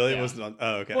 Oh, really? Yeah. It wasn't on.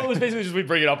 Oh, okay. Well, it was basically just we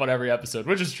bring it up on every episode,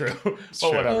 which is true. But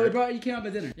whatever. Oh, you came up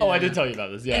at dinner. Yeah. Oh, I did tell you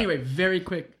about this. Yeah. Anyway, very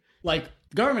quick. Like,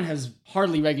 the government has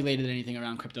hardly regulated anything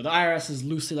around crypto. The IRS is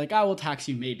loosely like, I will tax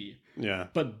you, maybe. Yeah.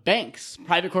 But banks,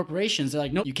 private corporations, they're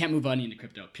like, no, you can't move money into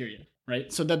crypto, period.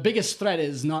 Right? So the biggest threat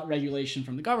is not regulation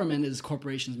from the government, is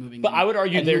corporations moving. But I would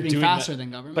argue they're moving doing faster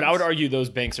than government. But I would argue those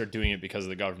banks are doing it because of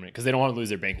the government, because they don't want to lose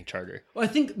their banking charter. Well, I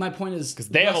think my point is because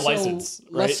they have a license,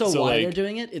 right? Less so why they're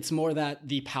doing it. It's more that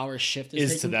the power shift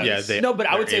is to them. Yeah, no, but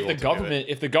I would say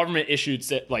if the government issued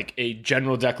like a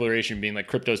general declaration being like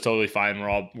crypto's totally fine,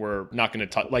 we're not going to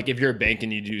touch. Like if you're a bank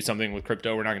and you do something with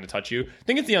crypto, we're not going to touch you. I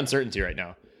think it's the uncertainty right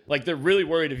now. Like they're really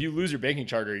worried if you lose your banking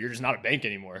charter, you're just not a bank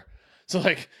anymore. So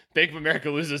like Bank of America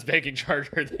loses banking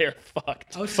charter, they're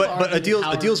fucked. But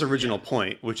Adil's original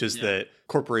point, which is that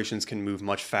corporations can move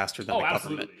much faster than the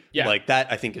government. Yeah. Like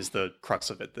that, I think, is the crux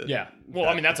of it. Well,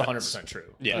 I mean, that's 100%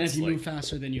 true. Yeah. And if you move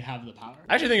faster, then you have the power.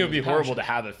 I actually think it would be horrible to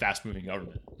have a fast-moving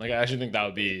government. Like, I actually think that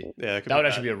would be that would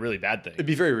actually be a really bad thing. It'd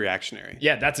be very reactionary.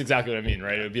 Yeah, that's exactly what I mean,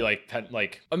 right? It would be like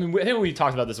I mean, I think we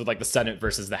talked about this with like the Senate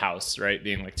versus the House, right?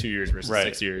 Being like 2 years versus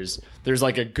 6 years. There's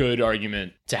like a good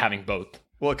argument to having both.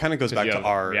 Well, it kind of goes back to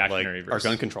our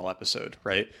gun control episode,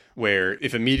 right? Where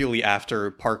if immediately after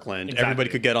Parkland,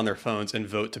 everybody could get on their phones and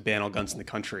vote to ban all guns in the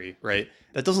country, right?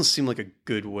 That doesn't seem like a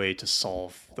good way to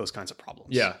solve those kinds of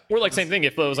problems. Yeah. Or like same thing,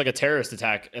 if it was like a terrorist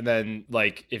attack and then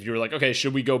like if you were like, okay,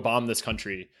 should we go bomb this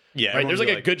country? Yeah. Right. There's like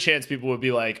a good chance people would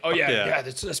be like, oh yeah,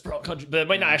 this country. But it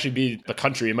might not actually be the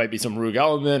country. It might be some rogue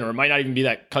element, or it might not even be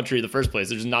that country in the first place.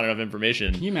 There's just not enough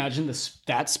information. Can you imagine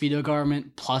that speedo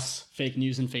government plus fake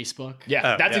news and Facebook?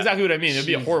 Yeah, that's exactly what I mean. It'd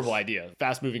be a horrible idea.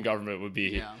 Fast moving government would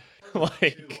be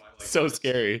like so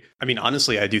scary. I mean,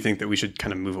 honestly, I do think that we should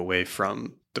kind of move away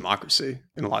from democracy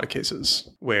in a lot of cases,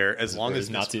 where as long as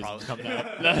Nazis coming out,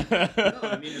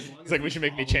 it's like we should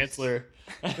make me chancellor.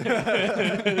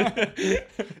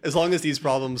 As long as these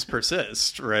problems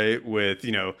persist, right, with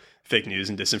fake news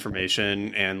and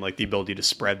disinformation and like the ability to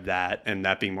spread that and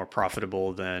that being more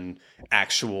profitable than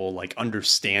actual like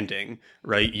understanding,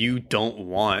 right? You don't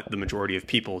want the majority of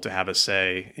people to have a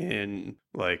say in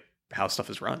like how stuff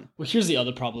is run. Well, here's the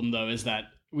other problem though, is that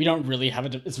we don't really have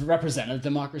it's a representative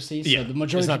democracy. So the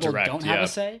majority of people don't have a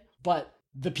say. but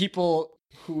the people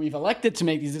who we've elected to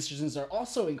make these decisions are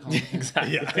also incompetent.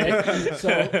 Exactly. Okay?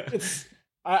 So it's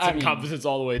I mean, Incompetence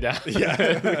all the way down. Yeah.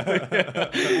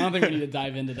 I don't think we need to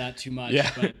dive into that too much.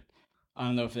 Yeah. But I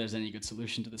don't know if there's any good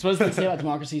solution to this. What does they say about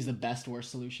democracy is the best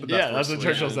worst solution? Yeah, that's what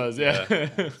Churchill says. Yeah.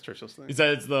 That's Churchill's thing. He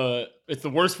said it's the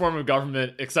worst form of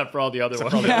government except for all the other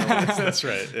ones. That's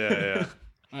right.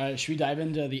 Yeah. Should we dive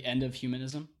into the end of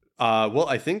humanism? Well,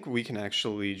 I think we can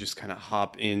actually just kind of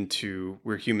hop into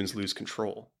where humans lose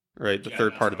control, right? The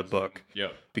third part of the book. Yeah.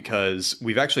 Because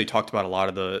we've actually talked about a lot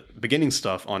of the beginning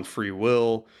stuff on free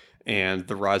will and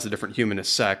the rise of different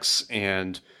humanist sects.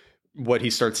 And what he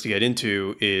starts to get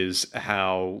into is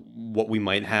how what we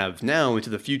might have now into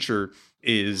the future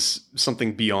is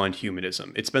something beyond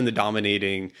humanism. It's been the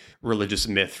dominating religious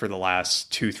myth for the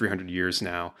last 200-300 years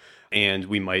now. And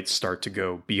we might start to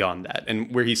go beyond that.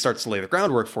 And where he starts to lay the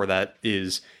groundwork for that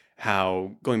is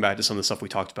how, going back to some of the stuff we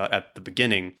talked about at the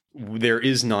beginning, there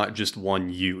is not just one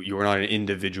you. You are not an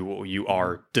individual. You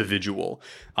are dividual.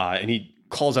 And he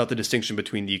calls out the distinction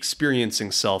between the experiencing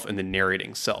self and the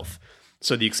narrating self.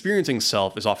 So the experiencing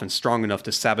self is often strong enough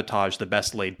to sabotage the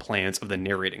best laid plans of the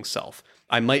narrating self.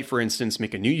 I might, for instance,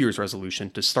 make a New Year's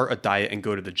resolution to start a diet and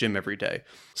go to the gym every day.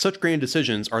 Such grand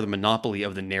decisions are the monopoly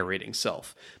of the narrating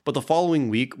self. But the following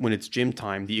week, when it's gym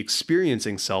time, the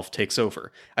experiencing self takes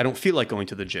over. I don't feel like going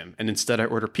to the gym, and instead I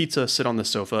order pizza, sit on the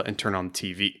sofa, and turn on the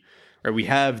TV. Right? We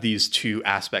have these two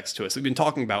aspects to us. We've been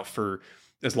talking about for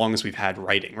as long as we've had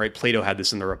writing, right? Plato had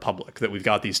this in the Republic, that we've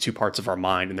got these two parts of our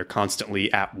mind and they're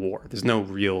constantly at war. There's no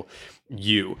real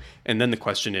you. And then the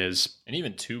question is... And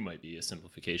even two might be a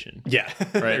simplification. Yeah.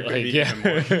 Right? Like, yeah.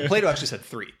 Plato actually said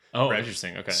three. Oh, right?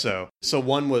 Interesting. Okay. So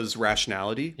one was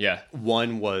rationality. Yeah.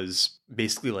 One was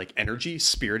basically like energy,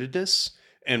 spiritedness,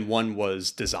 and one was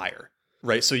desire.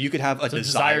 Right, so you could have a desire.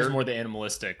 Desire is more the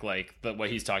animalistic, like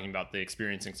what he's talking about, the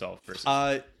experiencing self versus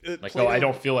like, Plato, oh, I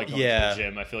don't feel like going to yeah. the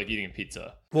gym. I feel like eating a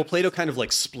pizza. Well, Plato kind of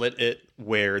like split it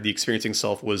where the experiencing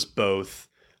self was both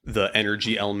the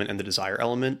energy element and the desire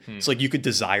element. So like you could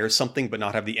desire something but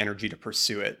not have the energy to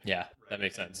pursue it. Yeah, that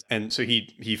makes sense. And so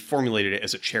he formulated it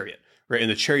as a chariot, right?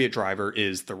 And the chariot driver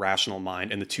is the rational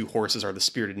mind, and the two horses are the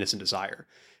spiritedness and desire.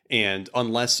 And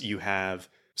unless you have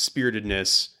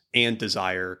spiritedness and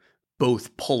desire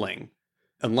both pulling,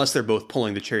 unless they're both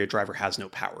pulling, the chariot driver has no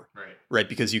power. Right?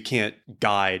 Because you can't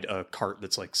guide a cart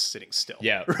that's like sitting still.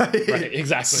 Yeah. Right.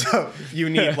 Exactly. So you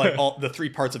need like all the three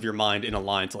parts of your mind in a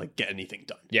line to like get anything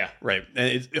done. Yeah. Right.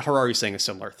 And Harari's saying a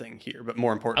similar thing here, but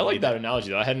more I importantly, like that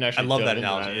analogy though. I hadn't actually. I love that done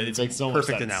analogy. It It's makes so much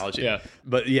perfect sense. analogy. Yeah.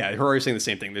 But yeah, Harari's saying the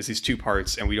same thing. There's these two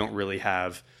parts, and we don't really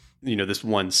have, this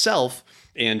one self.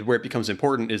 And where it becomes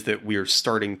important is that we are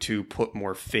starting to put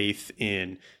more faith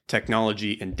in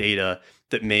technology and data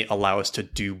that may allow us to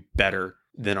do better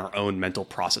than our own mental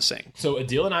processing. So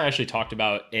Adil and I actually talked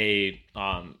about a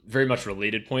very much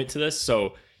related point to this.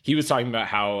 So he was talking about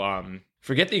how,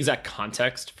 forget the exact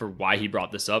context for why he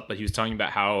brought this up, but he was talking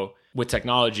about how with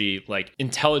technology, like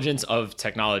intelligence of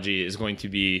technology is going to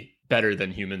be better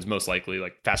than humans, most likely,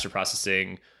 like faster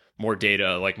processing, more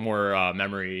data, like more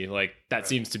memory. Like that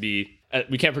seems to be,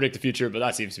 we can't predict the future, but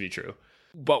that seems to be true.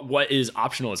 But what is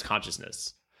optional is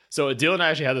consciousness. So Adil and I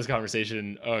actually had this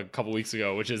conversation a couple weeks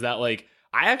ago, which is that like,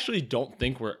 I actually don't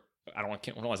think I don't want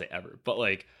to say ever, but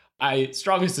like I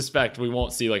strongly suspect we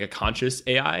won't see like a conscious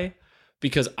AI,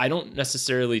 because I don't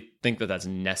necessarily think that that's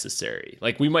necessary.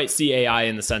 Like we might see AI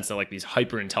in the sense that like these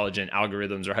hyper intelligent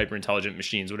algorithms or hyper intelligent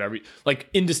machines, whatever, like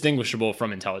indistinguishable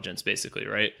from intelligence basically,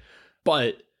 right?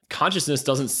 But consciousness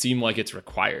doesn't seem like it's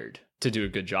required to do a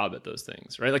good job at those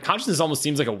things, right? Like consciousness almost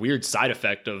seems like a weird side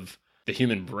effect of the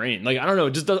human brain. Like, I don't know,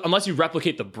 it just does, unless you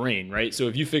replicate the brain, right? So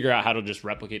if you figure out how to just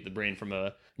replicate the brain from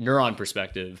a neuron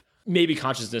perspective, maybe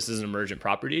consciousness is an emergent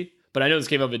property. But I know this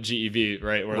came up at GEV,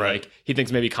 right? Where like he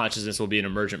thinks maybe consciousness will be an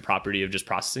emergent property of just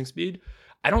processing speed.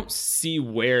 I don't see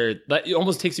where that, it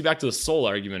almost takes you back to the soul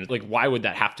argument. Like, why would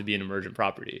that have to be an emergent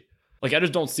property? Like, I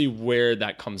just don't see where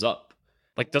that comes up.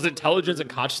 Like, does intelligence and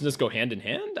consciousness go hand in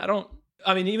hand?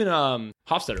 Even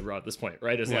Hofstadter brought up this point,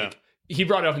 right? Is like, he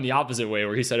brought it up in the opposite way,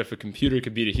 where he said if a computer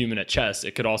could beat a human at chess,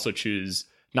 it could also choose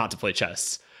not to play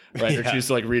chess, right? Or choose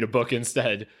to like read a book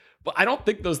instead. But I don't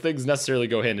think those things necessarily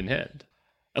go hand in hand.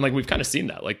 And like, we've kind of seen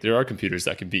that. Like, there are computers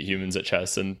that can beat humans at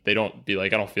chess, and they don't be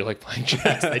like, I don't feel like playing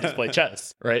chess. They just play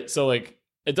chess, right? So like,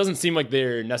 it doesn't seem like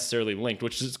they're necessarily linked,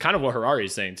 which is kind of what Harari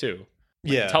is saying too.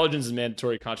 Like, intelligence is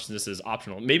mandatory, consciousness is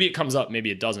optional. Maybe it comes up,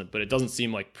 maybe it doesn't, but it doesn't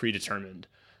seem like predetermined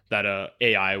that a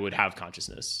AI would have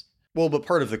consciousness. Well, but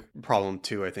part of the problem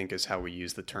too, I think, is how we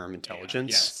use the term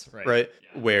intelligence, Yes, right?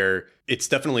 Yeah. Where it's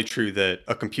definitely true that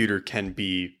a computer can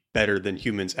be better than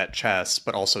humans at chess,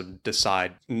 but also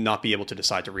not be able to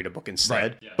decide to read a book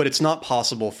instead. Right, yeah. But it's not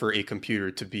possible for a computer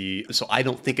to be, so I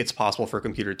don't think it's possible for a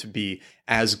computer to be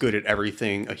as good at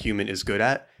everything a human is good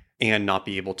at and not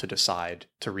be able to decide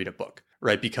to read a book,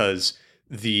 right? Because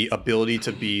the ability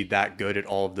to be that good at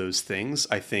all of those things,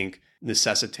 I think,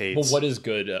 necessitates. Well, what is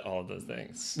good at all of those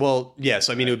things? Well, yes.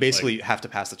 I mean, it would basically have to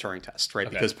pass the Turing test, right?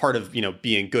 Okay. Because part of,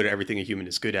 being good at everything a human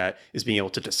is good at is being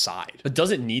able to decide. But does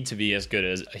it need to be as good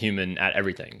as a human at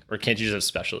everything? Or can't you just have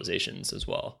specializations as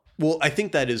well? Well, I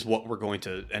think that is what we're going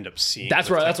to end up seeing. That's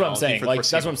with what I'm technology saying. for the Like,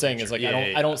 that's what I'm foreseeable saying is like,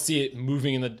 future. I don't see it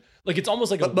moving in the, like, it's almost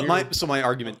like But my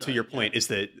argument to your point is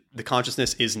that the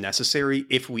consciousness is necessary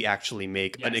if we actually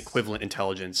make an equivalent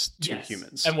intelligence to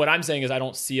humans. And what I'm saying is I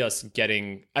don't see us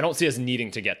needing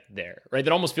to get there, right?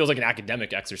 That almost feels like an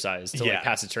academic exercise to like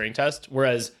pass a Turing test.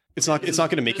 Whereas it's not going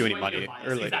to make you any money.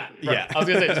 Or like, exactly. Right. I was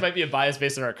going to say this might be a bias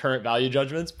based on our current value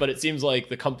judgments, but it seems like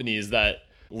the companies that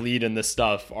lead in this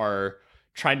stuff are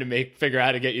trying to figure out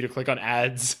how to get you to click on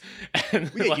ads and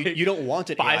you don't want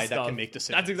an AI that can make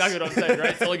decisions. That's exactly what I'm saying,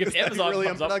 right? So like if Amazon really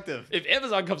comes unproductive. if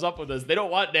Amazon comes up with this, they don't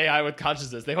want an AI with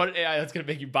consciousness. They want an AI that's going to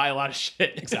make you buy a lot of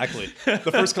shit. Exactly. The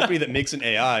first company that makes an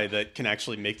AI that can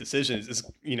actually make decisions is,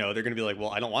 they're going to be like,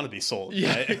 well, I don't want to be sold.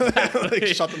 Yeah, right? exactly. Like,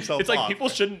 shut themselves It's like off. people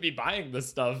shouldn't be buying this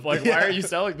stuff. Like, why are you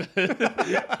selling this?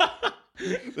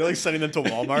 They're like sending them to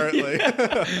Walmart.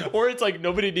 Like. Or it's like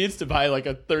nobody needs to buy like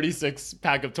a 36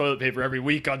 pack of toilet paper every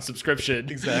week on subscription.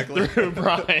 Exactly. Through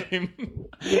Prime.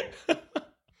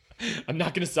 I'm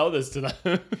not going to sell this to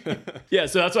them. Yeah,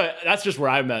 so that's just where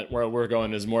I'm at, where we're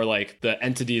going is more like the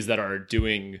entities that are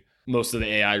doing most of the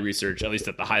AI research, at least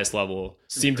at the highest level,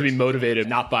 seem to be motivated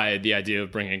not by the idea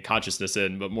of bringing consciousness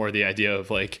in, but more the idea of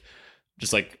like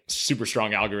just like super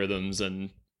strong algorithms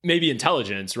and maybe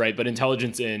intelligence, right? But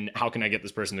intelligence in how can I get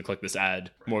this person to click this ad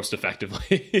most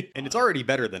effectively? And it's already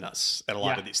better than us at a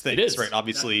lot of these things, it is. right?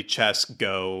 Obviously, chess,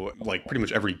 Go, like pretty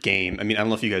much every game. I mean, I don't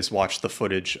know if you guys watched the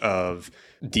footage of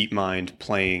DeepMind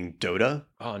playing Dota.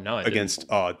 Oh, no.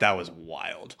 That was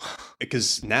wild.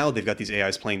 Because now they've got these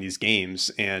AIs playing these games,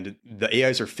 and the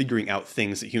AIs are figuring out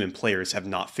things that human players have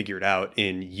not figured out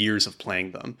in years of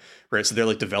playing them, right? So they're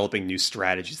like developing new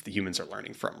strategies that humans are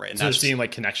learning from, right? And so they're seeing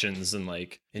like connections and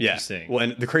like interesting. Yeah. Well,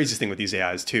 and the craziest thing with these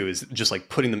AIs too is just like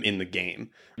putting them in the game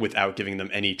without giving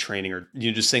them any training or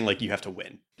just saying like you have to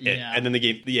win. Yeah. And then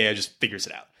the AI just figures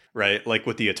it out. Right? Like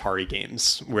with the Atari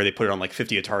games, where they put it on like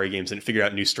 50 Atari games and it figured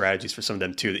out new strategies for some of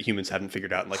them too that humans haven't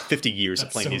figured out in like 50 years of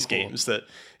playing these games that,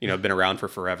 have been around for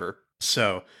forever.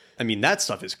 So, I mean, that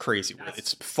stuff is crazy.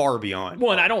 It's far beyond.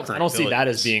 Well, and I don't see that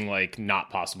as abilities. being like not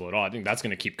possible at all. I think that's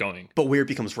going to keep going. But where it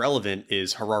becomes relevant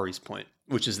is Harari's point,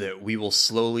 which is that we will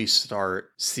slowly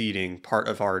start ceding part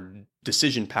of our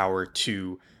decision power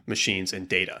to machines and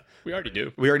data. We already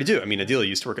do. I mean, Adil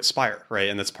used to work at Spire, right?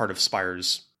 And that's part of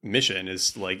Spire's mission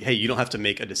is like, hey, you don't have to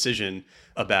make a decision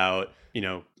about,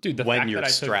 when you're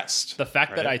stressed. The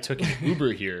fact that I took an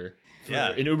Uber here,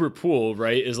 an Uber pool,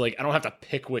 right, is like I don't have to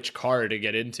pick which car to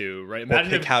get into, right?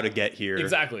 Imagine how to get here.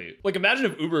 Exactly. Like imagine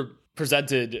if Uber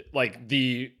presented like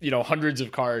the hundreds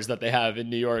of cars that they have in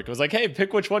New York. It was like, hey,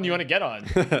 pick which one you want to get on.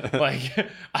 Like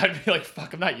I'd be like,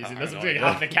 fuck, I'm not using this. I'm going to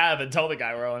hop in a cab and tell the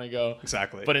guy where I want to go.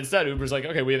 Exactly. But instead, Uber's like,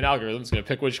 okay, we have an algorithm. It's going to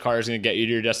pick which car is going to get you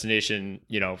to your destination,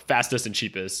 fastest and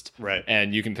cheapest. Right.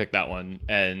 And you can pick that one.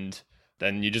 And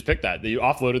then you just pick that. You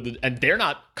offloaded and they're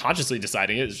not consciously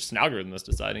deciding it. It's just an algorithm that's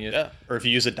deciding it. Yeah. Or if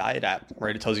you use a diet app,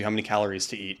 right, it tells you how many calories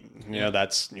to eat. You're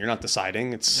not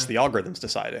deciding. It's the algorithm's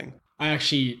deciding. I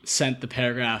actually sent the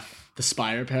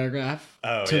Spire paragraph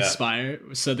to Spire.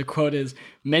 So the quote is,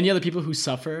 many other people who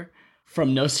suffer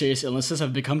from no serious illnesses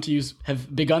have begun to use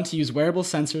wearable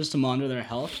sensors to monitor their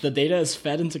health. The data is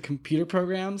fed into computer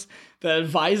programs that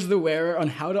advise the wearer on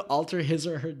how to alter his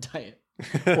or her diet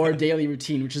or daily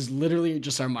routine, which is literally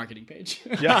just our marketing page.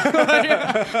 Yeah.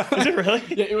 Is it really?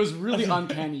 Yeah, it was really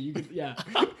uncanny.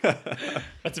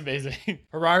 That's amazing.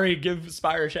 Harari, give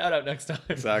Spire a shout out next time.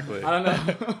 Exactly. I don't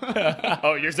know.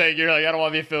 Oh, you're like, I don't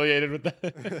want to be affiliated with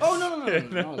that. Oh,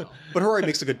 no. But Harari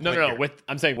makes a good point. No.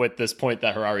 I'm saying with this point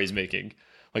that Harari's making,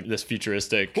 like this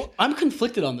futuristic. Well, I'm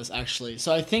conflicted on this actually.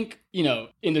 So I think,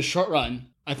 in the short run,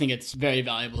 I think it's very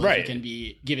valuable if it can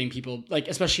be giving people, like,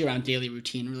 especially around daily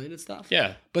routine related stuff.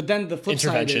 Yeah. But then the flip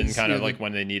side is... Intervention, kind of like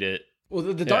when they need it. Well,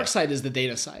 the dark side is the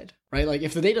data side, right? Like,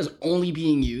 if the data is only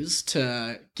being used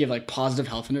to give, like, positive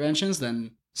health interventions,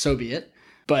 then so be it.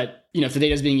 But, if the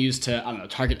data is being used to, I don't know,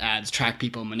 target ads, track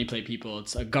people, manipulate people,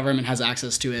 a government has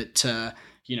access to it to,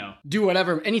 do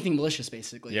whatever, anything malicious,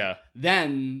 basically. Yeah.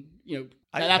 Then,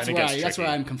 that's where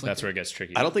I'm conflicted. That's where it gets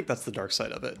tricky. I don't think that's the dark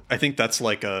side of it. I think that's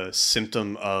like a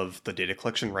symptom of the data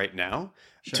collection right now.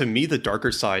 To me, the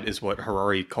darker side is what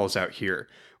Harari calls out here,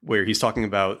 where he's talking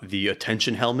about the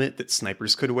attention helmet that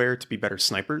snipers could wear to be better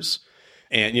snipers.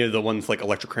 And, the one with like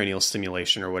electrocranial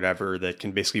stimulation or whatever that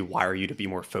can basically wire you to be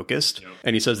more focused. Yep.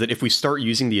 And he says that if we start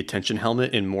using the attention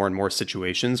helmet in more and more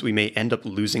situations, we may end up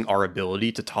losing our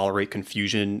ability to tolerate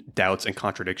confusion, doubts, and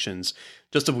contradictions,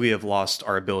 just as we have lost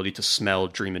our ability to smell,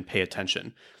 dream, and pay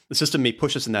attention. The system may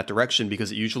push us in that direction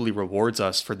because it usually rewards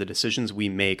us for the decisions we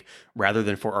make rather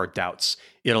than for our doubts.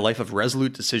 Yet a life of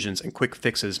resolute decisions and quick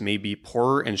fixes may be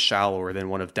poorer and shallower than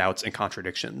one of doubts and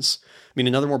contradictions. I mean,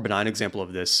 another more benign example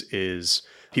of this is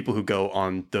people who go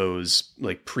on those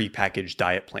like pre-packaged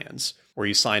diet plans where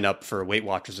you sign up for Weight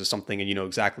Watchers or something and you know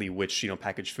exactly which,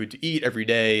 packaged food to eat every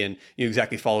day and you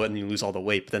exactly follow it and you lose all the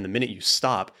weight. But then the minute you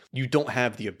stop, you don't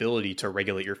have the ability to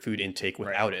regulate your food intake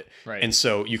without it. Right. And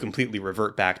so you completely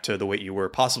revert back to the weight you were,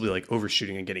 possibly like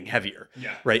overshooting and getting heavier.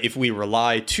 Yeah. Right. If we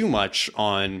rely too much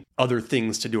on other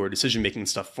things to do our decision-making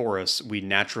stuff for us, we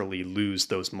naturally lose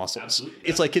those muscles. Absolutely.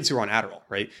 It's like kids who are on Adderall,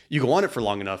 right? You go on it for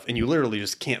long enough and you literally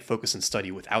just can't focus and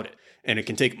study without it. And it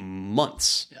can take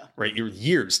months, right?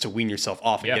 Years to wean yourself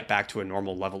off and get back to a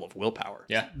normal level of willpower.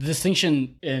 Yeah. The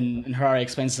distinction in Harari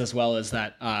explains this as well is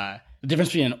that the difference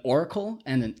between an oracle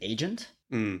and an agent.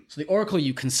 So the oracle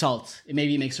you consult, it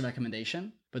maybe makes a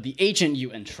recommendation, but the agent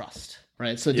you entrust,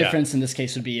 right? So the difference in this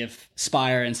case would be if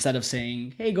Spire, instead of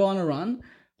saying, hey, go on a run,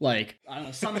 like, I don't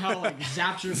know, somehow like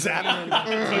zapped your brain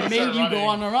and made you go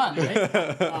on a run,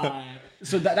 right?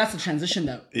 So that's the transition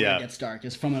that where it gets dark,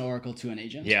 is from an oracle to an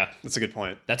agent. Yeah. That's a good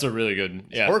point. That's a really good,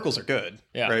 Oracles are good,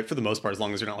 Yeah. right? For the most part, as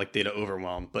long as you're not like data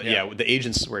overwhelmed. But with the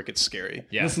agents is where it gets scary.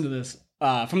 Yeah. Listen to this.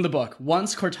 From the book,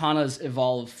 once Cortanas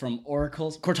evolved from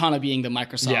oracles, Cortana being the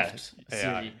Microsoft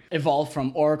Siri, evolved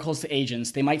from oracles to agents,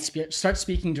 they might start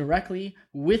speaking directly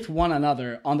with one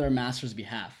another on their master's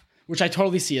behalf, which I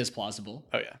totally see as plausible.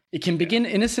 Oh, yeah. It can begin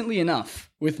innocently enough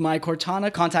with my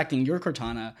Cortana contacting your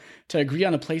Cortana to agree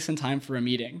on a place and time for a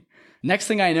meeting. Next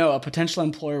thing I know, a potential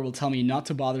employer will tell me not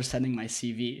to bother sending my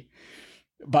CV,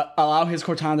 but allow his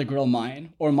Cortana to grill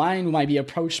mine, or mine might be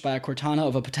approached by a Cortana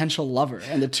of a potential lover,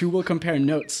 and the two will compare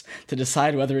notes to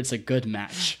decide whether it's a good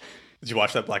match. Did you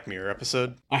watch that Black Mirror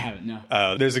episode? I haven't,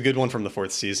 no. There's a good one from the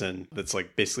 4th season that's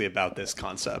like basically about this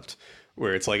concept,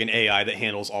 where it's like an AI that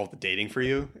handles all of the dating for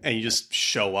you, and you just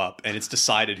show up and it's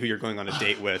decided who you're going on a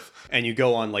date with, and you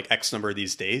go on like X number of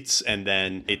these dates, and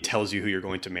then it tells you who you're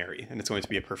going to marry, and it's going to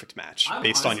be a perfect match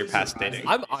based on your past dating.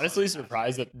 I'm honestly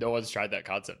surprised that no one's tried that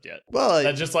concept yet. Well,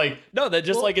 that's just like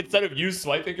like instead of you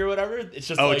swiping or whatever, it's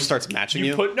just it starts matching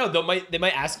you. They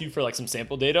might ask you for like some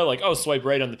sample data, like swipe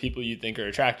right on the people you think are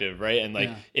attractive, right? And like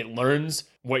it learns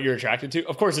what you're attracted to.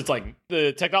 Of course, it's like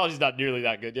the technology's not nearly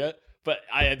that good yet. But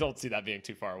I don't see that being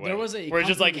too far away. There was a where it's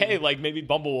just like, hey, like maybe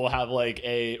Bumble will have like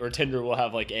or Tinder will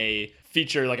have like a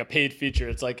feature, like a paid feature.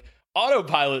 It's like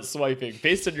autopilot swiping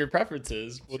based on your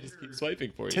preferences. We'll just keep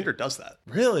swiping for you. Tinder does that.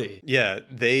 Really? Yeah,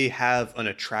 they have an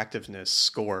attractiveness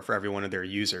score for every one of their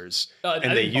users,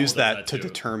 and they use that to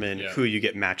determine who you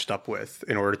get matched up with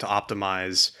in order to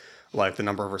optimize like the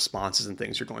number of responses and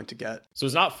things you're going to get. So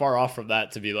it's not far off from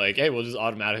that to be like, hey, we'll just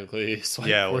automatically swipe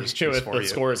we'll just for you if the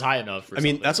score is high enough. I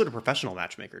mean, that's what a professional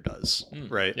matchmaker does,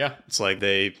 right? Yeah. It's like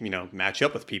they, match you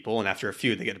up with people, and after a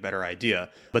few, they get a better idea.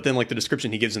 But then like the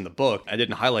description he gives in the book, I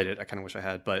didn't highlight it. I kind of wish I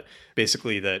had, but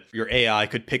basically that your AI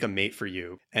could pick a mate for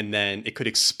you, and then it could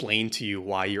explain to you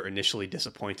why you're initially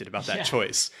disappointed about that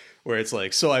choice. Where it's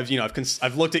like, so I've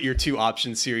looked at your two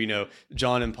options here,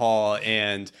 John and Paul,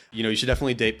 and you should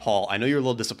definitely date Paul. I know you're a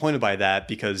little disappointed by that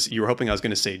because you were hoping I was going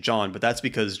to say John, but that's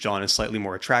because John is slightly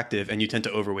more attractive and you tend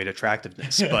to overweight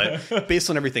attractiveness. But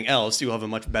based on everything else, you will have a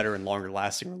much better and longer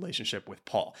lasting relationship with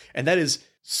Paul. And that is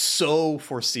so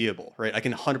foreseeable, right? I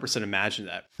can 100% imagine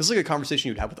that. This is like a conversation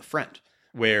you'd have with a friend.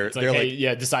 Where it's like, they're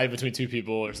hey, decide between two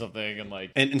people or something, and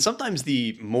like, and sometimes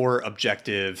the more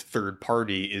objective third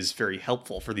party is very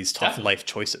helpful for these tough life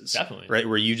choices. Definitely, right?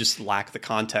 Where you just lack the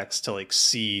context to like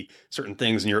see certain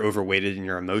things, and you're overweighted in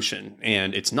your emotion,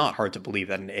 and it's not hard to believe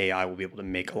that an AI will be able to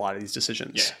make a lot of these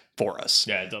decisions for us.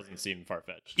 Yeah, it doesn't seem far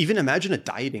fetched. Even imagine a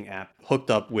dieting app hooked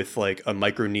up with like a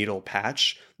microneedle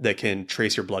patch that can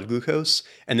trace your blood glucose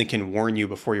and then can warn you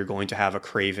before you're going to have a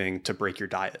craving to break your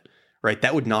diet. Right,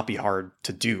 that would not be hard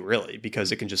to do, really,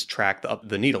 because it can just track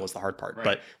the needle is the hard part. Right.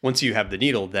 But once you have the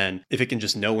needle, then if it can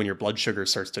just know when your blood sugar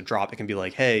starts to drop, it can be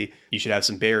like, hey, you should have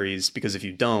some berries, because if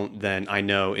you don't, then I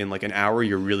know in like an hour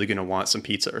you're really going to want some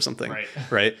pizza or something.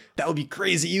 Right? That would be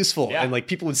crazy useful. Yeah. And like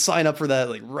people would sign up for that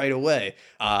like right away.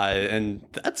 And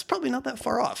that's probably not that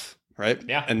far off. right?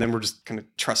 Yeah. And then we're just going to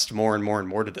trust more and more and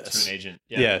more to this. To an agent.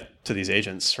 Yeah. To these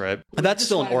agents, right? But that's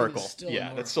still an oracle. That's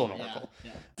still an Yeah, oracle.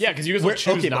 yeah. Yeah, because you guys will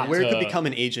choose not but where to it could become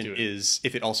an do agent it. is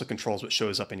if it also controls what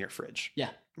shows up in your fridge. Yeah.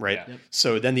 Right. Yeah. Yep.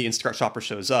 So then the Instacart shopper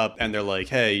shows up and they're like,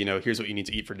 hey, here's what you need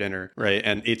to eat for dinner. Right.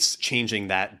 And it's changing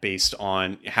that based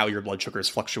on how your blood sugar is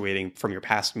fluctuating from your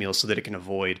past meals so that it can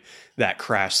avoid that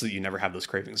crash so that you never have those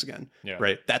cravings again. Yeah.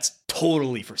 Right. That's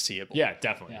totally foreseeable. Yeah,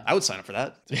 definitely. Yeah. I would sign up for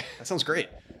that. That sounds great.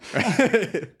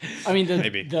 I mean,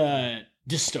 Maybe. the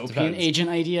dystopian Depends. agent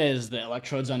idea is the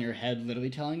electrodes on your head literally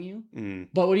telling you. Mm.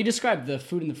 But what you described, the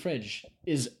food in the fridge,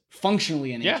 is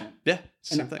functionally an Yeah. agent. Yeah.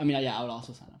 Same And, thing. I mean, yeah, I would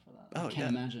also sign up for that. Oh, I can't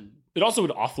imagine. It also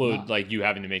would offload No. like you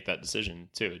having to make that decision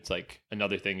too. It's like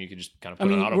another thing you could just kind of put I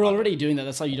mean, on we're autopilot. already doing that.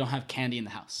 That's why you don't have candy in the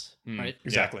house, Mm. right?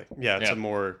 Exactly. Yeah. It's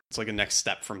Yeah. it's like a next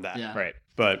step from that. Yeah. Right.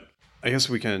 But I guess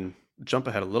we can jump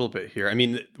ahead a little bit here. I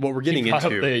mean, what we're getting You brought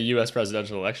up into. the U.S.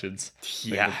 presidential elections.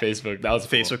 Like Yeah. with Facebook. That was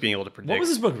cool. Facebook being able to predict. What was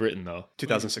this book written though?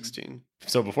 2016.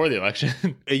 So before the election.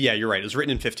 Yeah, you're right. It was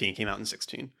written in 15, came out in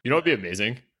 16. You know what'd be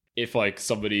amazing? If like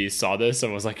somebody saw this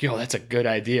and was like, "Yo, that's a good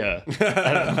idea,"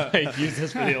 and like use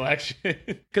this for the election.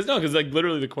 Because like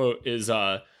literally the quote is,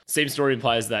 "Same story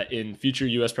implies that in future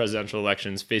U.S. presidential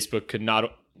elections, Facebook could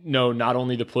not know not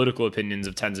only the political opinions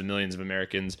of tens of millions of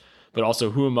Americans, but also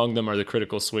who among them are the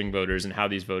critical swing voters and how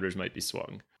these voters might be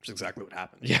swung." Which is exactly what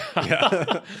happened.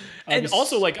 Yeah. And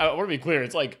also, like, I want to be clear,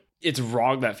 it's like it's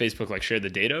wrong that Facebook like shared the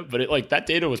data, but it like that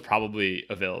data was probably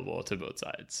available to both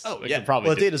sides. Oh, Like, yeah. it probably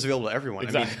Well, the did. data is available to everyone.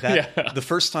 Exactly. I mean, that, Yeah. the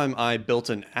first time I built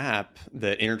an app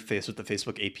that interfaced with the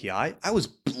Facebook API, I was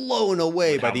blown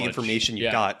away by How the much? information you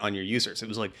Yeah. got on your users. It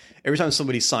was like every time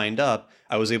somebody signed up,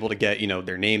 I was able to get,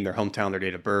 their name, their hometown, their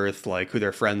date of birth, like who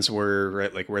their friends were,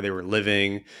 right? Like where they were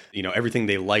living, everything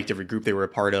they liked, every group they were a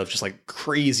part of, just like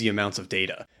crazy amounts of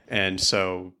data. And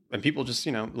people just,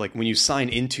 like when you sign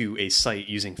into a site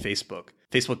using Facebook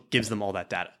gives them all that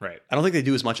data. Right. I don't think they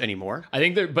do as much anymore. I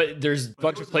think there's a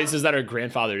bunch of places that are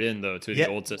grandfathered in though to the Yeah.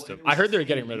 old system. I heard they're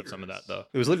getting rid of some of that though.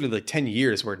 It was literally like 10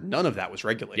 years where none of that was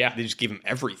regulated. Yeah. They just gave them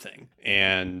everything.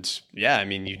 And yeah, I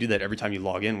mean, you do that every time you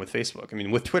log in with Facebook. I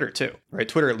mean, with Twitter too, right?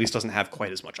 Twitter at least doesn't have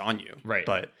quite as much on you. Right.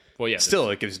 But Well, yeah, still,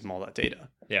 it gives them all that data.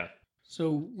 Yeah.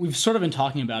 So we've sort of been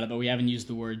talking about it, but we haven't used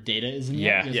the word dataism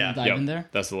yet. You guys wanna dive Yep. in there?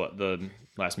 That's the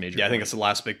last major. Yeah, I think point. it's the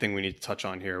last big thing we need to touch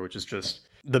on here, which is just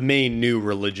the main new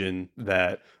religion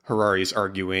that Harari is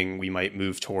arguing we might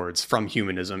move towards from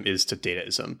humanism is to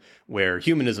dataism, where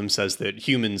humanism says that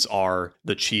humans are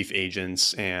the chief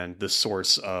agents and the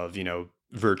source of,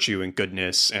 virtue and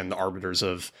goodness and the arbiters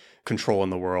of control in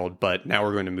the world. But now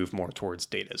we're going to move more towards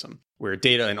dataism, where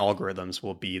data and algorithms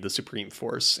will be the supreme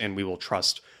force, and we will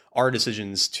trust our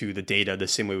decisions to the data the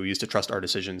same way we used to trust our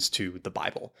decisions to the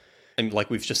Bible. And like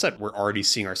we've just said, we're already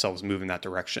seeing ourselves move in that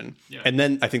direction. Yeah. And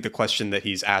then I think the question that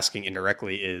he's asking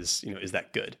indirectly is, is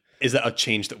that good? Is that a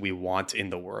change that we want in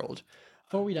the world?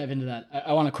 Before we dive into that,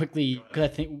 I want to quickly, because I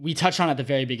think we touched on it at the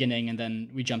very beginning and then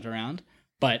we jumped around.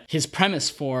 But his premise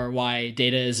for why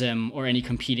dataism or any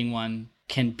competing one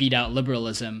can beat out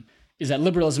liberalism is that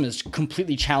liberalism is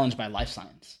completely challenged by life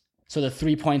science. So the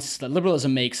 3 points that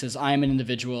liberalism makes is I am an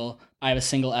individual, I have a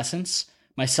single essence,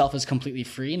 myself is completely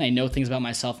free, and I know things about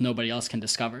myself nobody else can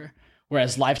discover.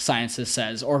 Whereas life sciences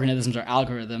says organisms are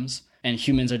algorithms and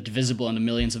humans are divisible into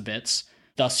millions of bits.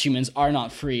 Thus, humans are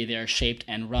not free, they are shaped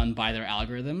and run by their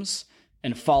algorithms,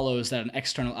 and follows that an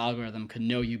external algorithm could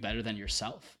know you better than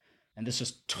yourself. And this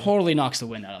just totally knocks the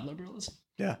wind out of liberalism.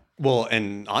 Yeah. Well,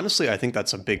 and honestly, I think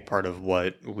that's a big part of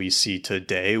what we see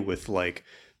today with like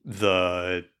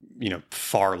the,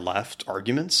 far left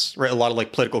arguments, right? A lot of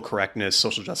like political correctness,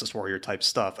 social justice warrior type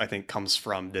stuff, I think comes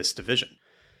from this division.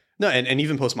 No, and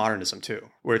even postmodernism too,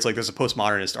 where it's like there's a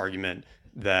postmodernist argument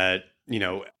that,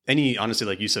 any honestly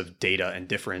like use of data and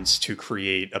difference to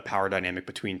create a power dynamic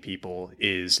between people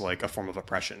is like a form of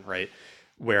oppression, right?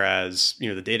 Whereas,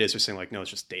 the data is just saying like, no, it's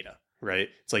just data, right?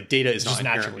 It's like data is It's not just an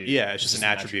inherently, attribute. yeah, it's just an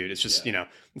attribute. It's just,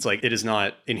 it's like it is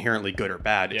not inherently good or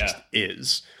bad. It Yeah. just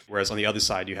is. Whereas on the other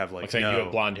side, you have like, Like saying you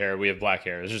have blonde hair, we have black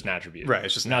hair. It's just an attribute. Right,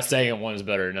 it's just not saying that one is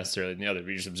better necessarily than the other.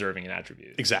 We're just observing an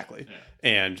attribute. Exactly.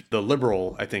 And the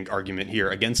liberal, I think, argument here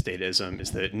against dataism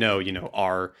is that no,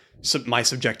 my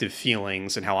subjective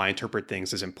feelings and how I interpret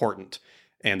things is important.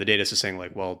 And the data is saying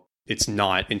like, well, it's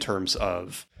not in terms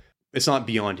of, it's not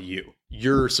beyond you.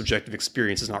 Your subjective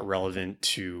experience is not relevant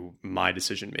to my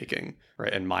decision making,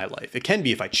 right? And my life. It can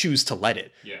be if I choose to let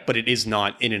it, but it is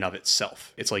not in and of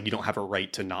itself. It's like you don't have a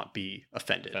right to not be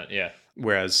offended. Yeah.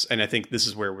 Whereas, and I think this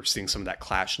is where we're seeing some of that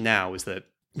clash now, is that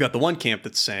you got the one camp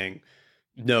that's saying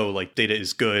no, like data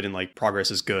is good and like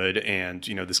progress is good and,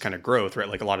 this kind of growth, right?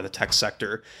 Like a lot of the tech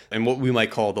sector and what we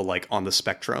might call the like on the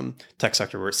spectrum tech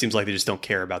sector, where it seems like they just don't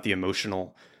care about the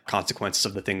emotional consequences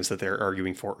of the things that they're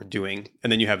arguing for or doing.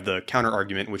 And then you have the counter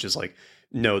argument, which is like,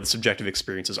 no, the subjective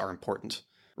experiences are important,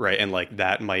 right? And like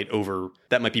that might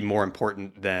be more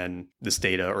important than this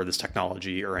data or this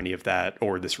technology or any of that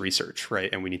or this research, right?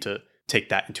 And we need to take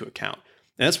that into account.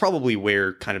 And that's probably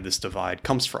where kind of this divide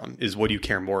comes from, is what do you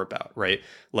care more about, right?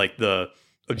 Like the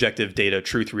objective data,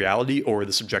 truth, reality, or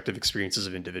the subjective experiences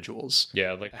of individuals.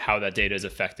 Yeah, like how that data is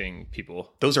affecting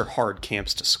people. Those are hard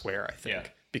camps to square, I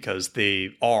think, because they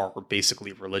are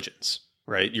basically religions,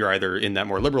 right? You're either in that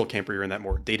more liberal camp or you're in that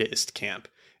more dataist camp.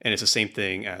 And it's the same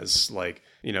thing as like,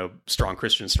 strong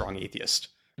Christian, strong atheist.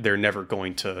 They're never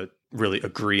going to really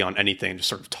agree on anything, just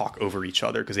sort of talk over each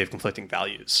other because they have conflicting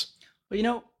values.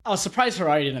 Well, I was surprised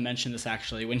Harari didn't mention this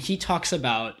actually. When he talks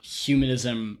about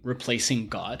humanism replacing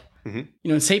God,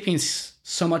 in Sapiens,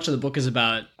 so much of the book is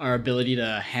about our ability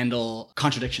to handle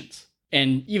contradictions.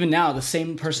 And even now, the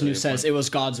same person who says it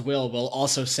was God's will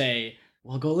also say,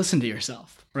 well, go listen to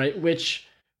yourself, right? Which,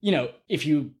 if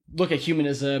you look at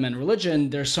humanism and religion,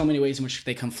 there's so many ways in which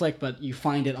they conflict, but you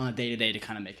find it on a day-to-day to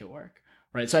kind of make it work,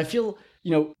 right? So I feel,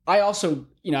 I also,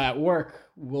 at work,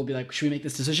 will be like, should we make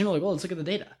this decision? We're like, well, let's look at the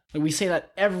data. Like we say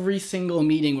that every single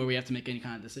meeting where we have to make any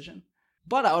kind of decision.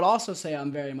 But I would also say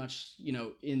I'm very much,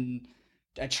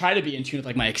 I try to be in tune with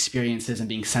like my experiences and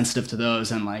being sensitive to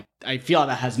those. And like, I feel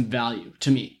that has value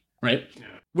to me, right? Yeah.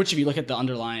 Which if you look at the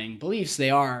underlying beliefs, they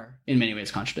are in many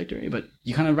ways contradictory, but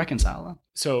you kind of reconcile them.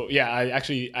 So yeah,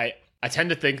 I tend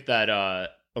to think that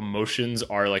emotions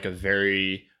are like a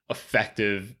very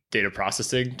effective data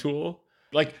processing tool.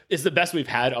 Like it's the best we've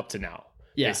had up to now.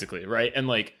 Basically, right? And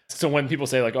like, so when people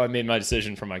say like, oh, I made my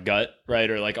decision from my gut, right?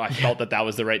 Or like, oh, I felt that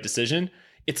was the right decision.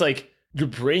 It's like your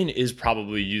brain is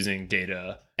probably using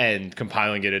data and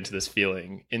compiling it into this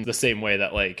feeling in the same way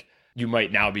that like you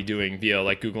might now be doing via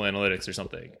like Google Analytics or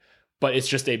something. But it's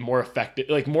just a more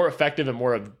effective and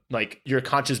more of like your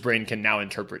conscious brain can now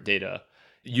interpret data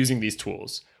using these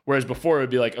tools. Whereas before it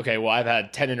would be like, okay, well, I've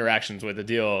had 10 interactions with a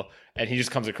deal and he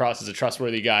just comes across as a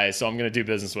trustworthy guy. So I'm going to do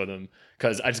business with him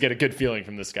because I just get a good feeling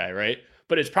from this guy, right?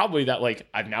 But it's probably that like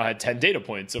I've now had 10 data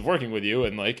points of working with you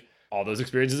and like all those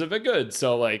experiences have been good.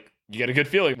 So like you get a good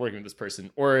feeling working with this person,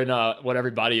 or in what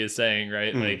everybody is saying,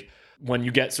 right? Like when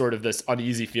you get sort of this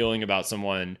uneasy feeling about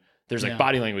someone, there's like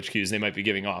body language cues they might be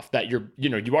giving off that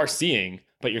you are seeing,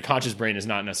 but your conscious brain is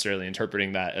not necessarily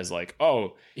interpreting that as like,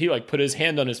 oh, he like put his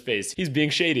hand on his face, he's being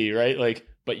shady, right? Like,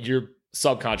 but your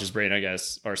subconscious brain, I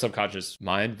guess, or subconscious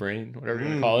mind, brain, whatever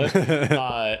you want to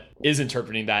call it, is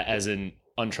interpreting that as an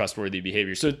untrustworthy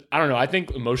behavior. So I don't know. I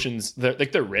think emotions,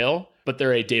 they're real, but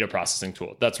they're a data processing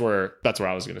tool. That's where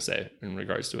I was going to say in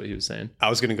regards to what he was saying. I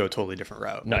was going to go a totally different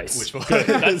route. Nice. Which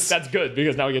was, that's good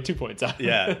because now we get 2 points out.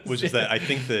 Yeah, which is that I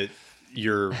think that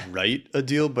you're right,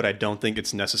 Adil, but I don't think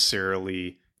it's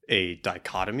necessarily a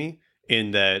dichotomy,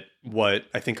 in that what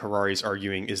I think Harari's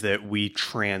arguing is that we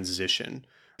transition.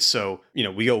 So,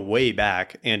 we go way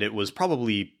back and it was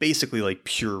probably basically like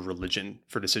pure religion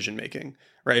for decision making,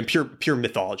 right? And pure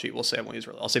mythology, we'll say. I won't use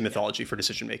religion. I'll say mythology for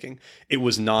decision making. It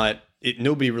was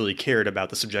nobody really cared about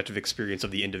the subjective experience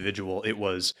of the individual. It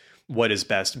was what is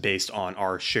best based on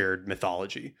our shared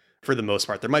mythology. For the most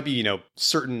part, there might be,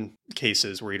 certain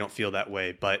cases where you don't feel that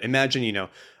way, but imagine,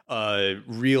 a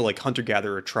real like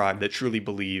hunter-gatherer tribe that truly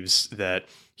believes that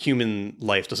human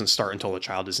life doesn't start until a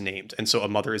child is named. And so a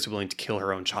mother is willing to kill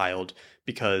her own child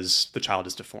because the child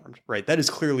is deformed, right? That is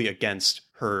clearly against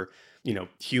her,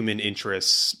 human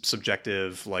interests,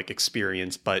 subjective like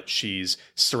experience, but she's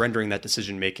surrendering that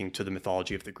decision-making to the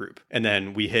mythology of the group. And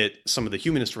then we hit some of the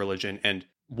humanist religion, and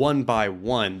one by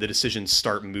one, the decisions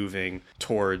start moving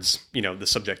towards, the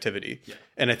subjectivity. Yeah.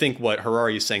 And I think what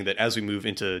Harari is saying, that as we move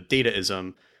into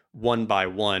dataism, one by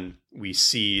one, we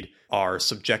cede our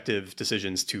subjective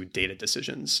decisions to data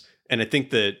decisions. And I think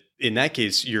that in that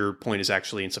case, your point is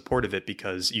actually in support of it,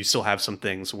 because you still have some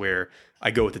things where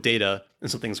I go with the data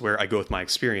and some things where I go with my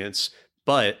experience.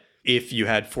 But if you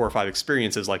had 4 or 5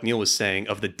 experiences, like Neil was saying,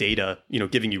 of the data,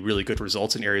 giving you really good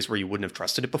results in areas where you wouldn't have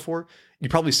trusted it before, you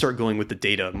probably start going with the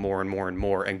data more and more and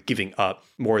more and giving up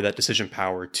more of that decision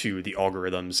power to the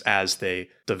algorithms as they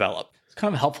develop. It's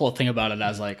kind of helpful to think about it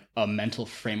as like a mental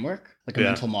framework, like a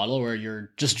mental model where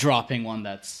you're just dropping one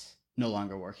that's no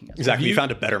longer working. Exactly. You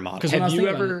found a better model. Because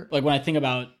when I think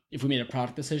about if we made a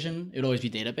product decision, it would always be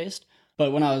data-based.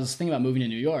 But when I was thinking about moving to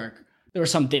New York, there were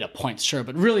some data points, sure,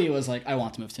 but really it was like, I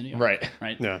want to move to New York.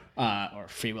 Right. Yeah. Or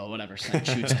free will, whatever. So I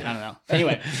choose to, I don't know.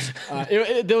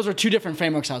 Anyway, those were 2 different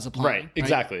frameworks I was applying. Right.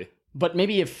 Exactly. But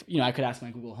maybe if, I could ask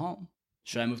my Google Home,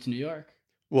 should I move to New York?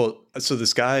 Well, so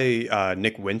this guy,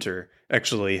 Nick Winter,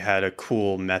 actually had a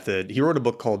cool method. He wrote a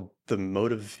book called The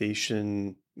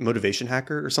Motivation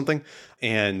Hacker or something.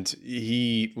 And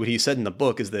what he said in the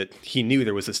book is that he knew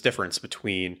there was this difference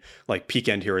between like peak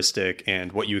end heuristic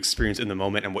and what you experience in the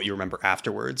moment and what you remember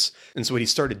afterwards. And so what he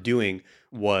started doing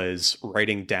was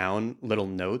writing down little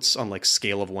notes on like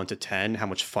scale of 1 to 10, how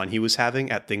much fun he was having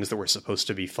at things that were supposed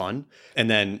to be fun. And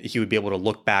then he would be able to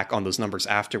look back on those numbers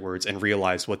afterwards and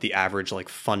realize what the average like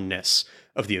funness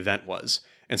of the event was.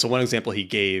 And so one example he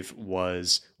gave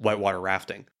was whitewater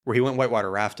rafting, where he went whitewater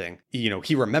rafting.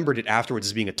 He remembered it afterwards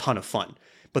as being a ton of fun.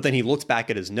 But then he looked back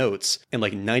at his notes, and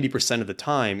like 90% of the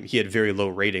time, he had very low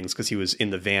ratings because he was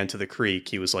in the van to the creek.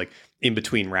 He was like in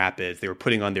between rapids. They were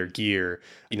putting on their gear.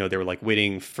 They were like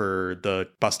waiting for the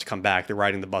bus to come back. They're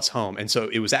riding the bus home. And so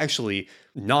it was actually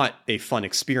not a fun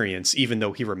experience, even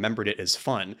though he remembered it as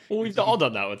fun. Well, we've all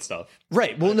done that with stuff.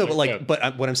 Right. Well, no,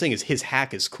 but what I'm saying is his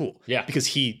hack is cool. Yeah. Because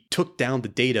he took down the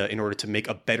data in order to make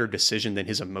a better decision than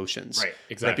his emotions. Right.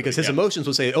 Exactly. Right? Because his emotions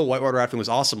would say, oh, whitewater rafting was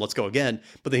awesome. Let's go again.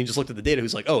 But then he just looked at the data.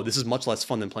 Who's like, oh, this is much less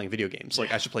fun than playing video games.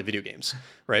 Like I should play video games.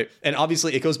 Right. And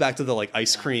obviously it goes back to the like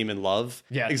ice cream and love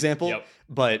example. Yep.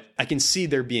 But I can see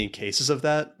there being cases of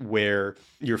that where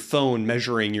your phone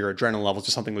measuring your adrenaline levels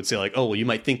or something would say like, oh, well, you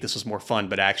might think this was more fun,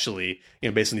 but actually,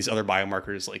 based on these other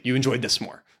biomarkers, like you enjoyed this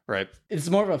more, right? It's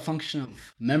more of a function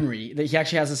of memory. He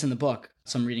actually has this in the book.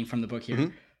 So I'm reading from the book here.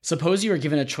 Mm-hmm. Suppose you were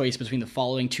given a choice between the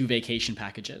following 2 vacation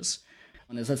packages.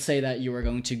 Let's say that you were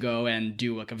going to go and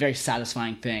do like a very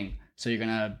satisfying thing. So you're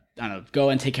going to, go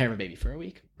and take care of a baby for a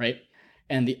week, right?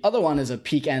 And the other one is a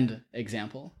peak end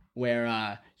example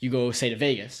where you go, say, to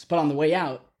Vegas. But on the way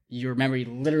out, your memory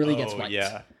literally gets wiped.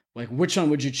 Yeah. Like, which one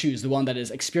would you choose? The one that is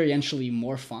experientially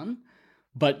more fun,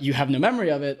 but you have no memory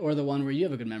of it, or the one where you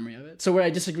have a good memory of it? So where I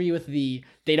disagree with the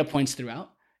data points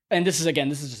throughout, and this is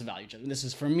just a value judgment. This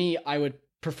is, for me, I would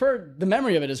prefer the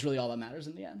memory of it is really all that matters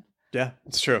in the end. Yeah,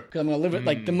 it's true. Because I'm going to live it,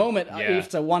 like the moment, if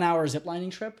it's a 1-hour ziplining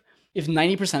trip, if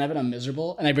 90% of it I'm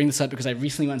miserable, and I bring this up because I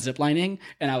recently went ziplining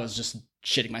and I was just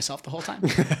shitting myself the whole time.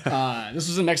 This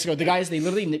was in Mexico. The guys, they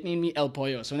literally nicknamed me El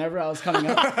Pollo. So whenever I was coming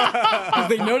up, because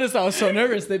they noticed I was so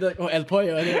nervous, they'd be like, oh, El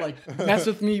Pollo. And they'd like mess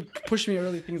with me, push me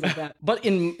early, things like that. But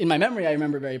in my memory, I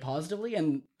remember very positively.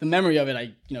 And the memory of it,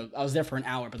 I was there for an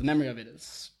hour, but the memory of it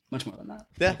is much more than that.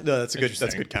 Yeah, no, that's a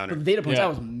good counter. For the data points, I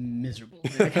was miserable.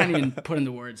 I can't even put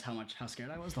into words how scared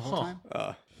I was the whole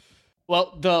time.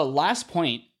 Well, the last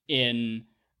point in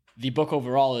the book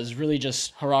overall is really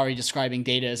just Harari describing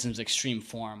data as its extreme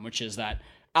form, which is that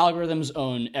algorithms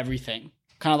own everything,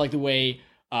 kind of like the way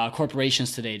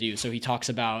corporations today do. So he talks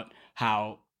about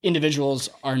how individuals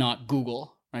are not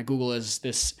Google, right? Google is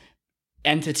this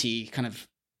entity kind of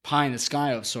pie in the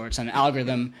sky of sorts, and an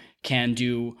algorithm can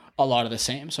do a lot of the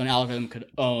same. So an algorithm could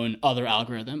own other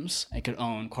algorithms. It could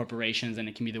own corporations, and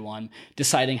it can be the one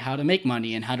deciding how to make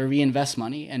money and how to reinvest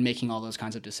money and making all those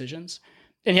kinds of decisions.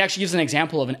 And he actually gives an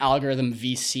example of an algorithm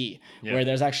VC, where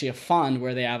there's actually a fund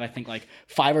where they have, I think, like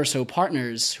 5 or so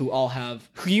partners who all have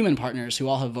human partners who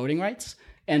all have voting rights.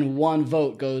 And one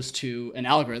vote goes to an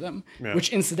algorithm, which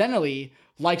incidentally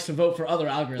likes to vote for other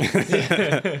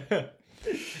algorithms.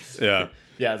 Yeah.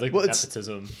 Yeah, it's like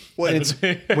nepotism.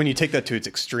 It's when you take that to its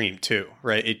extreme too,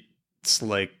 right? It's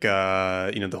like,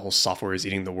 the whole software is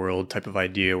eating the world type of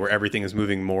idea where everything is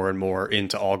moving more and more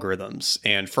into algorithms.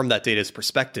 And from that data's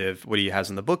perspective, what he has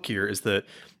in the book here is that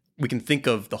we can think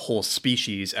of the whole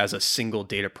species as a single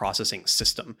data processing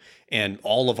system. And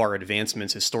all of our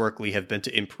advancements historically have been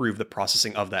to improve the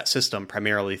processing of that system,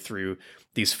 primarily through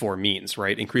these 4 means,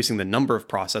 right? Increasing the number of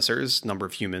processors, number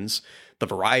of humans, the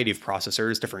variety of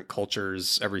processors, different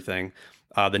cultures, everything,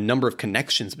 the number of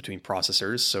connections between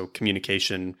processors, so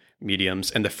communication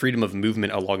mediums, and the freedom of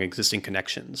movement along existing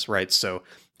connections, right? So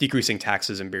decreasing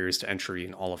taxes and barriers to entry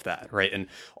and all of that, right? And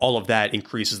all of that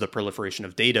increases the proliferation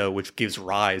of data, which gives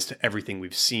rise to everything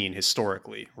we've seen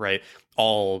historically, right?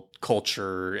 All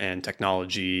culture and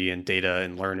technology and data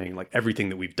and learning, like everything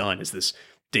that we've done is this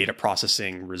data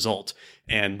processing result.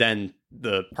 And then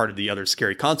the part of the other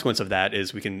scary consequence of that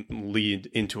is we can lead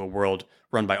into a world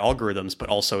run by algorithms, but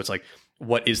also it's like,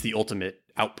 what is the ultimate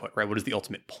output, right? What is the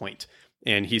ultimate point?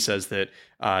 And he says that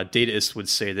dataists would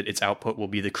say that its output will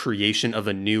be the creation of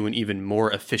a new and even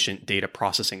more efficient data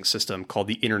processing system called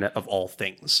the Internet of All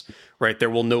Things, right? There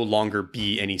will no longer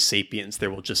be any sapiens.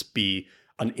 There will just be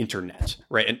an internet,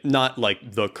 right? And not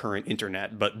like the current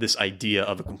internet, but this idea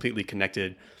of a completely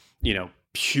connected,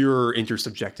 pure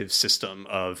intersubjective system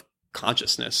of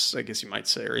consciousness, I guess you might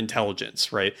say, or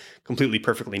intelligence, right? Completely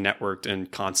perfectly networked and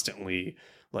constantly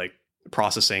like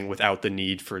processing without the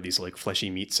need for these like fleshy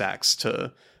meat sacks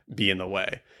to be in the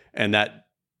way. And that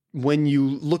when you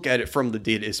look at it from the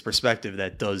dataist perspective,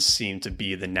 that does seem to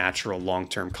be the natural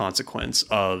long-term consequence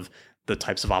of the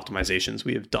types of optimizations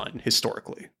we have done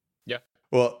historically. Yeah.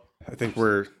 Well, I think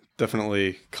we're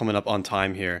definitely coming up on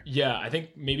time here. Yeah, I think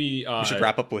maybe We should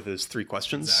wrap up with his 3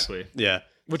 questions. Exactly. Yeah.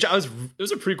 Which it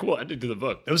was a pretty cool ending to the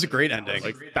book. It was a great ending.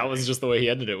 Like that was just the way he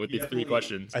ended it with these 3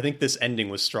 questions. I think this ending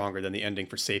was stronger than the ending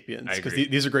for Sapiens, I because agree.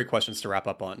 these are great questions to wrap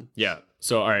up on. Yeah.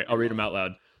 So all right, I'll read them out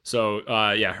loud. So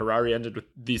Harari ended with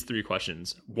these 3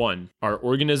 questions. 1, are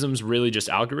organisms really just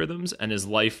algorithms, and is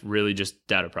life really just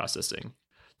data processing?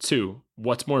 2,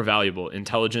 what's more valuable,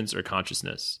 intelligence or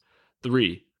consciousness?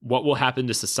 3, what will happen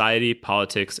to society,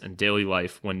 politics, and daily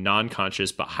life when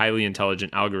non-conscious but highly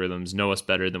intelligent algorithms know us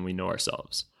better than we know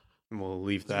ourselves? And we'll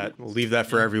leave that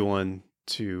for everyone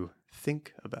to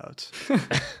think about.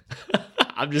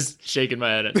 I'm just shaking my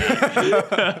head at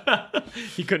that.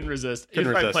 He couldn't resist. He was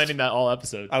probably resist. planning that all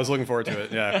episode. I was looking forward to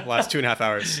it. Yeah, last 2.5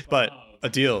 hours. But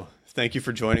Adil, thank you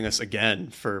for joining us again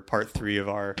for part 3 of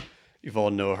our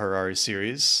Yuval Noah Harari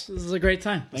series. This is a great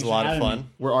time. It was a lot of fun.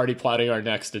 We're already plotting our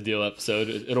next deal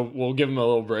episode. We'll give him a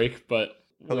little break, but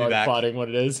He'll we're be already back. plotting what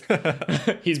it is.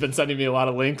 He's been sending me a lot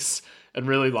of links and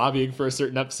really lobbying for a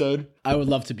certain episode. I would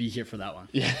love to be here for that one.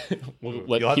 Yeah,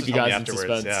 we'll You'll have keep to you tell me guys in afterwards.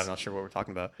 suspense. Yeah, I'm not sure what we're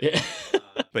talking about. Yeah.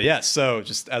 But yeah, so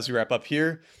just as we wrap up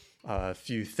here, a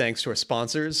few thanks to our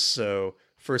sponsors. So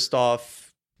first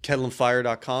off,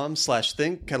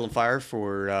 kettleandfire.com/think, Kettle and Fire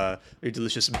for your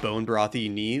delicious bone brothy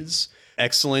needs.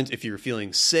 Excellent if you're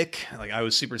feeling sick. Like I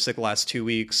was super sick the last 2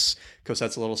 weeks.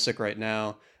 Cosette's a little sick right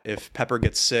now. If Pepper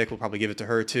gets sick, we'll probably give it to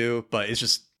her too. But it's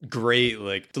just great,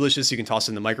 like delicious. You can toss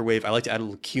it in the microwave. I like to add a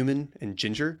little cumin and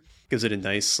ginger. Gives it a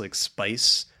nice like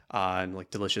spice. And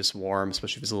like delicious warm,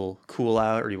 especially if it's a little cool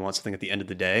out or you want something at the end of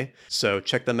the day. So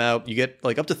check them out. You get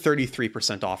like up to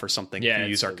 33% off or something if you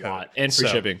use our code. And free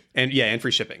shipping. And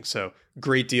free shipping. So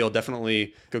great deal.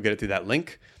 Definitely go get it through that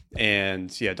link.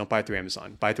 And yeah, don't buy it through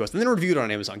Amazon. Buy it through us. And then review it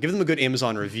on Amazon. Give them a good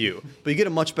Amazon review. But you get a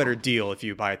much better deal if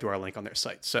you buy it through our link on their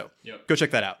site. So go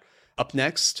check that out. Up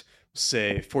next,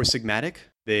 say Four Sigmatic.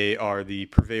 They are the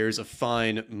purveyors of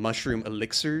fine mushroom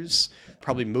elixirs,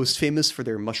 probably most famous for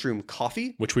their mushroom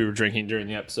coffee. Which we were drinking during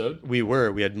the episode. We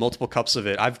had multiple cups of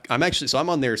it. I'm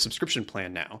on their subscription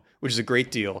plan now, which is a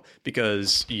great deal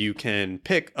because you can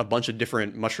pick a bunch of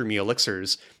different mushroomy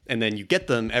elixirs and then you get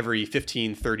them every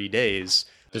 15, 30 days.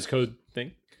 Does code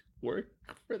think work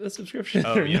for the subscription?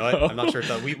 Oh, you know what? I'm not sure if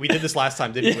that, we did this last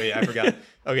time, didn't we? I forgot.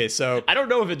 Okay, so I don't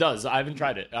know if it does. I haven't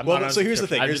tried it. so here's the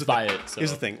thing. I just buy it. So.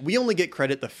 Here's the thing. We only get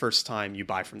credit the first time you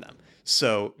buy from them.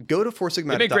 So go to foursigmatic.com.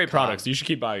 They make great products. You should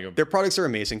keep buying them. Their products are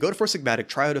amazing. Go to Four Sigmatic,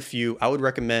 try out a few. I would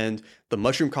recommend the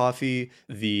mushroom coffee,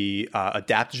 the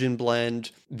adaptogen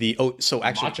blend,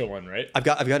 Matcha one, right? I've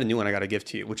got a new one I got to give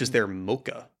to you, which is their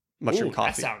mocha mushroom Ooh,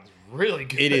 coffee. That sounds really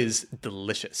good. It is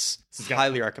delicious.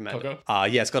 Highly recommend cocoa?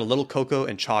 it. Yeah, it's got a little cocoa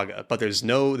and chaga, but there's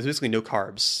basically no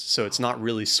carbs, so it's not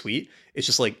really sweet. It's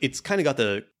just like it's kind of got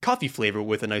the coffee flavor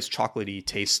with a nice chocolatey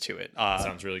taste to it.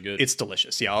 Sounds really good. It's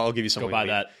delicious. Yeah, I'll give you some. Go buy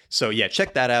that. So yeah,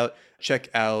 check that out. Check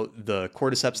out the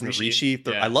cordyceps and the reishi.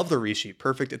 Yeah. I love the reishi.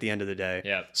 Perfect at the end of the day.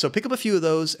 Yeah. So pick up a few of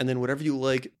those, and then whatever you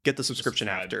like, get the subscription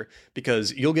after,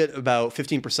 because you'll get about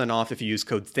 15% off if you use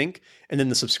code THINK, and then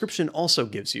the subscription also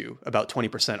gives you about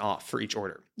 20% off for each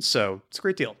order. So it's a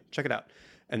great deal. Check it out.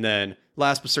 And then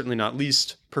last but certainly not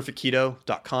least,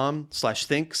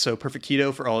 perfectketo.com/think. So Perfect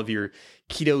Keto for all of your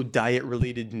keto diet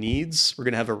related needs. We're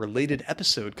going to have a related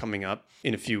episode coming up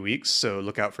in a few weeks, so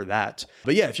look out for that.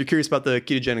 But yeah, if you're curious about the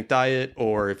ketogenic diet,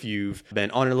 or if you've been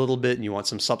on it a little bit and you want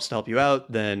some subs to help you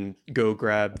out, then go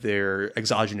grab their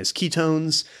exogenous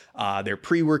ketones, their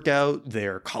pre-workout,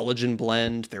 their collagen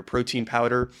blend, their protein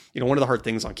powder. You know, one of the hard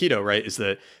things on keto, right, is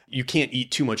that you can't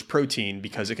eat too much protein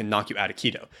because it can knock you out of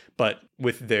keto. But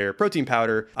with their protein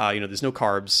powder, there's no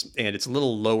carbs and it's a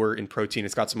little lower in protein.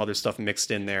 It's got some other stuff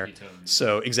mixed in there.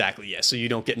 So exactly, yeah. So you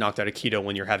don't get knocked out of keto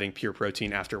when you're having pure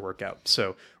protein after workout.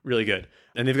 So really good.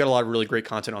 And they've got a lot of really great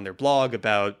content on their blog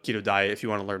about keto diet if you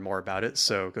want to learn more about it.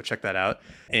 So go check that out.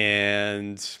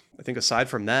 And I think aside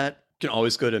from that, you can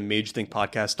always go to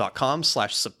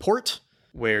magethinkpodcast.com/support,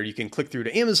 where you can click through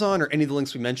to Amazon or any of the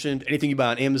links we mentioned. Anything you buy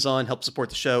on Amazon, help support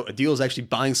the show. Adil is actually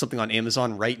buying something on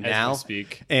Amazon right now. As we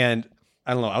speak. And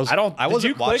I don't know. I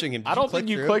wasn't watching him. Did I don't you click think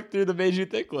you through? clicked through the Made You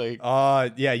Think link.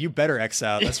 Yeah, you better X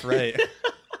out. That's right.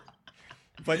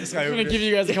 Invite this guy I'm over. gonna give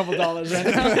you guys a couple dollars right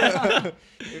now.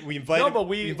 We invite him.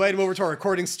 We invite him over to our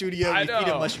recording studio. We feed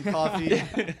him mushroom coffee.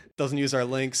 Doesn't use our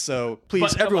link, so please,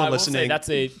 But, everyone I will say listening, that's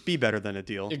be better than a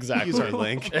deal. Exactly. Use our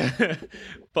link.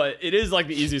 But it is like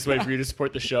the easiest way for you to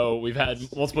support the show. We've had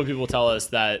multiple people tell us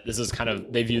that this is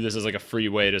they view this as like a free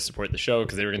way to support the show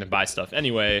because they were going to buy stuff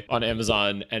anyway on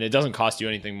Amazon, and it doesn't cost you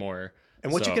anything more.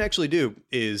 And what you can actually do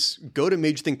is go to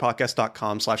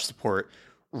majorythinkpodcast.com/support,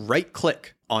 right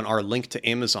click on our link to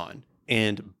Amazon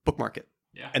and bookmark it.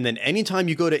 Yeah. And then anytime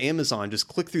you go to Amazon, just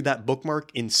click through that bookmark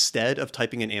instead of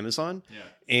typing in Amazon. Yeah.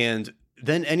 And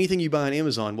then anything you buy on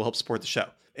Amazon will help support the show.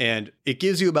 And it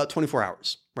gives you about 24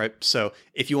 hours, right? So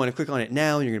if you want to click on it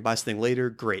now and you're going to buy something later,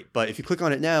 great. But if you click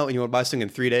on it now and you want to buy something in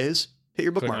 3 days, hit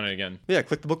your bookmark. Click on it again. Yeah,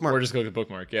 click the bookmark. Or just go to the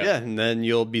bookmark. Yeah. Yeah, and then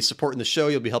you'll be supporting the show.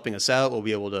 You'll be helping us out. We'll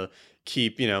be able to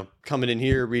keep, coming in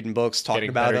here, reading books, talking Getting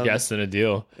about better them. guests than a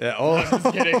deal. Yeah,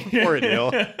 oh, kidding. poor deal.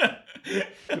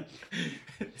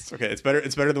 It's okay. It's better.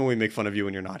 It's better than when we make fun of you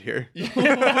when you're not here.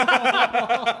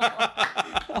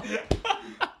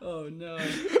 Oh no.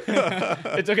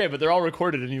 It's okay, but they're all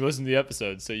recorded and you listen to the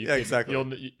episodes, so exactly.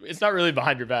 It's not really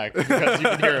behind your back because you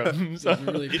can hear them. So.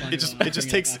 Really It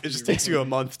just takes you a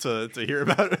month to hear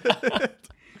about it.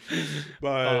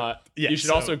 But you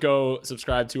should also go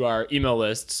subscribe to our email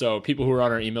list. So people who are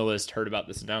on our email list heard about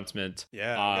this announcement.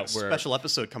 Yeah, we got a special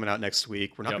episode coming out next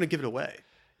week. We're not going to give it away.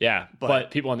 Yeah,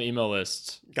 but people on the email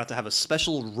list got to have a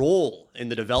special role in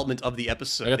the development of the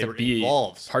episode. They were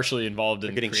involved, partially involved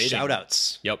in getting creating. shout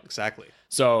outs. Yep, exactly.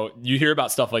 So you hear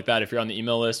about stuff like that if you're on the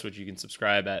email list, which you can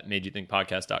subscribe at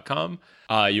madeyouThinkPodcast.com.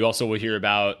 You also will hear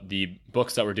about the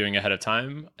books that we're doing ahead of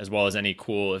time, as well as any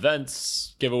cool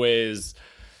events, giveaways,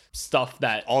 stuff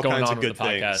that all going kinds on of with good the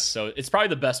podcast. things. So it's probably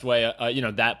the best way,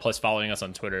 that plus following us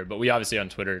on Twitter. But we obviously on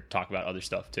Twitter talk about other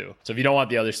stuff too. So if you don't want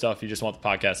the other stuff, you just want the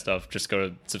podcast stuff, just go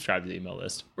to subscribe to the email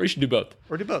list. Or you should do both.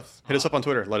 Or do both. Hit us up on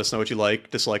Twitter. Let us know what you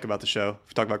dislike about the show.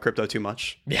 If we talk about crypto too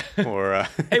much. Yeah. Or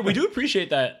hey, we do appreciate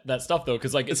that stuff though,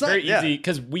 because it's very easy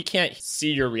because we can't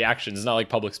see your reactions. It's not like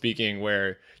public speaking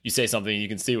where you say something and you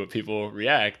can see what people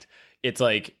react. It's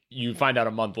like you find out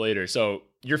a month later. So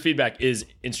your feedback is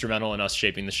instrumental in us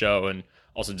shaping the show and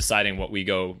also deciding what we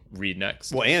go read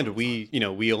next. Well, and we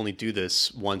only do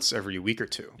this once every week or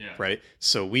two, right?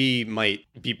 So we might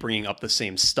be bringing up the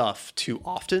same stuff too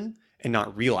often and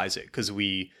not realize it because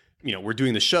we're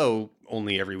doing the show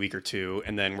only every week or two,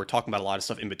 and then we're talking about a lot of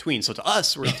stuff in between. So to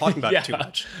us, we're not talking about it too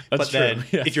much. But then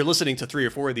if you're listening to 3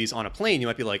 or 4 of these on a plane, you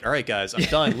might be like, all right, guys, I'm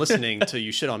done listening to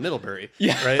you shit on Middlebury,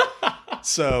 right?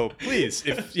 So please,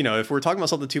 if we're talking about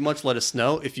something too much, let us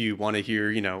know. If you want to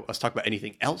hear, us talk about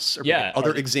anything else or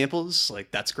other examples,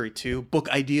 like that's great too. Book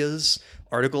ideas,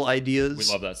 article ideas. We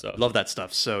love that stuff. Love that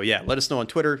stuff. So yeah, let us know on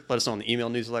Twitter. Let us know on the email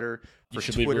newsletter. You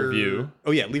should leave a review.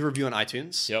 Oh yeah, leave a review on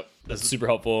iTunes. Yep, that's super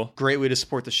helpful. Great way to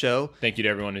support the show. Thank you to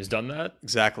everyone who's done that.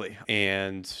 Exactly.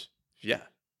 And yeah. Have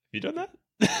you done that?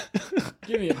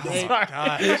 Give me a break.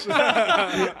 Gosh.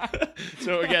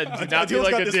 So again, do not be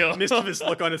like a deal. Mischievous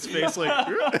look on his face, like.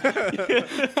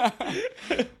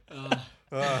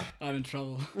 I'm in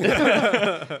trouble.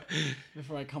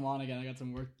 Before I come on again, I got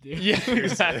some work to do. Yeah,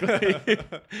 exactly.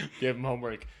 Give him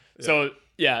homework. Yeah. So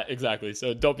yeah, exactly.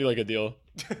 So don't be like a deal.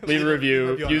 Leave a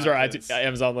review. Use our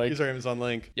Amazon link. Use our Amazon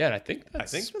link. Yeah, and I think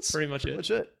that's pretty much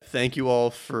it. Thank you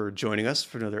all for joining us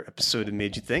for another episode of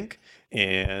Made You Think,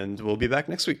 and we'll be back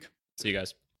next week. See you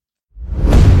guys.